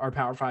bring up our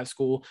Power 5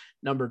 school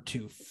number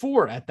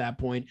 2-4 at that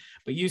point.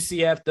 But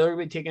UCF, they're going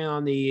to be taking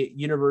on the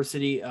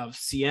University of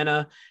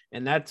Siena,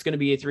 and that's going to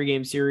be a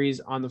 3-game series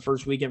on the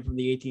first weekend from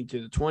the 18th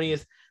to the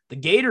 20th. The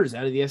Gators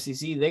out of the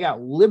SEC, they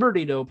got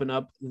Liberty to open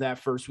up that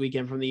first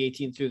weekend from the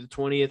 18th through the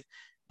 20th.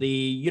 The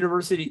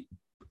University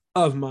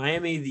of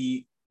Miami,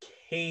 the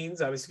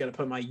Canes, obviously got to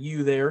put my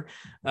U there.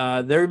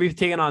 They're going to be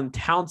taking on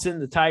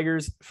Townsend, the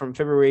Tigers, from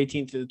February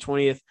 18th to the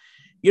 20th.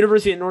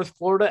 University of North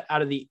Florida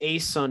out of the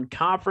ASUN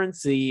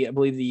Conference, I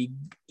believe the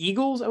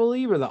Eagles, or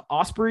the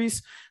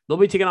Ospreys, they'll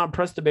be taking on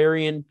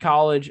Presbyterian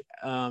College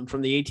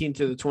from the 18th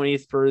to the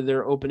 20th for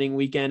their opening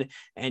weekend.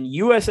 And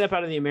USF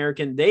out of the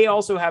American, they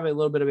also have a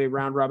little bit of a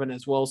round robin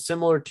as well,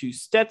 similar to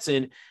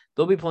Stetson.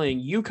 They'll be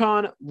playing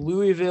UConn,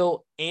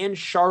 Louisville, and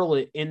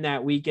Charlotte in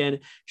that weekend.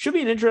 Should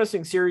be an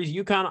interesting series.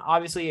 UConn,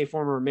 obviously a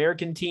former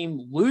American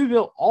team.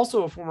 Louisville,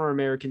 also a former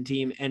American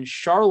team. And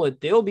Charlotte,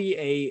 they'll be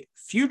a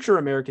future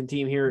American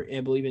team here,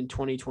 I believe, in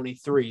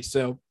 2023.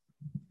 So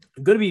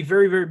going to be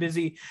very, very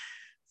busy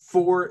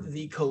for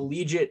the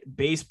collegiate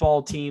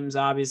baseball teams,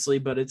 obviously,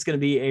 but it's going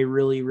to be a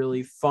really,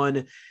 really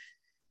fun,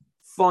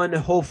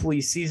 hopefully,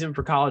 season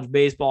for college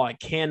baseball. I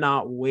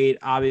cannot wait.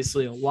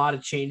 Obviously, a lot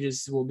of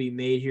changes will be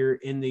made here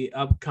in the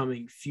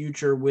upcoming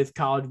future with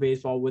college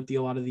baseball, with a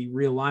lot of the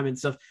realignment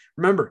stuff.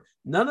 Remember,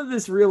 none of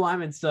this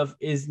realignment stuff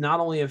is not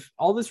only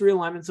all this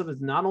realignment stuff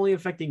is not only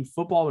affecting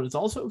football, but it's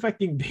also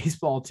affecting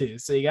baseball too.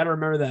 So you got to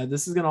remember that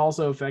this is going to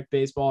also affect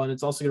baseball, and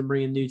it's also going to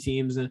bring in new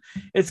teams, and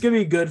it's going to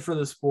be good for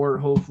the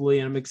sport, hopefully.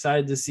 And I'm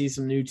excited to see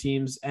some new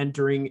teams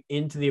entering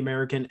into the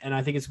American. And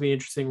I think it's going to be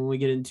interesting when we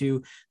get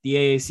into the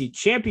AAC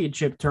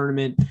championship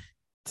tournament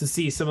to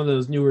see some of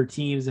those newer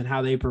teams and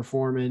how they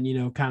perform,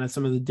 and, kind of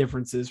some of the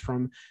differences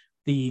from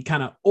the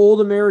kind of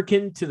old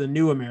American to the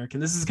new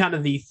American. This is kind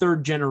of the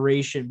third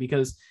generation,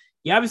 because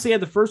you obviously had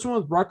the first one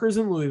with Rutgers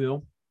and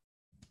Louisville.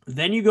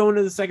 Then you go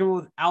into the second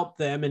one without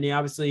them, and you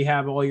obviously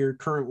have all your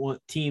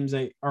current teams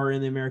that are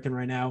in the American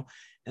right now.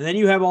 And then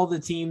you have all the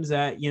teams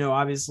that,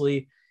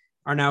 obviously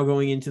are now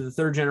going into the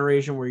third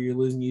generation, where you're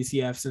losing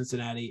UCF,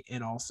 Cincinnati,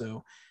 and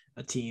also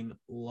a team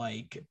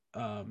like,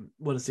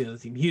 what is the other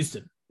team?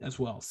 Houston as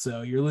well.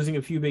 So you're losing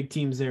a few big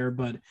teams there,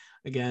 but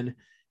again,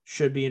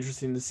 should be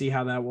interesting to see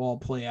how that will all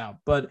play out.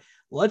 But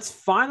let's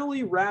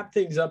finally wrap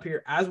things up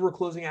here as we're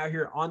closing out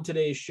here on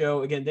today's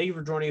show. Again, thank you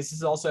for joining us. This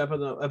is also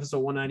episode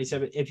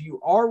 197. If you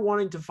are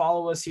wanting to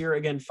follow us here,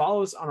 again,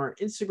 follow us on our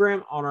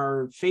Instagram, on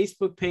our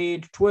Facebook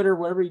page, Twitter,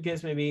 whatever you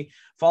guys may be.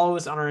 Follow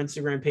us on our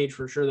Instagram page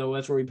for sure, though.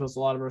 That's where we post a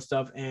lot of our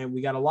stuff, and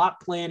we got a lot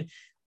planned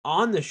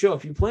on the show.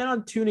 If you plan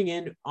on tuning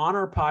in on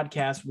our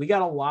podcast, we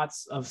got a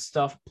lots of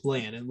stuff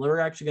planned, and we're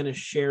actually going to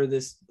share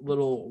this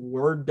little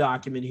Word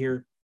document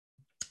here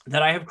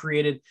that I have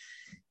created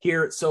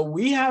here. So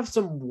we have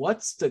some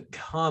what's to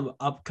come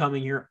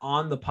upcoming here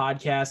on the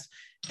podcast.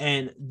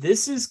 And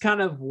this is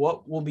kind of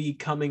what will be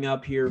coming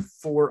up here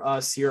for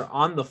us here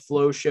on the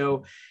Flow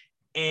Show.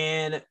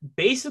 And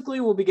basically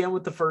we'll begin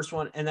with the first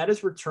one, and that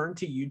is return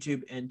to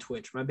YouTube and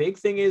Twitch. My big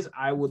thing is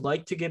I would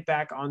like to get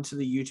back onto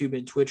the YouTube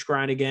and Twitch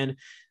grind again.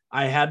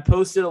 I had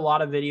posted a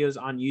lot of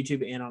videos on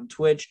YouTube and on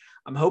Twitch.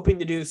 I'm hoping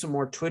to do some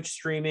more Twitch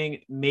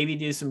streaming, maybe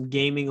do some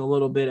gaming a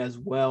little bit as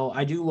well.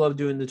 I do love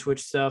doing the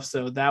Twitch stuff,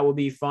 so that will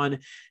be fun.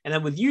 And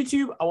then with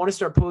YouTube, I want to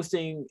start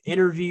posting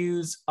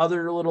interviews,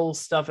 other little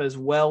stuff as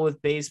well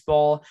with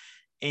baseball.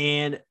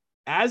 And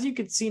as you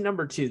can see,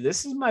 number 2,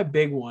 this is my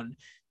big one,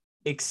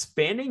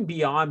 expanding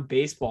beyond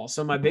baseball.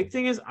 So my big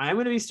thing is I'm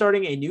going to be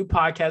starting a new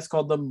podcast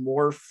called the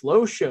More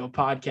Flow Show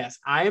podcast.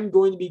 I am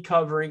going to be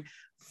covering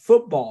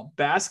football,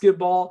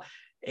 basketball,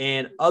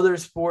 and other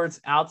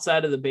sports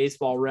outside of the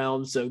baseball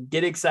realm. So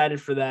get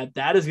excited for that.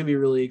 That is going to be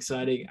really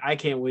exciting. I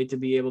can't wait to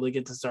be able to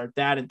get to start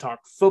that and talk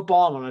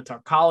football. I'm going to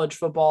talk college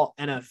football,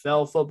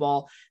 NFL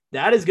football.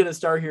 That is going to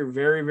start here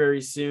very,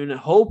 very soon,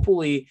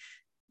 hopefully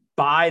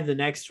by the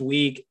next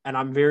week. And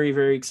I'm very,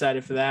 very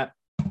excited for that.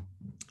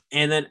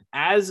 And then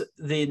as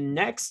the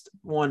next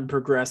one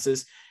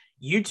progresses,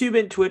 YouTube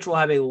and Twitch will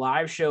have a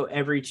live show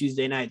every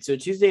Tuesday night. So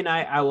Tuesday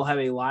night, I will have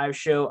a live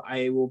show.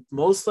 I will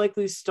most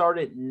likely start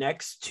it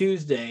next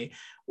Tuesday,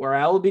 where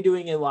I will be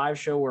doing a live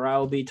show where I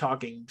will be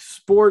talking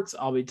sports.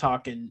 I'll be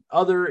talking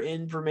other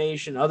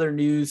information, other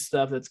news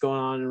stuff that's going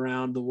on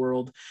around the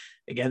world.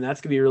 again,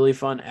 that's going to be really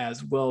fun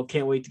as well.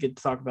 Can't wait to get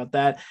to talk about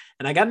that.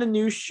 And I got a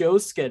new show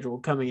schedule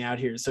coming out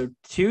here. So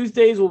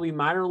Tuesdays will be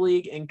minor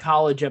league and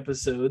college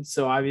episodes.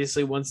 So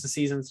obviously once the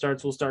season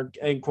starts, we'll start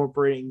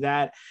incorporating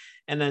that.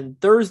 And then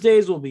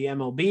Thursdays will be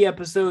MLB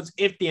episodes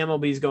if the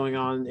MLB is going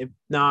on. If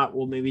not,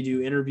 we'll maybe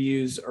do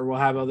interviews or we'll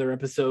have other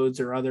episodes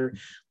or other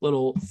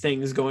little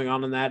things going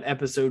on that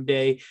episode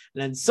day.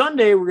 And then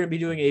Sunday, we're going to be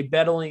doing a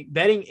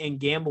betting and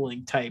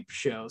gambling type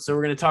show. So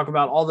we're going to talk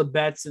about all the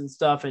bets and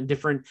stuff and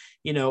different,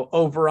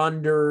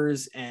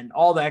 over-unders and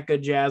all that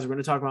good jazz. We're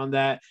going to talk about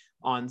that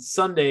on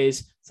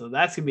Sundays. So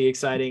that's going to be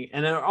exciting.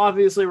 And then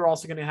obviously we're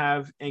also going to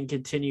have and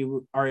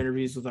continue our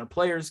interviews with our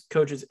players,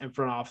 coaches, and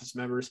front office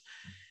members.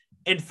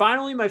 And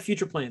finally, my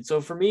future plan.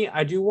 So for me,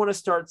 I do want to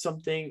start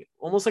something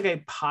almost like a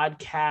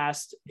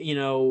podcast,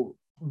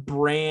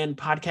 brand,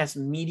 podcast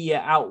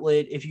media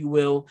outlet, if you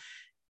will.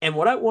 And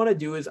what I want to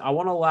do is I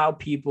want to allow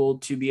people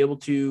to be able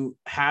to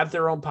have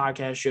their own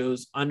podcast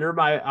shows under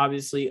my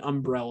obviously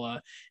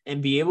umbrella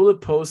and be able to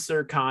post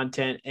their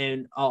content.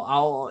 And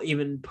I'll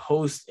even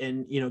post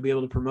and, be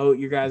able to promote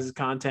your guys'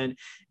 content.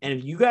 And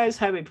if you guys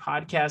have a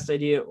podcast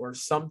idea or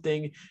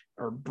something,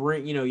 or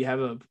bring, you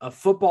have a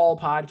football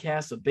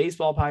podcast, a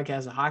baseball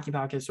podcast, a hockey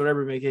podcast,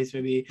 whatever the case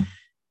may be,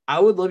 I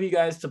would love you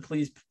guys to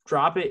please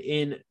drop it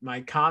in my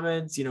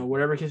comments,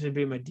 whatever case may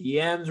be, my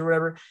DMs or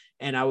whatever.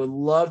 And I would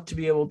love to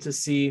be able to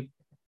see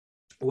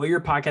what your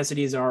podcast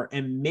ideas are.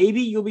 And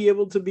maybe you'll be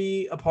able to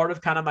be a part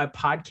of kind of my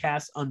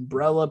podcast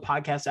umbrella,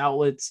 podcast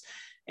outlets.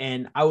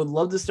 And I would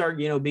love to start,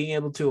 being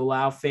able to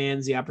allow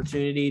fans the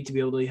opportunity to be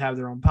able to have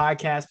their own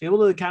podcast, be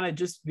able to kind of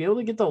just be able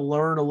to get to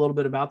learn a little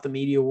bit about the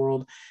media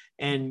world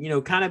and,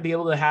 kind of be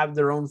able to have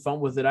their own fun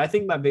with it. I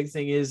think my big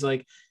thing is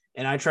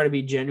and I try to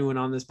be genuine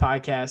on this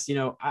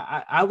podcast.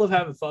 I love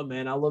having fun,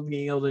 man. I love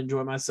being able to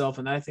enjoy myself.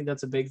 And I think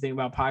that's a big thing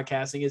about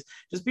podcasting is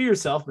just be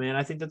yourself, man.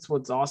 I think that's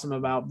what's awesome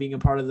about being a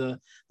part of the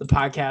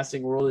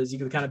podcasting world is you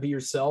can kind of be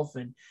yourself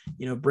and,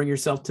 bring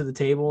yourself to the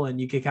table and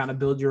you can kind of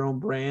build your own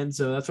brand.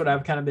 So that's what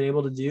I've kind of been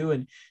able to do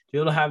and to be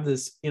able to have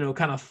this,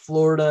 kind of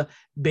Florida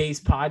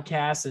based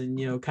podcast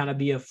and, kind of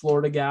be a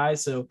Florida guy.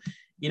 So,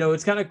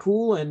 it's kind of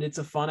cool and it's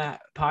a fun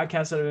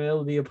podcast that I'm able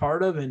to be a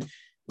part of. And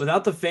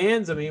without the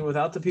fans,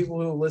 without the people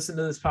who listen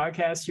to this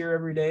podcast here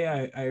every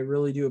day, I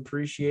really do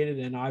appreciate it.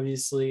 And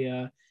obviously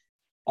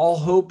all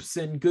hopes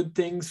and good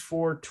things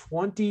for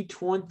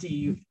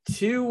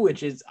 2022,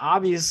 which is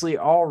obviously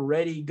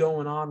already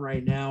going on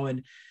right now.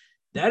 And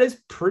that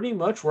is pretty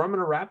much where I'm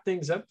going to wrap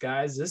things up,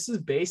 guys. This is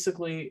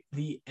basically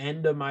the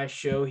end of my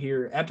show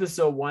here.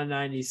 Episode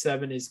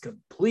 197 is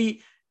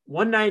complete.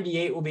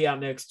 198 will be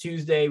out next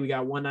Tuesday. We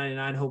got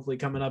 199 hopefully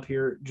coming up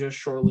here just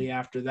shortly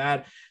after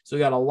that. So we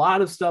got a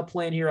lot of stuff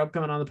planned here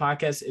upcoming on the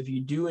podcast. If you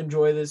do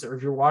enjoy this or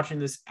if you're watching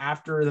this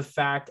after the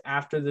fact,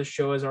 after the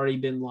show has already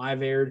been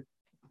live aired,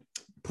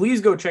 please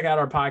go check out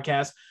our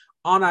podcast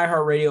on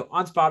iHeartRadio,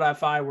 on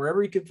Spotify,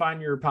 wherever you can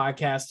find your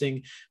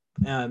podcasting.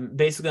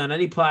 Basically on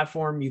any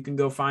platform, you can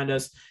go find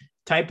us.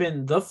 Type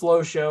in The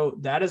Flow Show.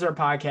 That is our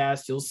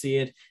podcast. You'll see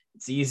it.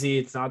 It's easy.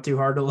 It's not too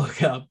hard to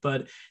look up,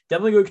 but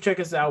definitely go check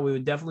us out. We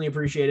would definitely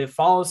appreciate it.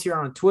 Follow us here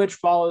on Twitch,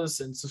 follow us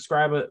and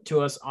subscribe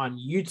to us on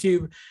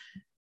YouTube.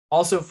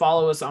 Also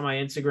follow us on my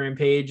Instagram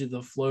page,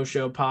 The Flow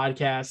Show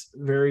Podcast.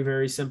 Very,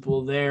 very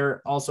simple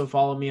there. Also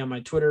follow me on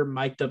my Twitter,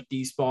 Mic'd Up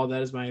D-Spall.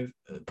 That is my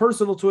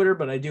personal Twitter,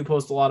 but I do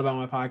post a lot about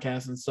my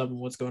podcast and stuff and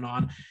what's going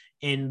on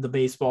in the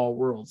baseball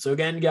world. So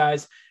again,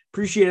 guys,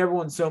 appreciate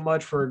everyone so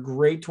much for a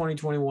great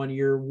 2021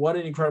 year. What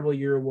an incredible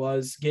year it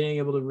was, getting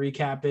able to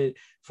recap it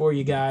for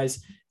you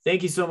guys.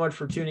 Thank you so much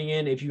for tuning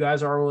in. If you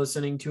guys are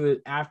listening to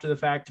it after the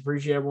fact,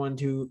 appreciate everyone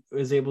who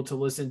is able to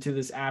listen to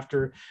this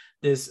after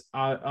this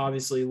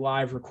obviously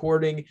live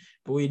recording,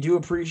 but we do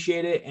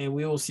appreciate it. And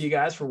we will see you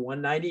guys for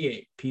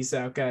 198. Peace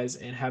out, guys,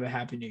 and have a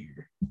happy new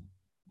year.